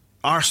that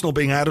Arsenal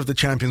being out of the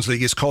Champions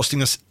League is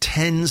costing us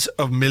tens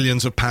of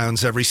millions of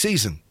pounds every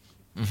season.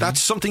 Mm-hmm.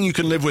 That's something you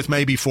can live with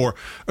maybe for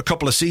a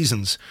couple of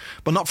seasons,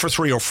 but not for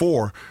 3 or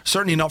 4,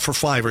 certainly not for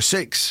 5 or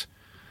 6,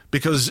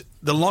 because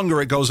the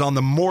longer it goes on,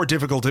 the more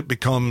difficult it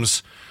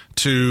becomes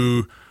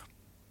to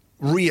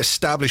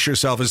re-establish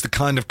yourself as the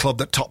kind of club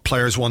that top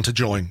players want to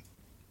join.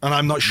 And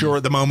I'm not sure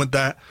at the moment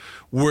that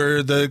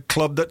we're the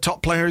club that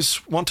top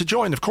players want to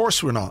join. Of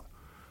course we're not.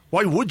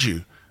 Why would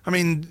you? I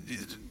mean,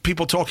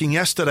 people talking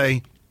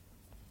yesterday,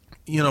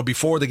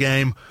 before the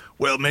game,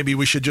 well, maybe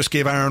we should just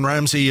give Aaron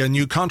Ramsey a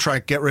new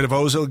contract, get rid of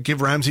Ozil,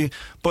 give Ramsey.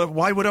 But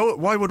why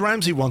would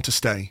Ramsey want to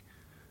stay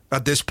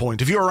at this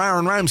point? If you're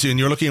Aaron Ramsey and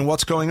you're looking at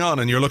what's going on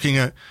and you're looking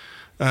at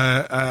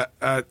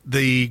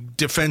the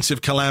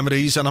defensive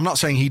calamities, and I'm not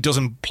saying he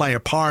doesn't play a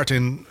part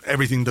in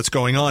everything that's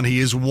going on. He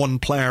is one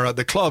player at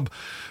the club.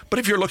 But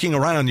if you're looking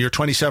around, you're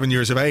 27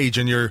 years of age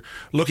and you're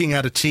looking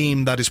at a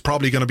team that is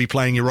probably going to be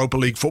playing Europa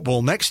League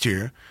football next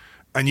year,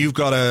 and you've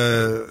got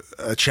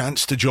a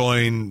chance to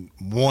join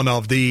one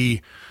of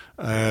the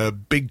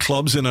big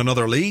clubs in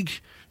another league.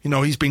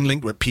 He's been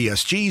linked with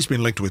PSG, he's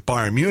been linked with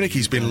Bayern Munich,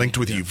 he's been linked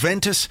with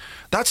Juventus.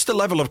 That's the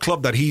level of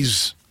club that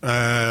he's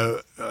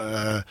got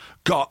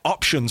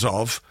options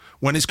of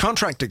when his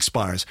contract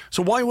expires.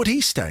 So why would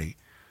he stay?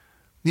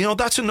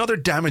 That's another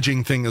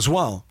damaging thing as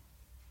well.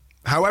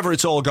 However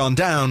it's all gone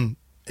down,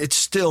 it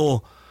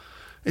still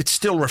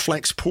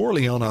reflects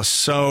poorly on us.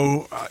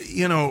 So,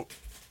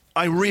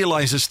 I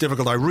realise it's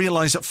difficult. I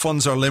realise that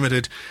funds are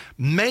limited.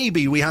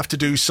 Maybe we have to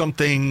do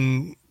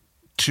something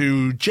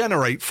to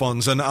generate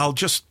funds. And I'll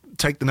just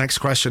take the next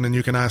question and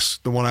you can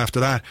ask the one after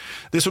that.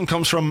 This one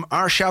comes from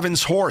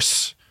Arshavin's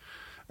Horse,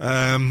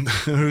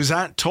 who's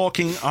at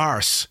Talking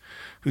Arse,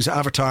 whose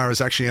avatar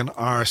is actually an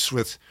arse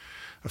with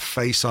a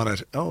face on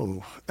it.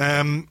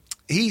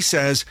 He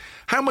says,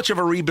 how much of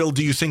a rebuild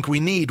do you think we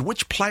need?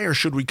 Which player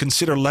should we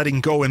consider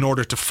letting go in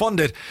order to fund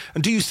it?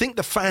 And do you think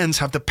the fans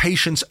have the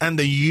patience and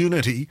the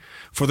unity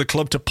for the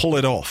club to pull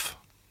it off?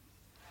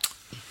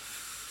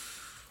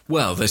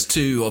 Well, there's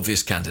 2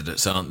 obvious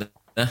candidates, aren't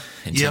there,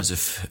 in terms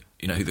of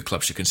who the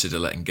club should consider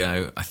letting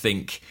go. I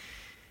think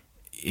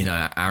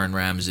Aaron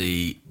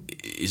Ramsey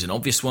is an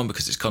obvious one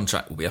because his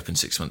contract will be up in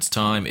 6 months'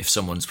 time. If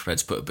someone's prepared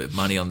to put a bit of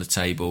money on the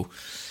table,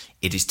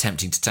 it is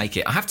tempting to take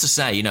it. I have to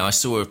say, I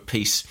saw a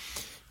piece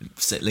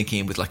linking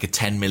in with like a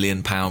 £10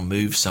 million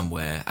move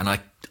somewhere, and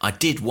I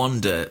did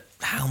wonder,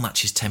 how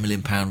much is £10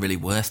 million really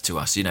worth to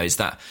us?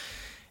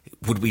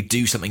 Would we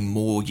do something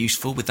more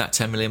useful with that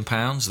 £10 million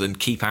than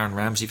keep Aaron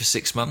Ramsey for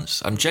 6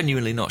 months? I'm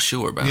genuinely not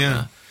sure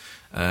about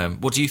that.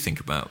 What do you think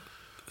about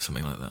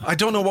something like that? I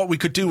don't know what we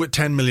could do with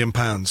 £10 million.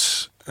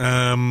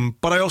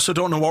 But I also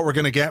don't know what we're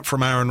going to get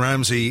from Aaron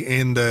Ramsey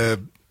in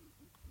the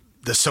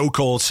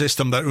so-called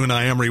system that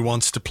Unai Emery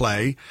wants to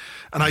play.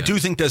 And I do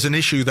think there's an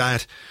issue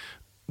that,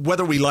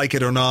 whether we like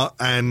it or not,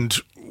 and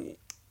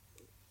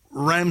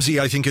Ramsey,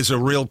 I think, is a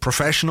real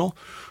professional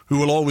who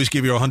will always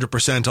give you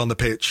 100% on the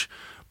pitch.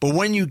 But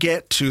when you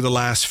get to the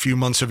last few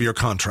months of your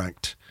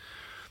contract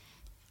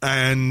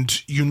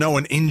and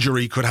an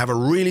injury could have a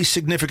really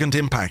significant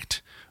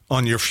impact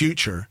on your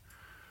future,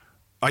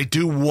 I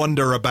do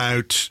wonder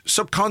about,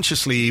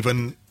 subconsciously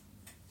even,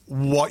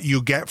 what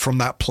you get from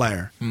that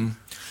player.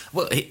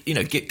 Well,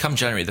 come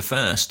January the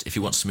 1st, if he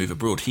wants to move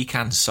abroad, he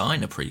can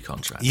sign a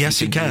pre-contract. Yes,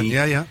 he can.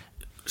 Yeah.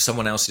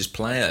 Someone else's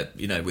player,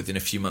 within a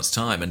few months'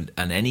 time, and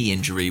any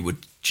injury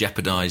would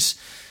jeopardise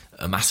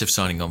a massive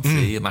signing on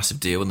fee, a massive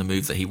deal, and the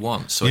move that he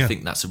wants. So I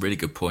think that's a really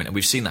good point. And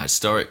we've seen that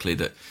historically,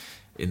 that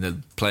in the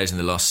players in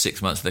the last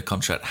 6 months, their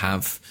contract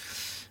have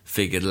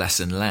figured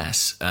less and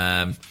less.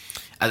 The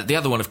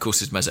other one, of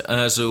course, is Mesut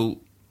Ozil.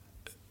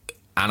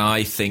 And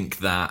I think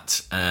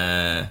that,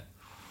 as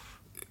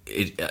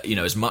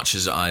much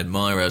as I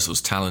admire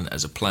Ozil's talent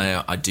as a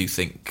player, I do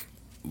think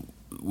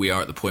we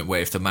are at the point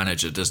where if the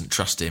manager doesn't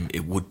trust him,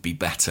 it would be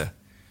better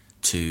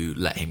to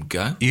let him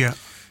go. Yeah.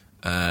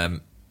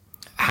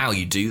 How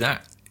you do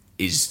that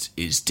is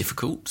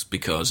difficult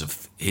because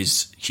of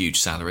his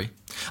huge salary.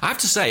 I have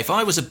to say, if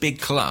I was a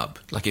big club,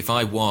 like if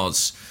I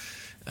was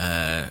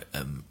a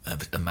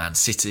Man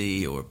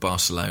City or a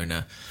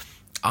Barcelona,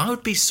 I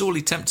would be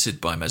sorely tempted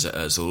by Mesut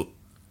Ozil,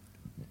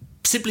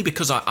 simply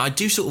because I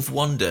do sort of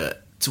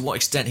wonder to what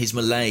extent his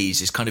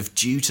malaise is kind of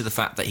due to the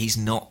fact that he's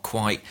not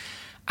quite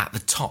at the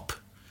top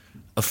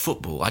of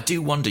football. I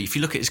do wonder, if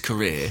you look at his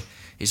career,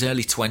 his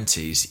early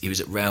 20s, he was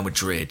at Real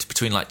Madrid,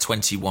 between like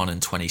 21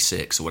 and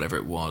 26 or whatever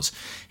it was.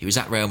 He was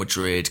at Real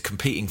Madrid,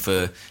 competing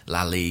for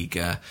La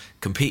Liga,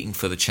 competing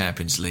for the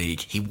Champions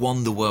League. He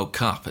won the World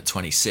Cup at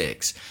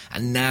 26,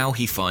 and now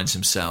he finds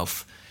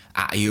himself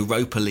at a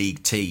Europa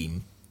League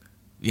team,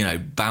 you know,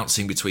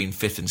 bouncing between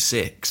 5th and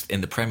 6th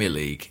in the Premier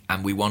League,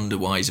 and we wonder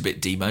why he's a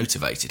bit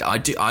demotivated.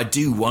 I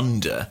do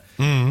wonder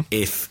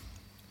if,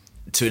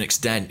 to an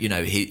extent, you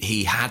know,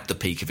 he had the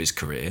peak of his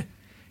career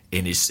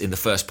in the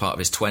first part of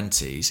his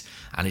 20s,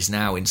 and is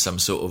now in some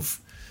sort of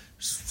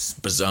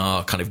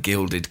bizarre kind of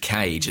gilded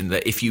cage, and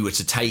that if you were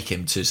to take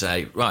him to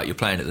say, right, you're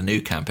playing at the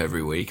Nou Camp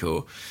every week,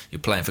 or you're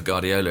playing for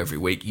Guardiola every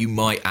week, you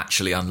might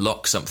actually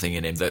unlock something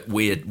in him that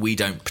we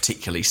don't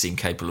particularly seem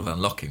capable of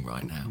unlocking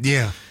right now.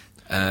 Yeah.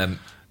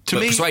 To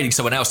me, persuading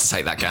someone else to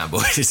take that gamble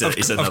is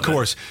another. Of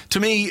course. To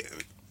me,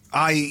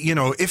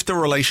 if the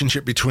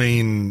relationship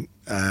between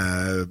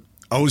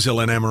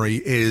Ozil and Emery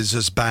is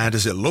as bad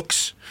as it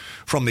looks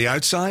from the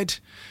outside,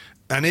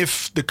 and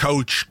if the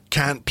coach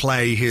can't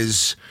play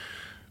his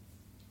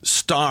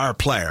star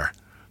player,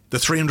 the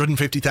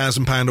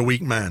 £350,000 a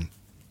week man,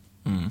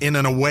 in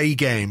an away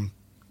game,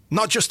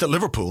 not just at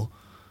Liverpool,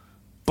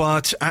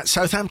 but at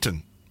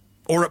Southampton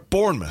or at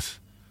Bournemouth,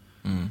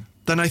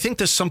 then I think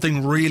there's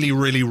something really,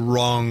 really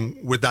wrong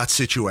with that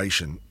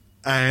situation.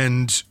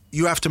 And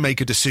you have to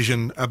make a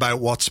decision about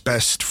what's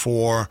best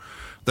for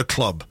the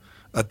club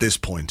at this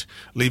point.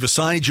 Leave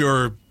aside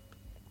your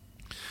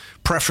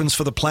preference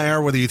for the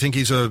player, whether you think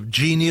he's a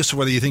genius,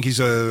 whether you think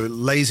he's a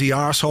lazy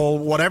arsehole,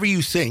 whatever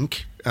you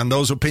think, and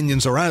those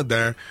opinions are out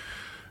there,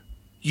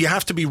 you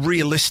have to be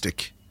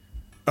realistic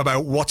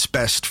about what's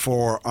best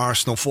for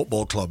Arsenal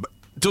Football Club.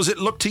 Does it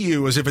look to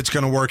you as if it's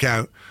going to work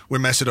out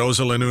with Mesut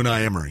Ozil and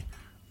Unai Emery?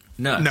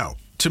 No,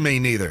 to me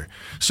neither.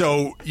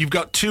 So you've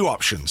got two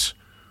options.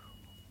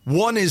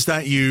 One is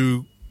that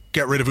you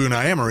get rid of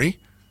Unai Emery,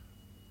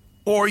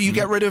 or you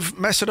get rid of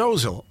Mesut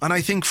Ozil. And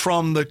I think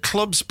from the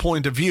club's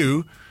point of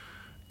view,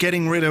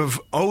 getting rid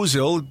of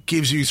Ozil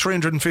gives you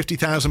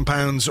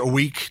 £350,000 a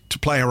week to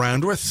play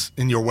around with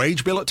in your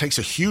wage bill. It takes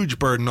a huge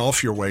burden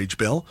off your wage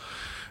bill.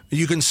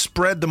 You can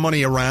spread the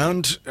money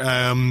around.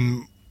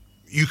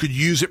 You could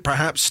use it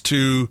perhaps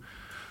to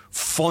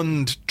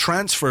fund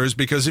transfers,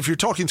 because if you're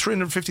talking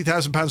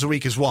 £350,000 a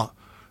week is what?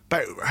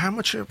 About how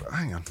much?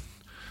 Hang on.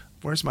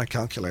 Where's my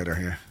calculator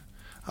here?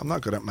 I'm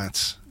not good at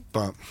maths,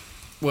 but...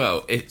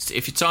 Well,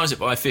 if you times it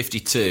by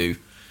 52,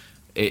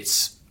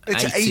 it's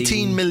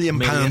 18 million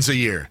pounds a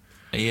year.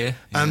 A year,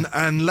 yeah.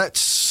 And let's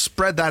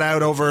spread that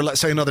out over,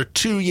 let's say, another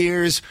 2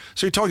 years.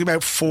 So you're talking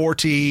about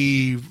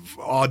 40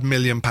 odd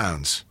million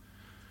pounds,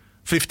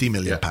 50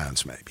 million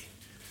pounds maybe.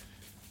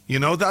 You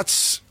know,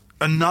 that's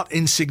a not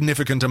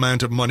insignificant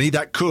amount of money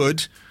that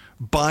could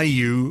buy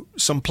you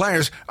some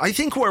players. I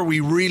think where we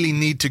really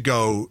need to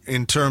go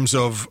in terms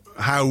of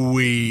how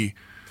we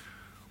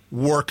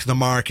work the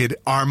market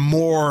are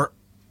more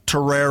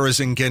Torreiras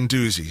and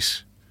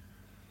Guendouzi's.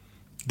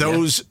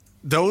 Those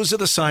are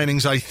the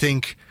signings I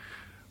think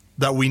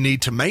that we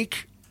need to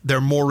make.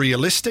 They're more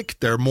realistic.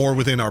 They're more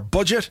within our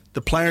budget.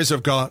 The players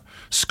have got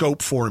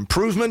scope for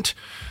improvement.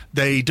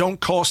 They don't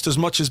cost as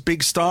much as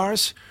big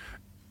stars.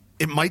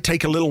 It might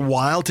take a little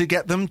while to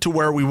get them to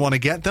where we want to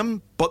get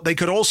them, but they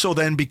could also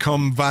then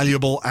become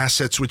valuable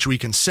assets which we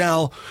can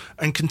sell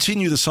and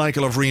continue the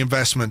cycle of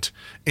reinvestment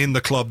in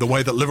the club, the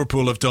way that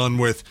Liverpool have done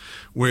with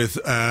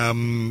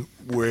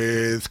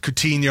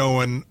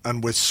Coutinho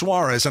and with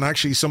Suarez. And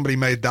actually somebody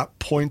made that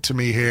point to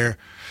me here.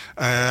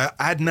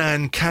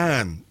 Adnan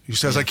Khan, who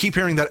says, I keep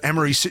hearing that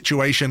Emery's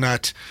situation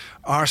at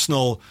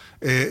Arsenal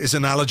is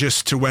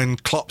analogous to when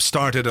Klopp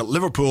started at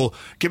Liverpool.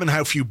 Given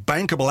how few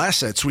bankable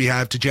assets we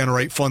have to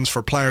generate funds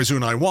for players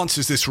Unai wants,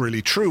 is this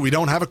really true? We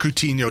don't have a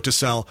Coutinho to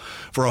sell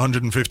for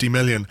 150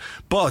 million.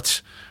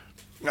 But,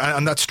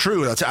 and that's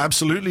true, that's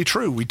absolutely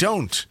true, we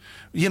don't.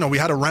 You know, we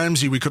had a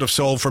Ramsey we could have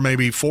sold for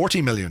maybe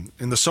 40 million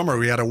in the summer.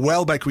 We had a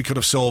Welbeck we could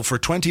have sold for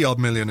 20 odd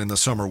million in the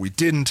summer. We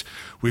didn't.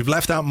 We've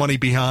left that money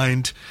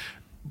behind.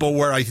 But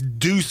where I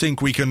do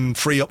think we can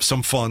free up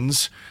some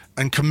funds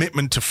and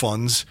commitment to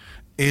funds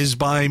is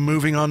by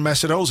moving on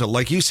Mesut Ozil.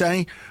 Like you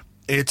say,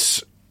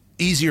 it's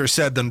easier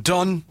said than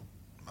done.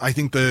 I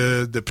think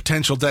the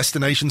potential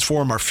destinations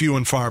for him are few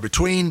and far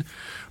between.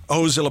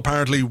 Ozil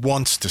apparently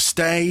wants to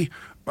stay.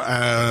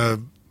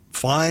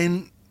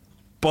 Fine.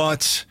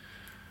 But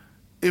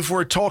if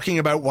we're talking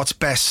about what's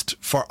best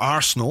for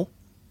Arsenal,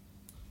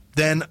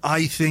 then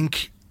I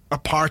think a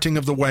parting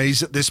of the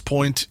ways at this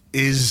point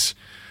is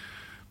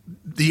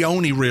the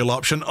only real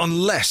option,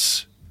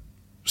 unless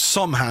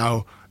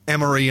somehow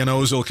Emery and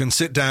Ozil can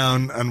sit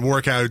down and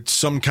work out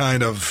some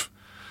kind of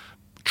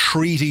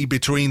treaty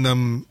between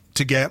them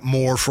to get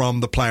more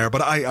from the player,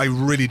 but I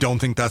really don't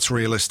think that's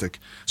realistic.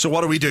 So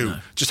what do we do? No.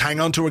 Just hang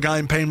on to a guy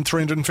and pay him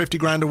 350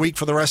 grand a week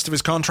for the rest of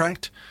his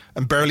contract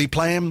and barely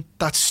play him?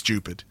 That's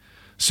stupid.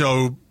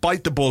 So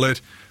bite the bullet.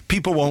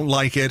 People won't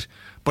like it,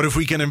 but if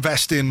we can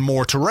invest in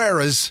more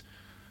Torreiras,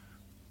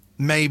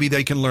 maybe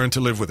they can learn to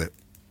live with it.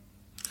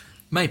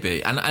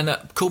 Maybe, and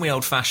call me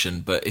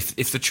old-fashioned, but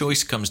if the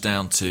choice comes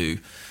down to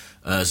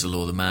Ozil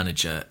or the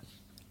manager,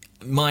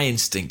 my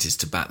instinct is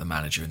to back the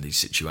manager in these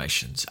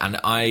situations. And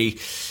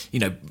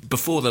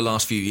before the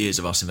last few years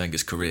of Arsene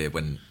Wenger's career,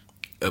 when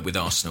with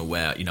Arsenal,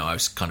 where I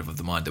was kind of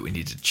the mind that we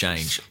needed to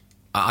change,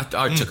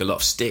 I took a lot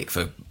of stick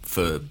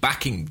for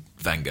backing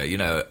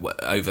Wenger.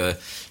 Over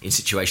in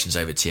situations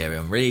over Thierry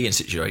Henry, in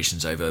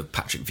situations over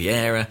Patrick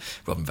Vieira,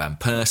 Robin van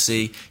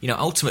Persie.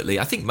 Ultimately,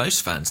 I think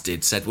most fans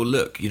said, well,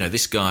 look,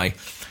 this guy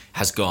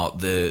has got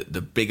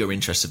the bigger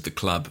interests of the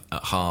club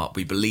at heart.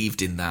 We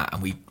believed in that,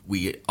 and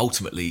we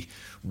ultimately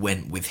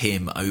went with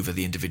him over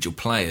the individual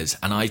players.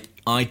 And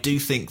I do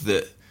think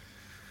that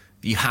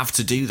you have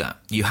to do that.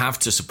 You have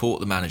to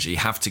support the manager. You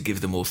have to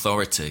give them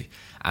authority.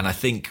 And I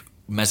think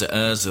Mesut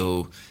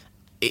Ozil,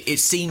 it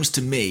seems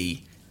to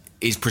me,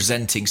 is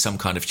presenting some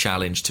kind of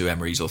challenge to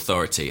Emery's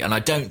authority. And I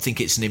don't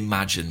think it's an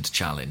imagined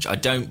challenge. I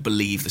don't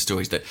believe the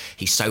stories that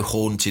he's so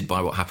haunted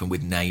by what happened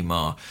with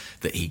Neymar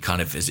that he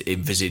kind of has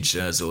envisaged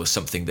Ozil as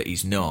something that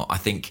he's not. I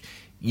think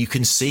you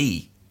can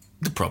see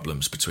the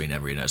problems between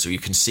Emery and Ozil. You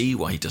can see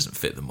why he doesn't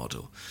fit the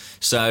model.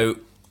 So,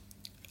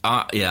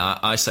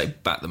 I say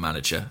back the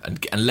manager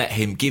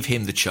and give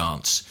him the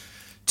chance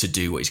to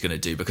do what he's going to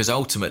do, because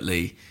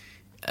ultimately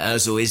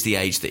Ozil is the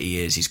age that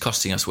he is. He's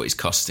costing us what he's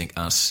costing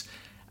us.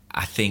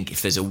 I think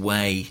if there's a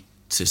way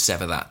to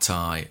sever that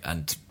tie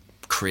and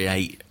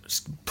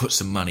put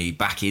some money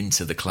back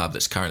into the club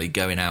that's currently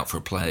going out for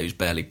a player who's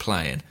barely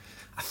playing,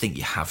 I think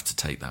you have to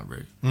take that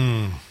route.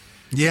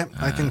 Yeah,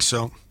 I think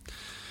so.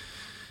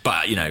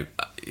 But,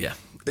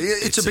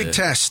 It's a big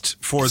test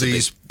for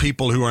these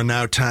people who are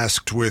now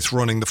tasked with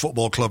running the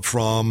football club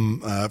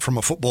from a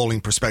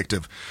footballing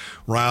perspective.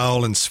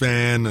 Raul and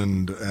Sven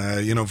and,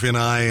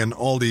 Vinay and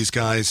all these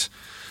guys.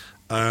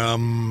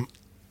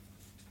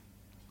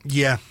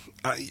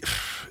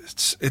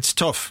 It's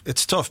tough.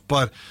 It's tough,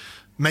 but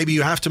maybe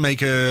you have to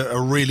make a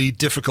really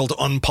difficult,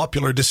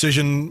 unpopular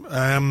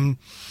decision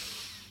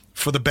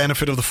for the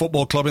benefit of the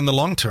football club in the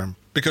long term.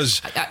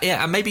 Because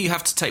and maybe you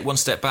have to take one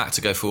step back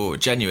to go forward.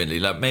 Genuinely,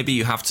 maybe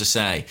you have to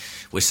say,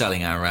 we're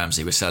selling Aaron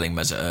Ramsey, we're selling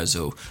Mesut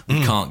Ozil.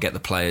 We can't get the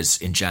players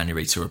in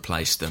January to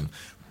replace them.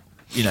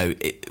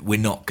 We're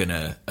not going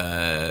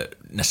to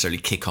necessarily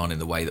kick on in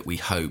the way that we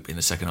hope in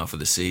the second half of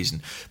the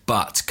season.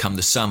 But come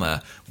the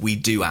summer, we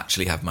do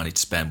actually have money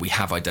to spend. We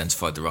have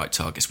identified the right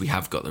targets. We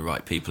have got the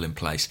right people in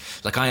place.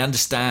 I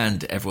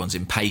understand everyone's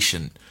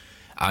impatient.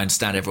 I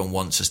understand everyone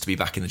wants us to be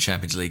back in the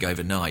Champions League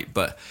overnight.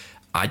 But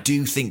I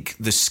do think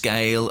the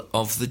scale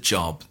of the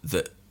job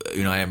that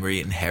Unai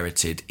Emery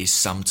inherited is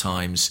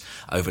sometimes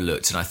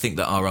overlooked. And I think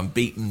that our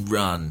unbeaten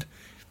run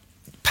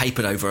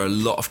papered over a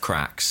lot of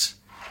cracks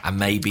and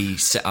maybe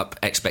set up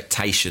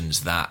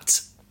expectations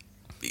that,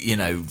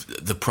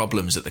 the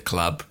problems at the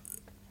club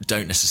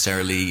don't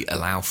necessarily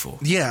allow for.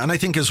 Yeah, and I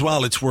think as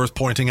well it's worth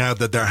pointing out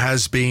that there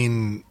has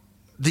been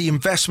the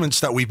investments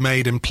that we've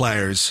made in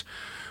players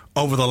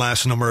over the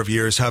last number of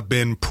years have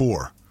been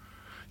poor.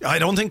 I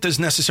don't think there's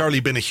necessarily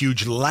been a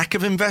huge lack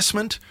of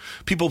investment.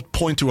 People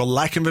point to a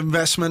lack of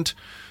investment.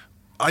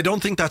 I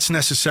don't think that's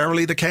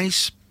necessarily the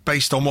case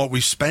based on what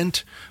we've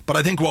spent. But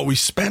I think what we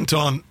spent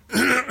on...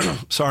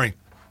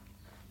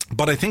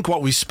 But I think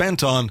what we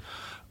spent on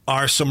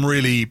are some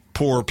really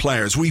poor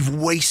players. We've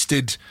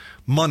wasted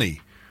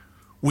money.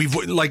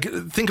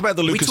 Think about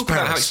the Lucas Perez. We talk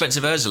about how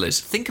expensive Ozil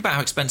is. Think about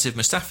how expensive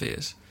Mustafi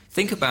is.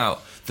 Think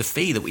about the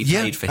fee that we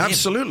paid for him.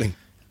 Absolutely.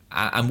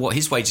 And what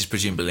his wages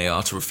presumably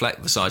are to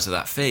reflect the size of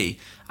that fee.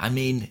 I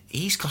mean,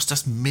 he's cost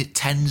us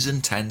tens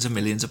and tens of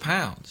millions of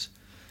pounds.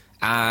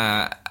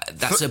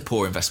 That's a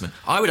poor investment.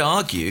 I would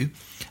argue,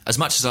 as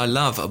much as I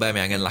love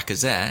Aubameyang and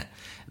Lacazette,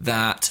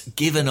 that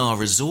given our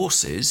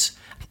resources,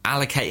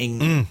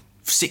 allocating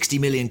 60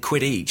 million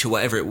quid each or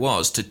whatever it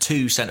was to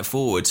two centre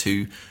forwards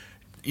who,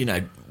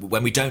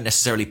 when we don't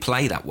necessarily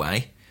play that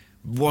way,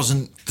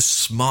 wasn't the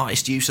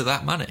smartest use of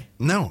that money.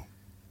 No.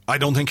 I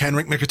don't think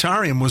Henrik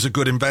Mkhitaryan was a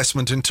good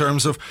investment in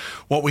terms of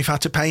what we've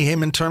had to pay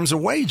him in terms of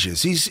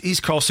wages. He's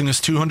costing us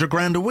 200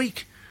 grand a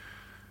week.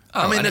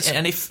 Oh, I mean,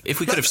 and if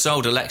we could have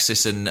sold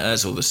Alexis and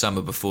Ozil the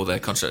summer before their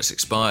contracts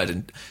expired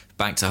and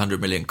banked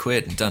 100 million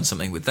quid and done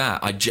something with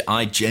that,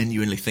 I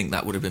genuinely think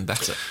that would have been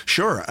better.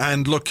 Sure,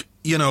 and look,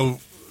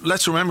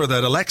 let's remember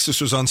that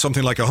Alexis was on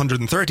something like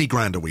 130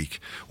 grand a week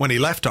when he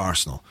left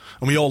Arsenal.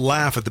 And we all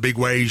laugh at the big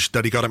wage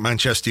that he got at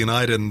Manchester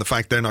United and the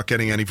fact they're not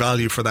getting any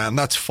value for that. And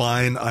that's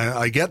fine.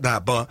 I get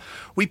that. But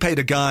we paid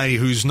a guy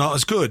who's not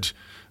as good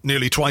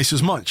nearly twice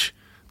as much.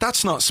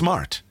 That's not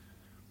smart.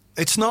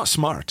 It's not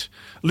smart.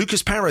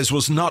 Lucas Perez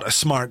was not a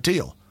smart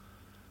deal.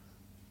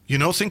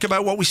 Think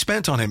about what we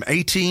spent on him.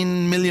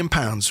 £18 million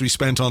we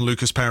spent on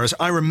Lucas Perez.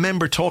 I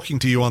remember talking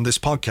to you on this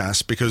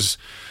podcast because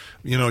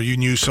You know, you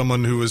knew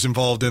someone who was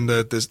involved in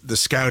the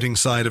scouting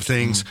side of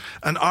things.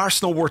 And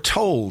Arsenal were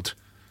told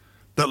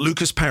that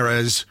Lucas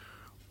Perez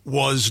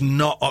was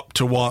not up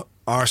to what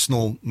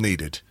Arsenal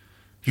needed.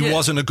 He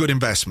wasn't a good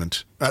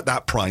investment at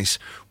that price.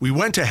 We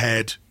went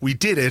ahead, we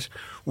did it.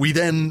 We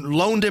then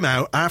loaned him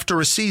out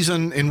after a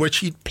season in which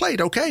he played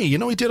okay. You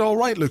know, he did all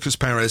right, Lucas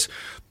Perez.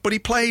 But he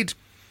played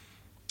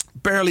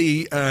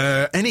barely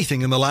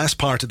anything in the last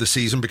part of the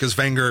season because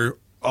Wenger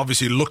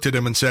obviously looked at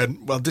him and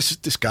said, well, this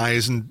guy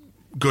isn't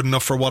good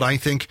enough for what I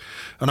think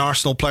an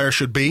Arsenal player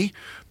should be.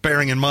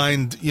 Bearing in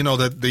mind, you know,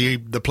 that the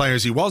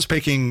players he was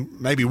picking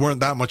maybe weren't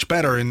that much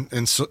better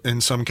in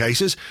some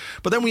cases.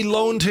 But then we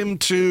loaned him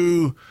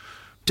to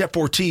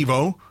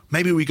Deportivo.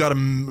 Maybe we got £1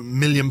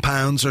 million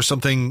or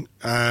something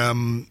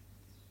as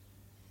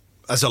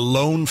a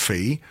loan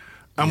fee,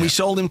 and we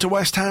sold him to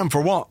West Ham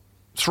for what?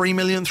 3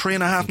 million,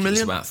 3.5 million?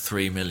 It's about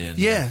 3 million.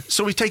 Yeah,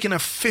 so we've taken a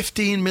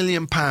 £15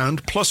 million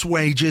plus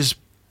wages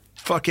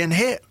fucking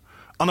hit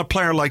on a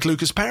player like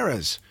Lucas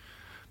Perez.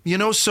 You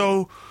know,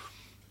 so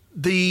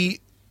I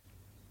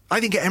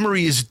think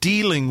Emery is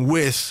dealing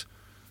with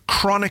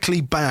chronically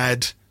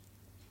bad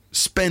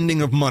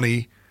spending of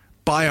money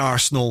by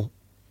Arsenal,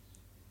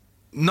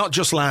 not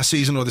just last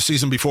season or the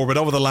season before, but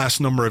over the last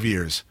number of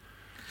years.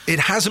 It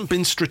hasn't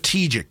been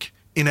strategic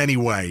in any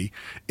way.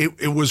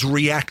 It was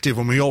reactive,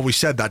 and we always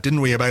said that,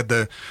 didn't we, about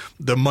the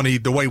money,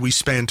 the way we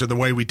spent or the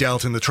way we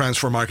dealt in the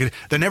transfer market.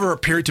 There never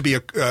appeared to be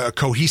a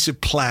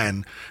cohesive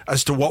plan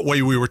as to what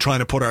way we were trying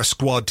to put our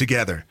squad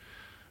together.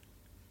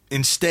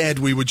 Instead,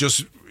 we would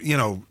just, you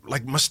know,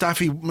 like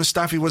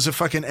Mustafi was a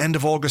fucking end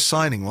of August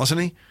signing, wasn't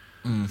he?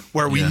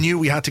 Where we knew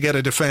we had to get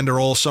a defender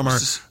all summer,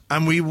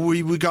 and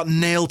we got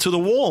nailed to the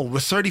wall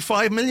with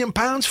 £35 million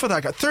for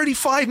that guy.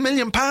 £35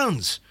 million.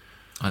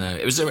 I know.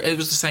 It was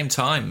the same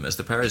time as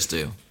the Perez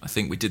deal. I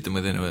think we did them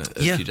within a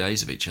few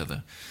days of each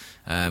other.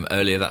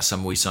 Earlier that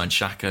summer we signed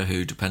Xhaka,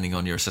 who, depending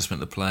on your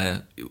assessment of the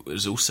player, it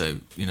was also,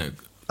 you know...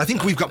 I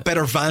think we've got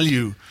better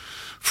value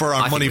for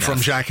our money from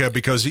Xhaka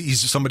because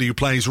he's somebody who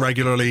plays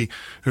regularly,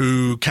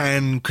 who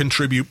can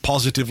contribute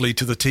positively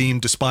to the team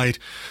despite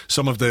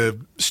some of the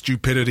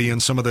stupidity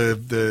and some of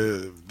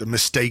the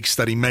mistakes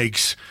that he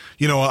makes.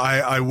 You know,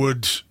 I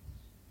would...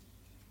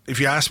 If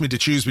you ask me to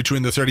choose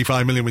between the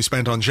 35 million we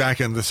spent on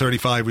Xhaka and the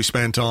 35 we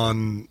spent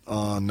on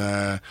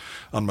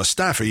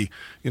Mustafi,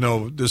 you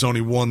know, there's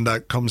only one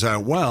that comes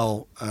out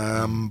well.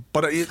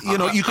 But you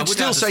know, you could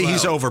still say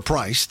he's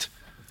overpriced.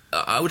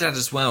 I would add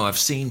as well. I've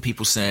seen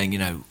people saying, you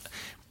know,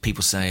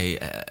 people say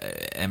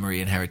Emery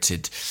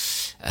inherited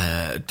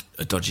a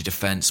dodgy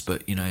defence,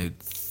 but you know,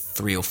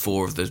 3 or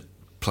 4 of the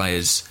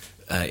players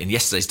in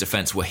yesterday's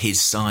defence were his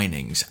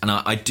signings, and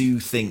I do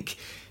think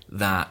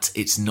that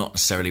it's not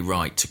necessarily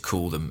right to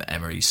call them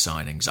Emery's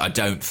signings. I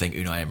don't think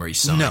Unai Emery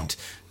signed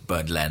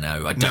Bernd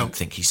Leno. I don't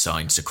think he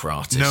signed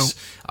Socrates. No.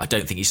 I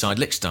don't think he signed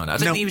Lichtsteiner. I don't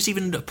think he was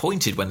even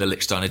appointed when the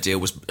Lichtsteiner deal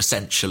was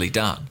essentially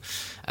done.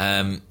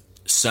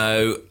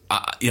 So,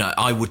 you know,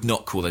 I would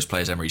not call those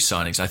players Emery's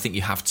signings. I think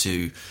you have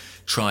to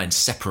try and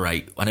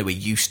separate. I know we're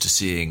used to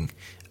seeing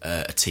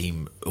a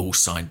team all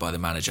signed by the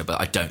manager, but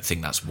I don't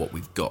think that's what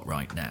we've got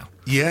right now.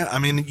 Yeah, I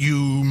mean,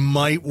 you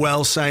might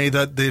well say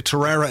that the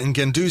Torreira and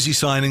Guendouzi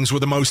signings were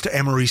the most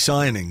Emery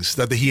signings,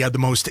 that he had the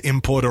most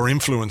input or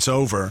influence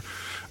over,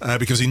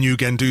 because he knew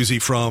Guendouzi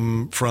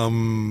from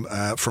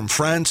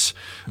France,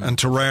 and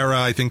Torreira,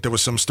 I think there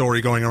was some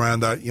story going around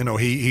that, you know,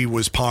 he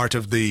was part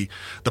of the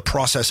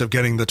process of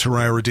getting the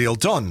Torreira deal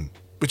done,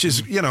 which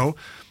is, you know,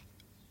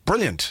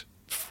 brilliant.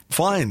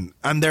 Fine.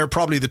 And they're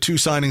probably the 2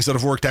 signings that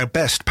have worked out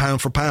best,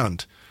 pound for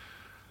pound.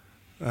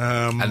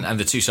 And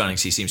the 2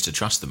 signings he seems to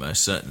trust the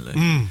most,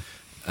 certainly.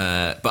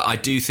 But I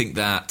do think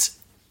that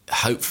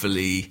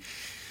hopefully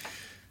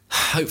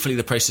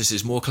the process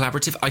is more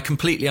collaborative. I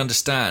completely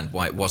understand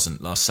why it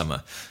wasn't last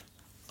summer.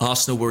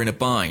 Arsenal were in a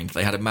bind.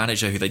 They had a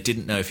manager who they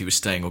didn't know if he was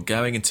staying or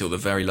going until the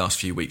very last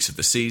few weeks of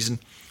the season.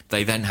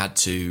 They then had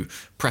to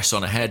press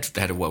on ahead.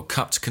 They had a World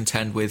Cup to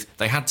contend with.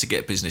 They had to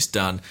get business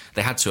done.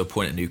 They had to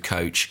appoint a new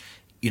coach.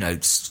 You know,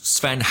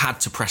 Sven had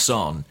to press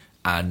on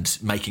and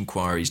make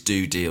inquiries,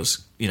 do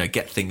deals, you know,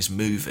 get things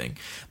moving.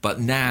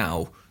 But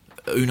now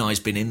Unai's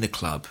been in the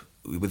club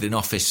with an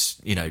office,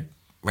 you know,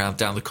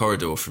 down the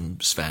corridor from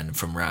Sven and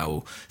from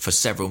Raul for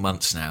several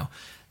months now.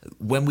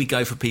 When we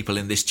go for people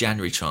in this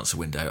January transfer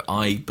window,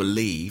 I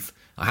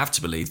have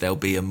to believe there'll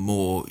be a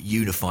more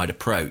unified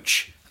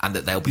approach, and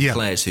that there'll be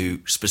players who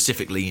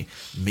specifically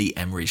meet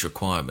Emery's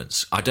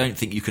requirements. I don't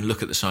think you can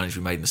look at the signings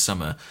we made in the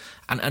summer,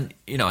 and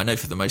you know, I know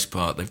for the most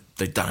part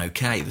they've done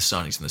okay, the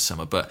signings in the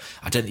summer, but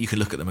I don't think you can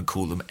look at them and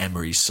call them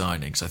Emery's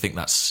signings. I think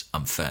that's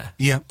unfair.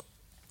 Yeah,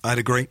 I'd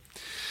agree.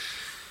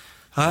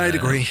 I'd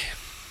agree.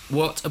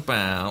 What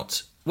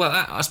about... Well,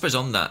 I suppose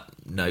on that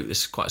note,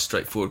 this is quite a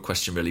straightforward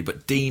question, really,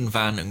 but Dean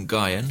Van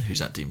Nguyen,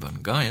 who's at Dean Van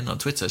Nguyen on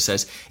Twitter,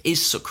 says,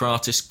 is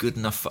Socrates good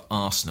enough for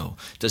Arsenal?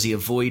 Does he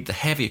avoid the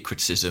heavier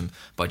criticism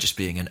by just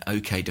being an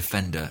okay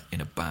defender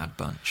in a bad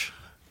bunch?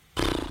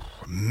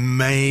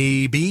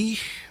 Maybe.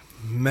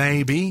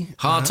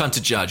 Hard time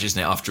to judge,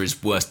 isn't it, after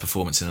his worst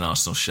performance in an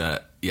Arsenal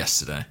shirt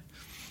yesterday?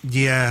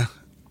 Yeah.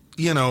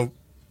 You know,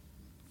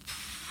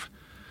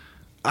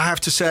 I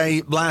have to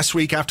say, last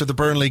week after the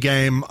Burnley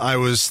game, I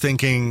was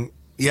thinking,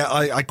 yeah,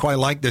 I quite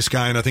like this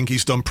guy, and I think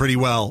he's done pretty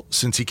well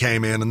since he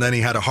came in. And then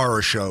he had a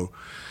horror show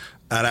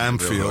at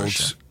Anfield,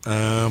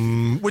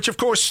 which, of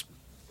course,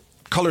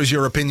 colours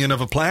your opinion of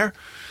a player.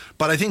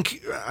 But I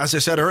think, as I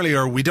said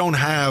earlier, we don't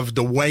have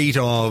the weight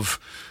of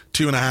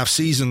 2.5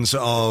 seasons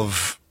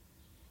of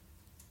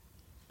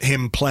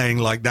him playing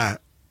like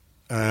that.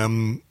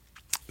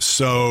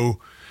 So,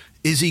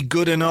 is he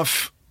good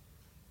enough?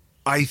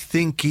 I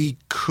think he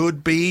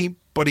could be,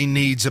 but he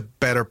needs a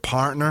better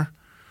partner.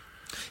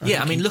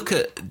 I mean, look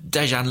at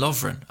Dejan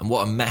Lovren and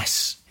what a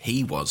mess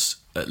he was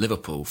at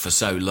Liverpool for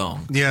so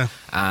long. Yeah.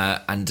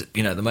 And,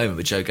 you know, at the moment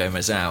with Joe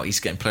Gomez out, he's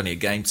getting plenty of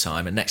game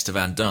time, and next to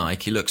Van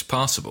Dijk, he looks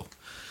passable.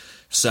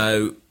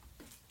 So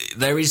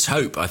there is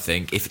hope, I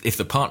think, if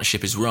the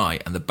partnership is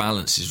right and the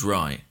balance is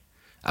right,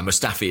 and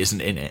Mustafi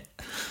isn't in it,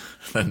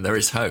 then there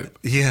is hope.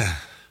 Yeah.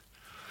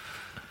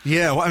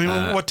 Yeah, well, I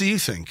mean, what do you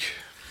think?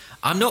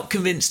 I'm not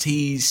convinced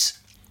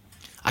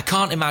I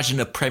can't imagine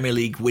a Premier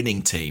League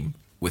winning team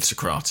with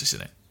Socrates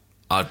in it.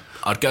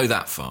 I'd go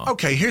that far.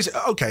 Okay.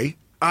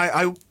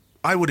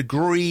 I would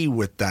agree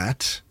with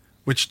that,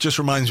 which just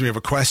reminds me of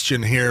a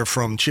question here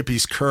from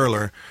Chippy's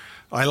Curler.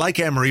 I like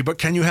Emery, but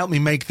can you help me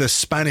make the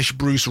Spanish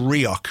Bruce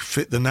Rioch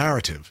fit the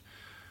narrative?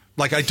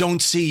 Like, I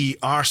don't see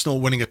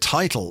Arsenal winning a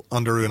title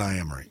under Unai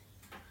Emery.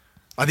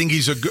 I think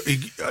he's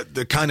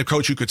the kind of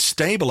coach who could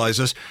stabilise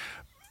us.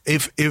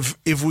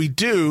 If we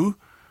do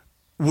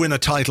win a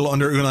title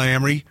under Unai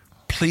Emery,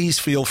 please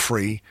feel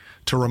free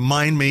to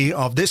remind me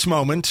of this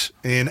moment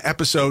in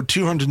episode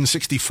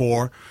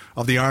 264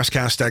 of the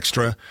Arsecast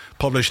Extra,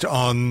 published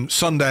on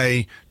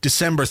Sunday,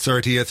 December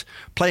 30th.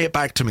 Play it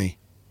back to me.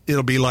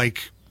 It'll be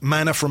like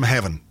manna from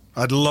heaven.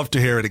 I'd love to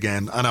hear it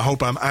again, and I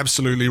hope I'm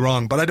absolutely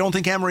wrong. But I don't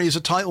think Emery is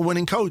a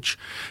title-winning coach.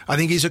 I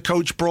think he's a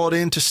coach brought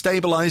in to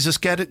stabilise us,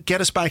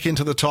 get us back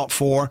into the top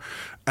 4,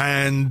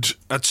 and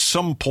at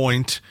some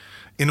point,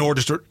 in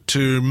order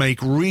to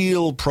make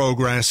real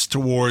progress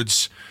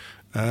towards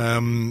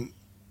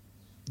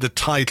the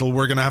title,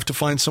 we're going to have to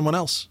find someone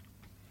else.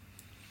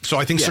 So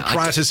I think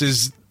Socrates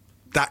is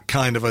that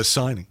kind of a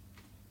signing.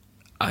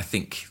 I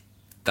think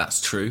that's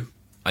true.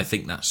 I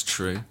think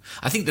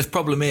the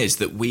problem is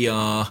that we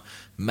are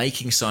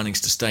making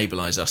signings to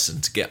stabilise us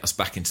and to get us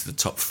back into the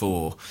top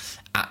 4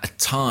 at a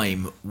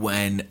time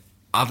when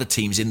other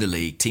teams in the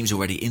league, teams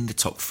already in the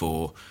top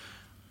 4,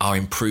 are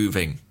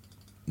improving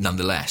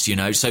nonetheless, you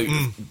know. So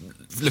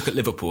look at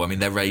Liverpool. I mean,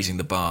 they're raising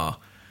the bar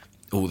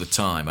all the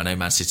time. I know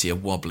Man City are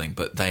wobbling,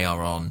 but they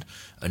are on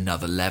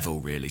another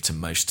level, really, to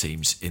most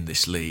teams in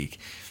this league.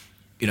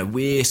 You know,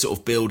 we're sort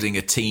of building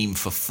a team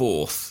for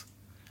 4th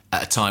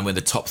at a time when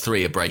the top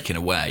 3 are breaking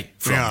away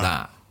from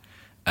that.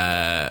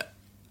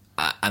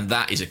 And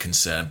that is a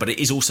concern. But it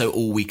is also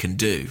all we can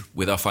do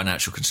with our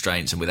financial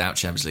constraints and without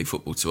Champions League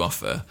football to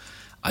offer.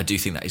 I do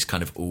think that is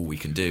kind of all we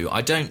can do.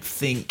 I don't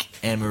think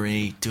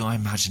Emery... Do I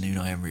imagine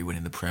Unai Emery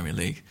winning the Premier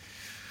League?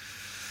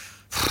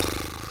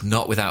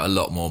 Not without a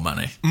lot more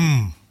money.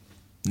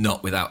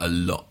 Not without a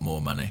lot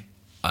more money.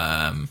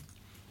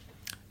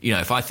 You know,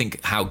 if I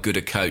think how good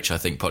a coach I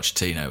think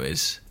Pochettino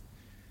is,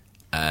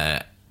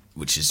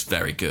 which is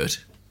very good,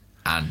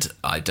 and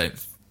I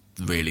don't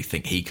really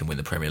think he can win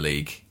the Premier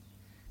League,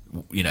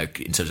 you know,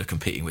 in terms of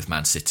competing with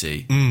Man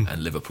City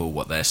and Liverpool,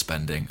 what they're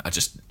spending. I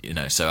just, you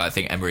know, so I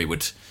think Emery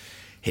would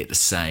hit the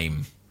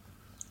same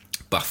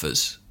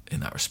buffers in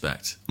that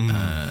respect.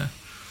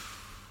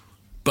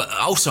 But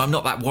also, I'm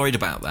not that worried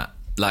about that.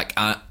 Like,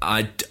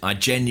 I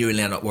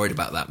genuinely am not worried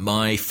about that.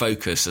 My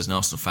focus as an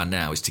Arsenal fan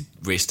now is to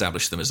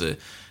re-establish them as a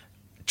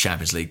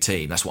Champions League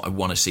team. That's what I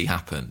want to see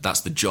happen.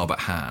 That's the job at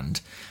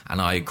hand. And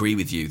I agree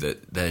with you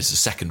that there's a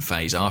second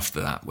phase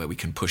after that where we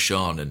can push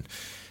on.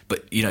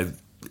 But, you know,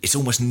 it's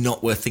almost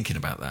not worth thinking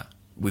about that.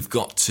 We've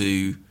got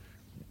to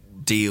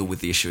deal with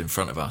the issue in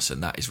front of us,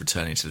 and that is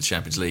returning to the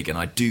Champions League. And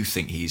I do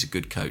think he's a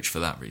good coach for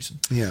that reason.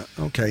 Yeah,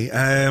 okay.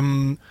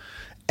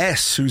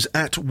 S, who's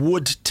at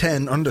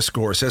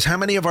Wood10_ says, how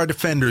many of our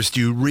defenders do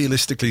you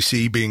realistically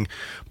see being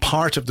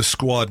part of the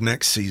squad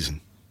next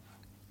season?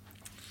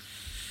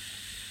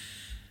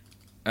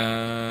 Okay,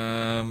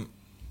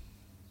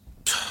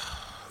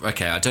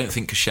 I don't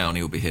think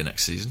Koscielny will be here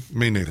next season.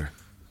 Me neither.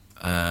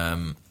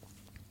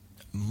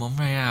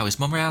 Monreal. Is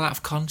Monreal out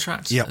of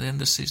contract at the end of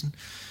the season?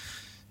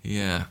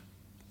 Yeah.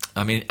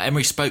 I mean,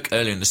 Emery spoke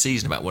earlier in the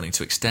season about wanting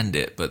to extend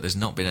it, but there's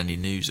not been any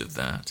news of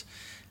that.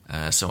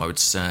 So I would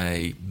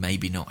say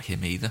maybe not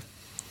him either.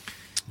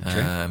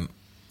 Okay.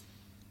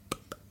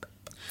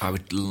 I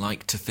would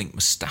like to think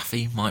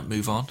Mustafi might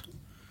move on.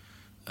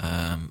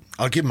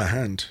 I'll give him a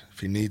hand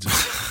if he needs it.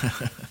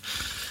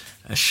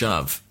 A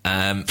shove.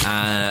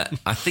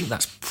 I think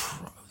that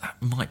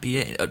might be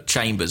it.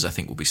 Chambers, I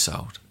think, will be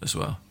sold as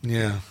well.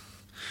 Yeah.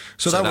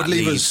 So that would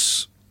leave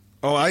us...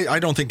 Oh, I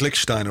don't think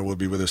Lichtsteiner will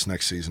be with us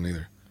next season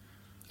either.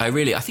 Oh,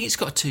 really? I think he's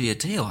got a 2-year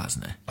deal,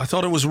 hasn't he? I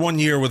thought it was 1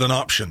 year with an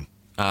option.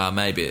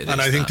 Maybe it is.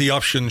 And I think the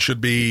option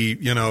should be,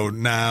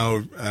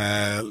 now,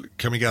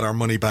 can we get our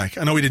money back?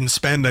 I know we didn't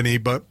spend any,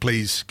 but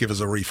please give us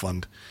a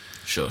refund.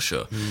 Sure.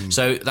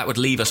 So that would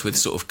leave us with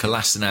sort of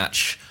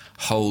Kolasinac,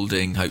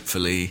 Holding,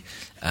 hopefully,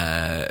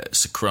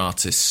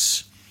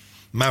 Socrates...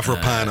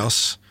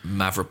 Mavropanos,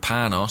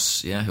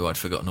 who I'd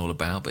forgotten all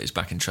about, but he's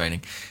back in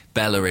training.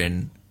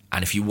 Bellerin,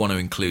 and if you want to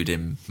include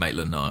him,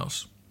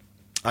 Maitland-Niles.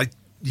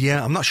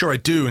 I'm not sure I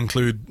do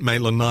include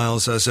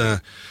Maitland-Niles as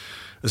a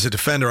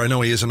defender. I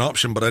know he is an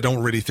option, but I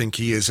don't really think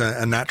he is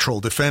a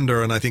natural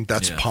defender, and I think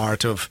that's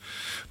part of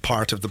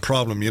the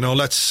problem.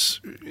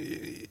 Let's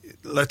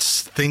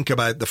think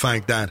about the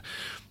fact that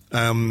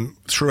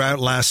throughout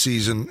last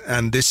season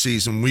and this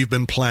season, we've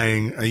been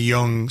playing a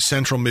young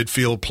central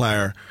midfield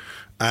player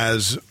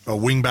as a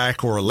wing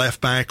back or a left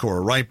back or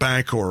a right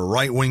back or a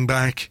right wing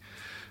back.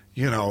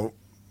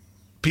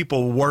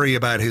 People worry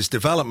about his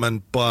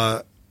development,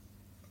 but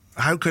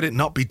how could it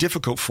not be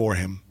difficult for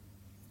him?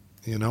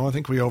 I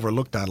think we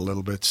overlooked that a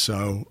little bit.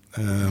 So,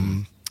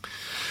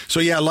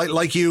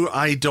 like you,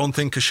 I don't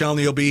think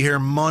Koscielny will be here.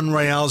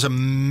 Monreal's a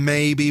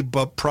maybe,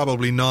 but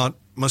probably not.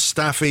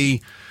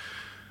 Mustafi,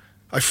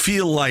 I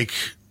feel like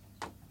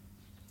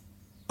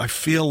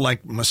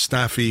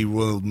Mustafi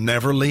will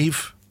never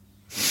leave.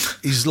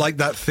 He's like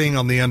that thing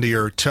on the end of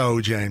your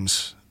toe,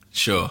 James.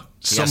 Sure.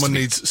 Someone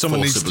needs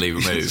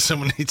removed.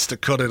 Someone needs to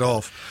cut it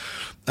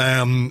off.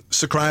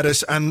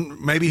 Socrates and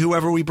maybe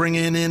whoever we bring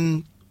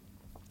in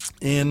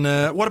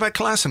what about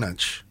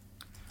Kolasinac?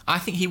 I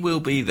think he will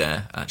be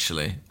there,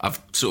 actually.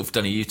 I've sort of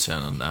done a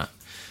U-turn on that.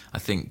 I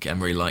think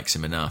Emery likes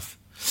him enough.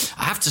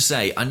 I have to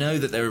say, I know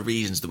that there are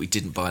reasons that we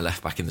didn't buy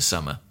left back in the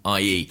summer,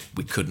 i.e.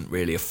 we couldn't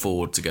really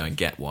afford to go and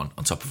get one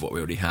on top of what we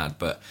already had,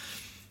 but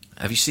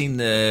have you seen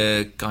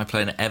the guy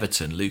playing at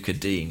Everton, Luca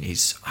Dean?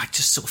 I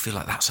just sort of feel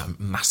like that's a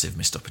massive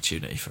missed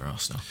opportunity for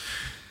Arsenal.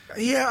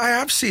 Yeah, I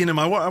have seen him.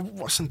 I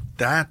wasn't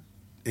that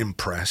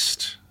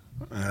impressed.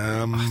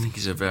 I think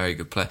he's a very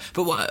good player.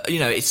 But,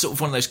 it's sort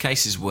of one of those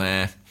cases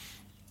where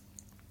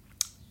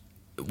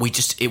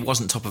it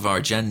wasn't top of our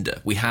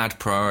agenda. We had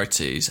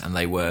priorities and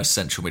they were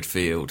central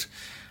midfield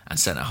and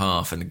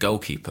centre-half and the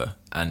goalkeeper.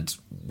 And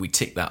we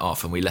ticked that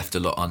off and we left a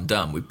lot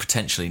undone. We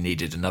potentially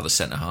needed another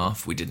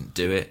centre-half. We didn't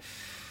do it.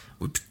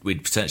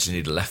 We'd potentially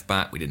need a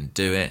left-back. We didn't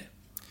do it.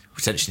 We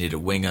potentially need a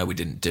winger. We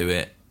didn't do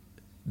it.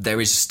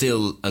 There is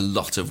still a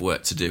lot of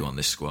work to do on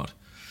this squad.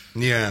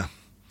 Yeah.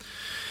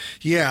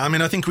 Yeah, I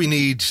mean, I think we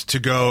need to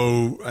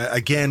go,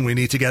 again, we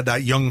need to get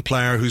that young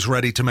player who's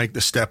ready to make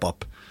the step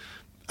up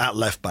at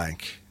left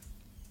back.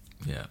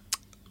 Yeah.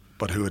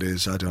 But who it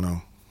is, I don't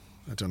know.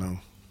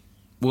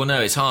 Well,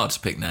 no, it's hard to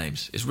pick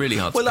names. It's really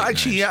hard to pick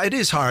names. Yeah, it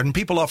is hard. And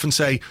people often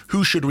say,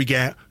 who should we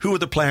get? Who are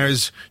the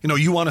players?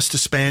 You want us to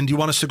spend. You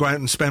want us to go out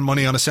and spend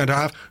money on a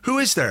centre-half. Who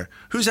is there?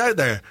 Who's out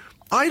there?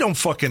 I don't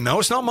fucking know.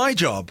 It's not my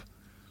job.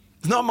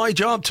 It's not my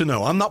job to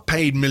know. I'm not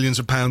paid millions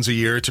of pounds a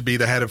year to be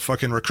the head of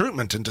fucking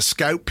recruitment and to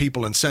scout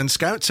people and send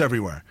scouts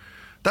everywhere.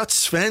 That's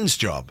Sven's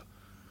job.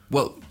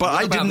 Well, but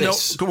I didn't know.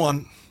 Go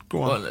on.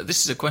 Well,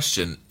 this is a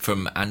question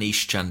from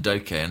Anish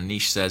Chandoke, and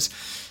Anish says,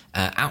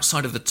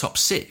 outside of the top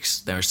six,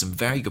 there are some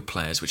very good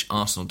players which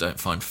Arsenal don't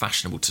find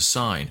fashionable to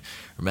sign.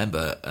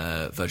 Remember,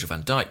 Virgil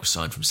van Dijk was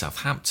signed from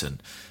Southampton.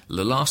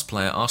 The last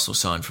player Arsenal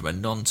signed from a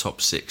non-top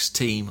six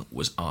team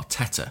was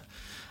Arteta.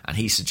 And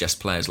he suggests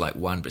players like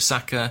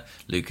Wan-Bissaka,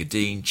 Luca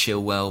Dean,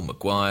 Chilwell,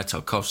 Maguire,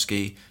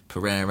 Tarkowski,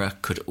 Pereira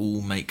could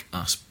all make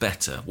us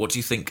better. What do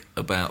you think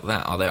about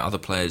that? Are there other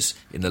players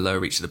in the lower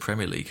reach of the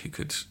Premier League who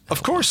could...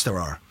 Of course there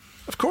are.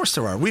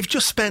 We've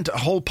just spent a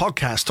whole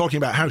podcast talking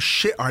about how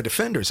shit our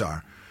defenders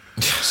are.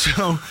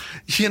 So,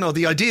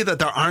 the idea that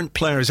there aren't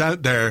players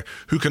out there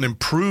who can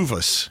improve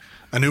us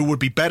and who would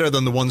be better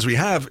than the ones we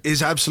have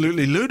is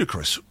absolutely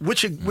ludicrous.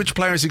 Which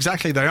players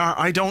exactly they are,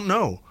 I don't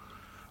know.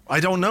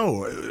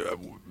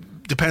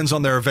 Depends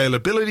on their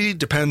availability,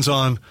 depends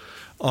on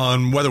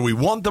whether we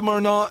want them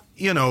or not,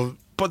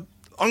 but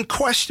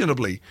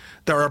unquestionably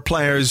there are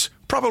players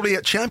probably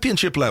at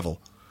championship level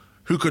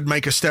who could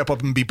make a step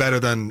up and be better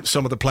than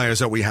some of the players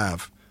that we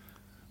have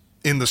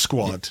in the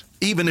squad,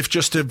 even if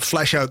just to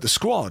flesh out the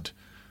squad.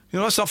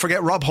 Let's not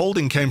forget Rob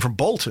Holding came from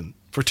Bolton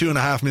for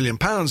 £2.5 million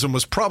and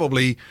was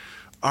probably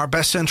our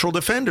best central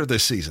defender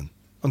this season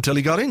until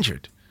he got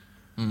injured.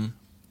 And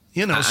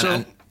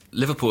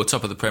Liverpool are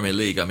top of the Premier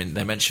League. I mean,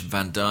 they mentioned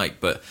Van Dijk,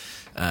 but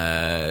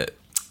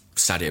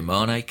Sadio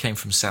Mane came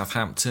from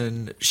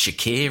Southampton.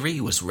 Shaqiri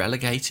was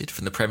relegated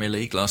from the Premier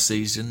League last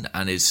season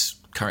and is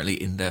currently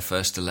in their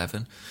first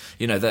 11.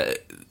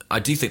 I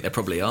do think there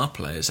probably are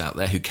players out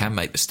there who can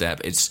make the step.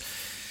 It's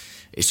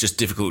just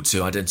difficult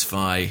to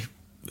identify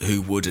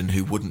who would and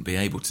who wouldn't be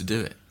able to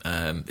do it.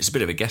 It's a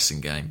bit of a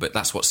guessing game, but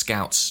that's what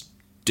scouts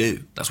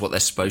do. That's what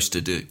they're supposed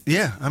to do.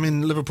 Yeah, I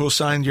mean, Liverpool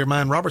signed your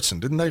man Robertson,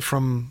 didn't they,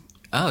 from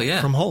Hull?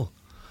 Hull,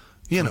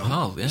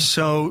 yeah.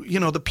 So,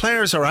 the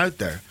players are out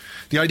there.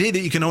 The idea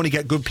that you can only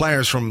get good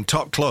players from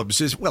top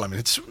clubs is,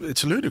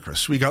 it's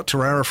ludicrous. We got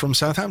Torreira from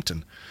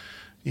Southampton.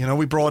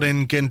 We brought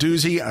in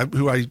Guendouzi,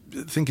 who I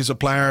think is a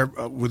player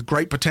with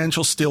great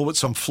potential, still with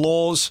some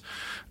flaws.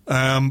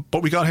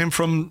 But we got him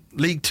from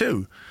League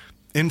Two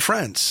in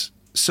France.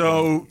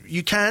 So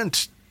you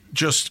can't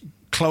just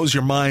close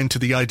your mind to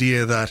the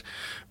idea that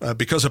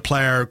because a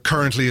player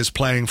currently is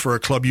playing for a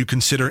club you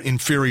consider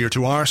inferior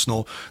to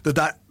Arsenal,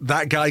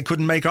 that guy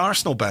couldn't make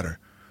Arsenal better.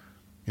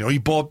 You know, he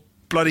bought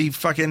bloody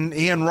fucking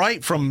Ian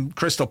Wright from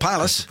Crystal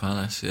Palace. Crystal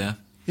Palace, yeah.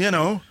 You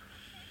know,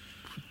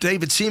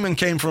 David Seaman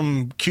came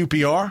from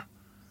QPR.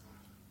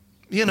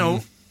 You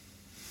know,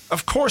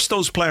 of course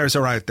those players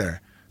are out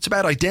there. It's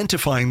about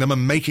identifying them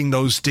and making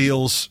those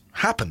deals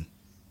happen.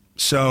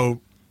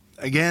 So,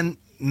 again,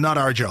 not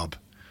our job.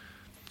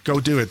 Go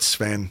do it,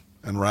 Sven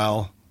and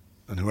Raul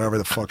and whoever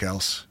the fuck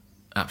else.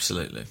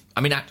 Absolutely.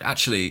 I mean,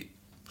 actually,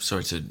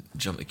 sorry to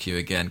jump the queue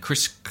again.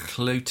 Chris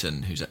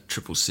Cloughton, who's at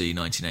Triple C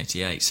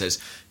 1988, says,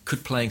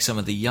 could playing some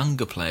of the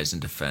younger players in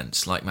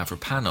defence, like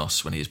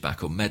Mavropanos when he is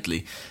back, or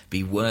Medley,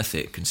 be worth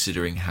it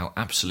considering how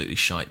absolutely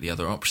shite the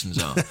other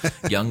options are?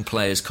 Young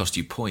players cost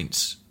you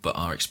points, but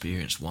our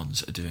experienced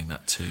ones are doing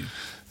that too.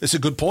 It's a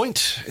good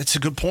point.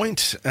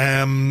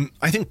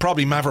 I think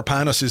probably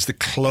Mavropanos is the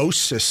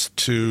closest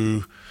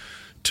to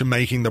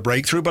making the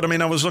breakthrough. But I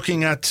mean, I was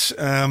looking at,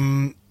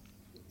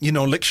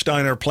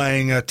 Lichtsteiner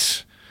playing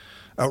at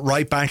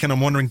right back, and I'm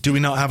wondering, do we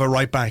not have a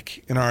right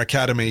back in our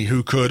academy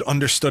who could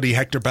understudy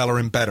Hector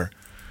Bellerin better?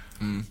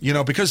 You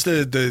know, because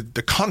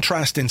the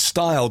contrast in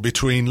style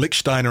between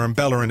Lichtsteiner and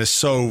Bellerin is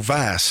so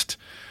vast.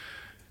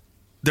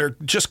 They're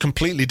just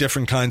completely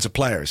different kinds of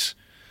players.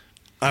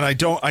 And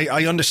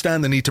I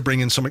understand the need to bring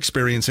in some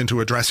experience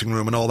into a dressing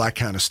room and all that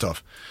kind of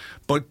stuff.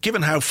 But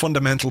given how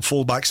fundamental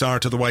fullbacks are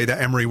to the way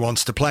that Emery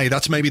wants to play,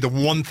 that's maybe the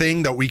one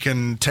thing that we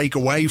can take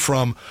away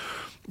from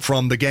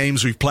the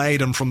games we've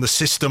played and from the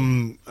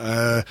system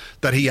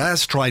that he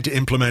has tried to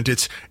implement.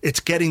 It's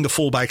getting the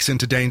fullbacks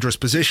into dangerous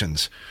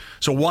positions.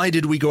 So why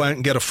did we go out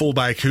and get a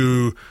fullback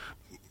who,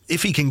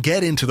 if he can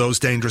get into those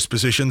dangerous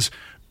positions,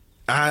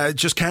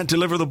 just can't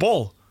deliver the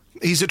ball?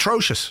 He's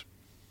atrocious.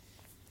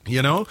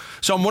 You know?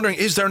 So I'm wondering,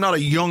 is there not a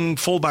young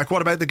fullback?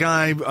 What about the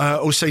guy,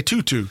 Osei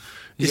Tutu?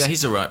 Yeah,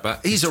 he's a right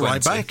back. He's a 20.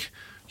 right back.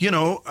 You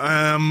know,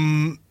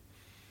 Carl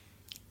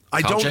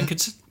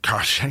Jenkinson?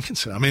 Carl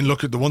Jenkinson. I mean,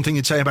 look, at the one thing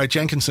you'd say about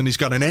Jenkinson, he's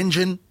got an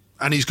engine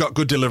and he's got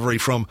good delivery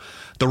from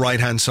the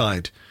right-hand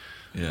side.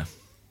 Yeah.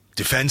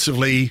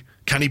 Defensively,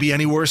 can he be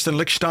any worse than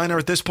Lichtsteiner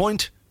at this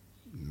point?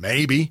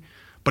 Maybe.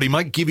 But he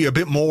might give you a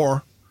bit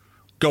more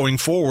going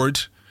forward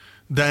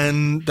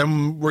than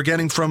we're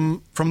getting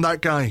from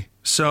that guy.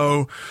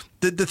 So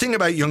the thing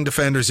about young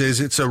defenders is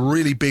it's a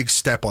really big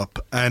step up,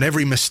 and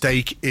every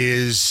mistake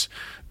is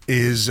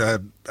a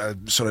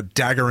sort of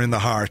dagger in the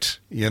heart,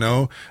 you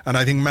know. And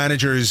I think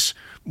managers,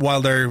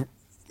 while they're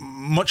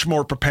much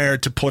more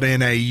prepared to put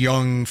in a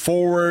young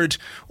forward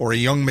or a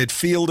young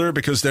midfielder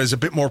because there's a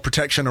bit more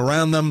protection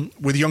around them,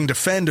 with young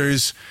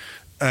defenders,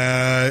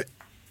 you've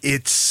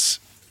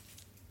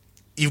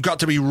got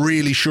to be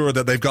really sure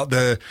that they've got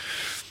the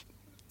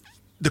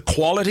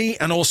quality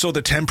and also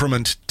the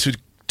temperament to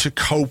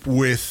cope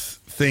with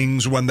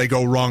things when they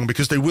go wrong,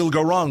 because they will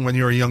go wrong when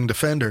you're a young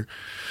defender.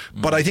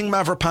 But I think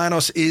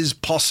Mavropanos is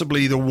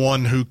possibly the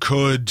one who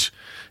could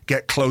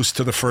get close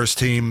to the first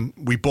team.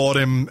 We bought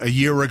him a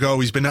year ago.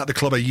 He's been at the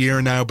club a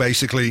year now,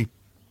 basically.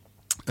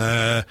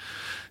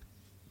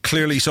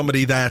 Clearly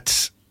somebody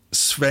that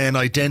Sven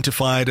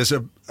identified as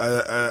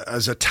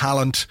a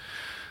talent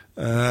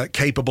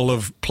capable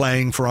of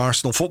playing for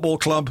Arsenal Football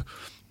Club.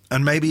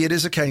 And maybe it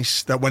is a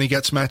case that when he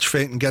gets match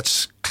fit and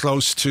gets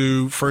close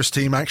to first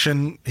team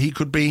action, he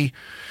could be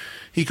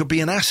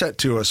an asset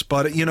to us.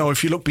 But, you know,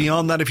 if you look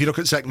beyond that, if you look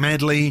at Zach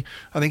Medley,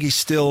 I think he's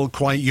still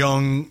quite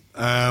young.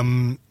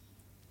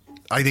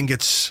 I think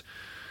it's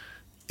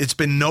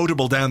been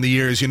notable down the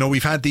years. You know,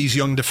 we've had these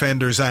young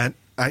defenders at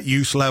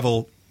youth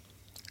level.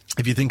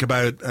 If you think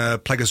about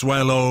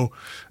Pleguezuelo,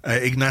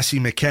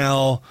 Ignacy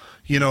Miquel,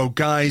 you know,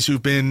 guys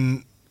who've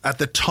been at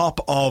the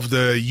top of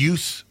the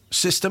youth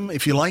system,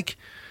 if you like.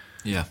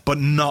 Yeah, but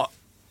not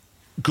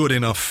good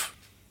enough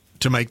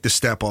to make the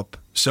step up.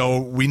 So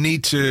we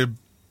need to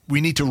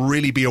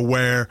really be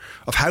aware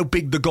of how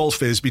big the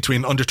gulf is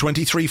between under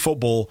 23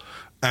 football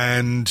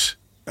and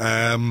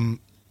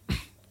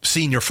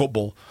senior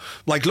football.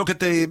 Like look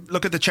at the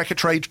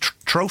Checkatrade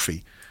trophy.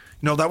 You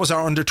know, that was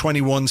our under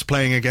 21s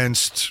playing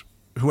against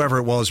whoever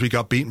it was. We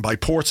got beaten by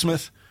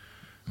Portsmouth.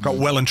 Got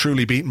well and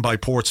truly beaten by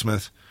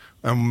Portsmouth.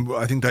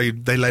 I think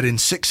they let in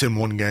 6 in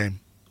one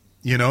game.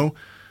 You know.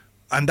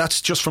 And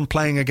that's just from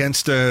playing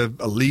against a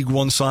League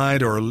One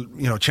side or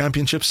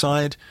Championship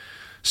side.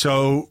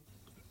 So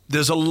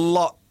there's a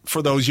lot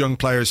for those young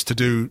players to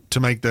do to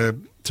make the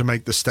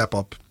step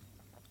up.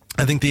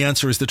 I think the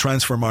answer is the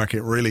transfer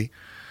market, really.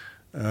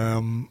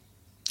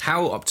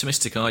 How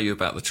optimistic are you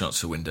about the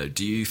transfer window?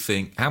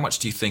 How much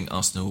do you think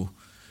Arsenal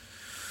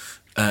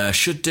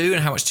should do,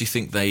 and how much do you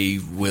think they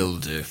will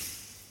do?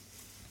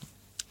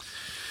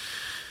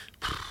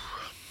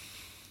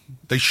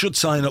 They should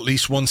sign at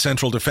least one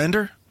central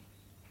defender.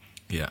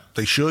 Yeah,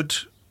 they should.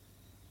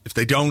 If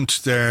they don't,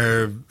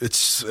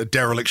 it's a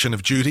dereliction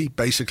of duty,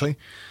 basically.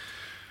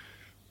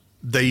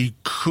 they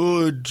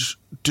could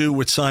do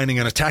with signing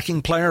an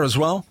attacking player as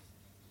well.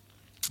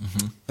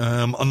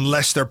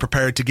 Unless they're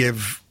prepared to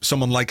give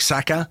someone like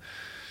Saka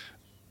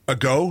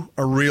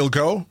a real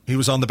go. He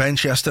was on the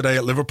bench yesterday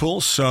at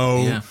Liverpool,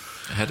 so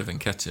ahead of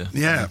Nketiah.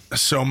 Yeah,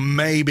 so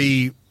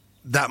maybe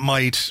that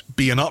might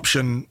be an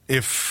option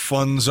if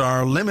funds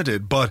are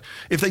limited. But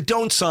if they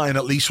don't sign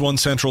at least one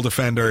central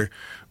defender,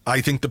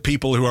 I think the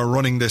people who are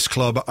running this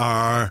club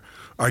are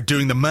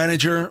doing the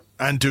manager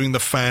and doing the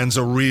fans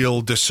a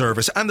real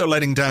disservice, and they're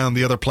letting down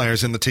the other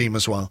players in the team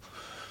as well.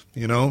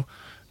 You know,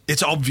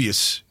 it's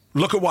obvious.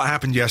 Look at what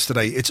happened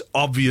yesterday. It's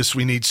obvious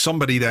we need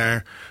somebody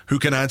there who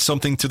can add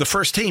something to the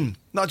first team.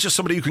 Not just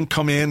somebody who can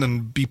come in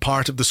and be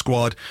part of the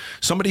squad.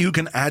 Somebody who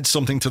can add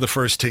something to the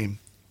first team.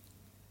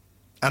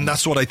 And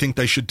that's what I think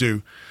they should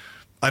do.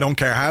 I don't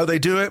care how they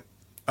do it.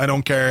 I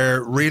don't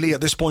care really at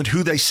this point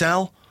who they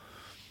sell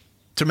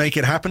to make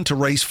it happen, to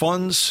raise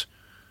funds.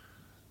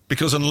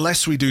 Because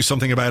unless we do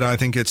something about it, I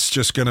think it's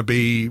just going to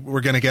be, we're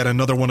going to get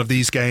another one of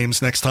these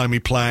games next time we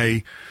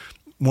play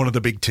one of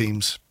the big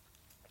teams.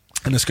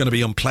 And it's going to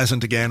be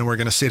unpleasant again, and we're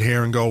going to sit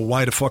here and go,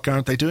 why the fuck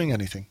aren't they doing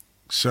anything?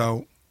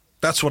 So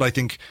that's what I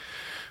think.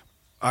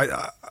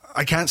 I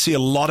can't see a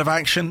lot of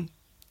action,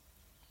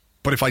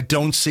 but if I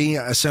don't see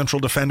a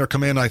central defender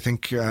come in, I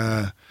think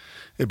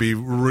it'd be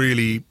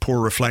really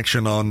poor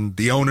reflection on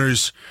the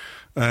owners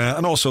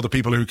and also the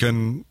people who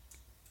can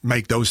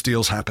make those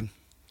deals happen.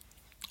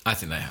 I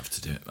think they have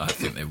to do it. I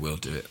think they will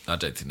do it. I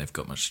don't think they've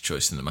got much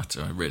choice in the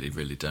matter. I really,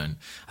 really don't.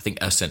 I think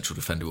a central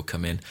defender will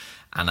come in,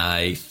 and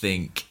I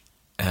think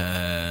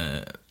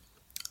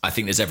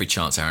there's every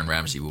chance Aaron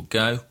Ramsey will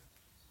go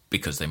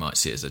because they might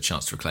see it as a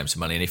chance to reclaim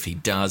some money. And if he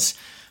does,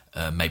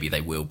 maybe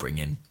they will bring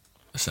in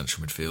a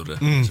central midfielder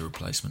as a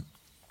replacement.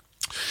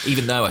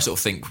 Even though I sort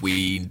of think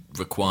we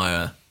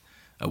require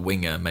a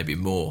winger maybe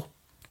more,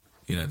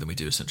 than we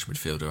do a central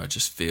midfielder. I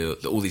just feel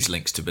that all these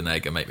links to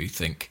Banega make me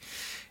think,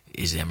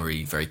 is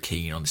Emery very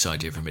keen on this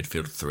idea of a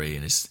midfield three,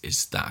 and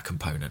is that a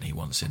component he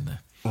wants in there?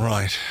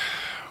 Right.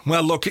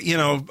 Well, look,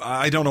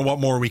 I don't know what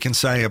more we can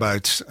say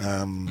about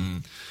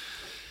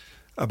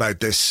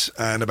this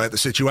and about the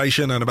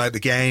situation and about the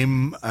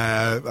game.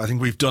 I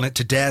think we've done it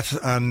to death.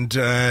 And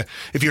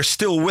if you're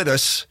still with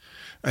us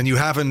and you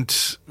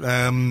haven't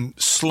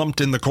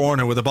slumped in the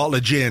corner with a bottle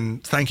of gin,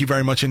 thank you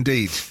very much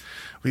indeed.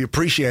 We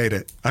appreciate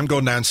it. I'm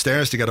going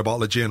downstairs to get a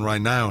bottle of gin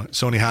right now.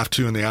 It's only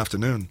 2:30 in the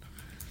afternoon.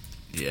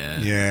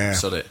 Yeah.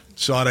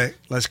 Sod it.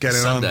 Let's get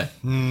it Sunday.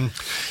 on.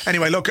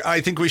 Anyway, look,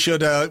 I think we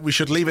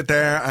should leave it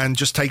there and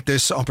just take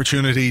this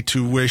opportunity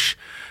to wish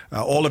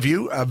all of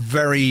you a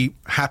very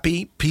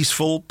happy,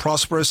 peaceful,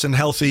 prosperous and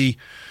healthy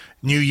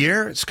new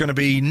year. It's going to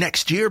be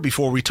next year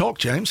before we talk,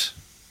 James.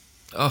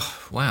 Oh,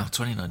 wow,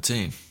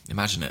 2019.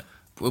 Imagine it.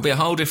 We'll be a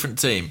whole different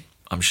team,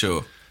 I'm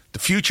sure. The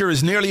future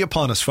is nearly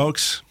upon us,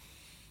 folks.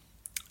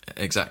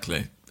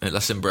 Exactly.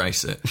 Let's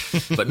embrace it.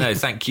 But no,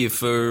 thank you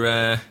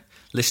for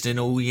listening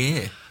all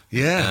year.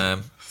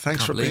 Yeah.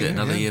 Thanks for being here.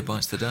 Another year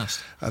bites the dust.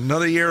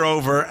 Another year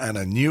over and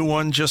a new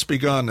one just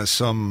begun, as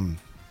some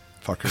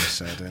fucker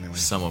said anyway.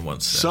 Someone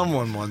once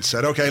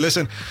said. Okay,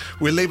 listen,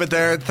 we'll leave it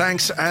there.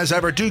 Thanks as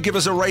ever. Do give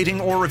us a rating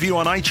or review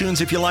on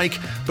iTunes if you like,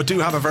 but do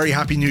have a very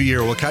happy new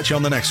year. We'll catch you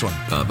on the next one.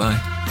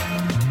 Bye-bye.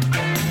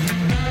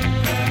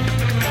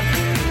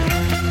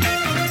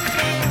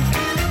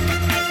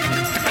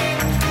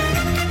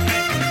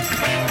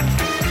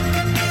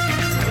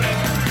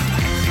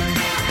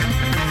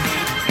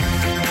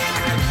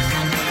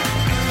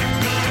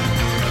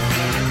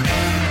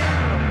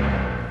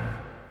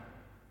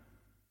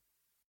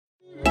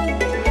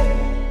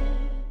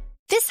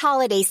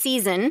 Holiday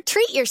season,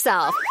 treat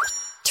yourself.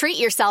 Treat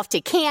yourself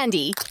to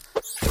candy.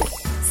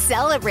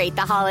 Celebrate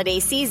the holiday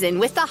season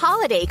with the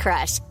Holiday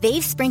Crush.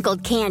 They've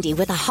sprinkled candy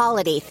with a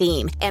holiday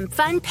theme and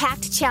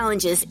fun-packed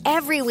challenges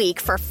every week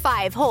for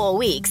 5 whole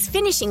weeks,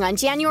 finishing on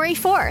January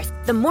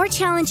 4th. The more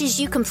challenges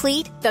you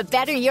complete, the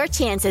better your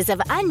chances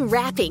of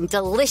unwrapping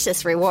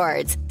delicious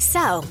rewards.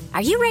 So,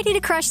 are you ready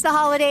to crush the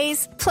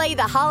holidays? Play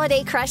the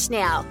Holiday Crush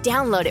now.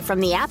 Download it from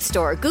the App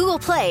Store, Google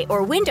Play,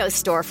 or Windows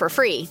Store for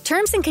free.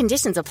 Terms and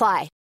conditions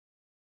apply.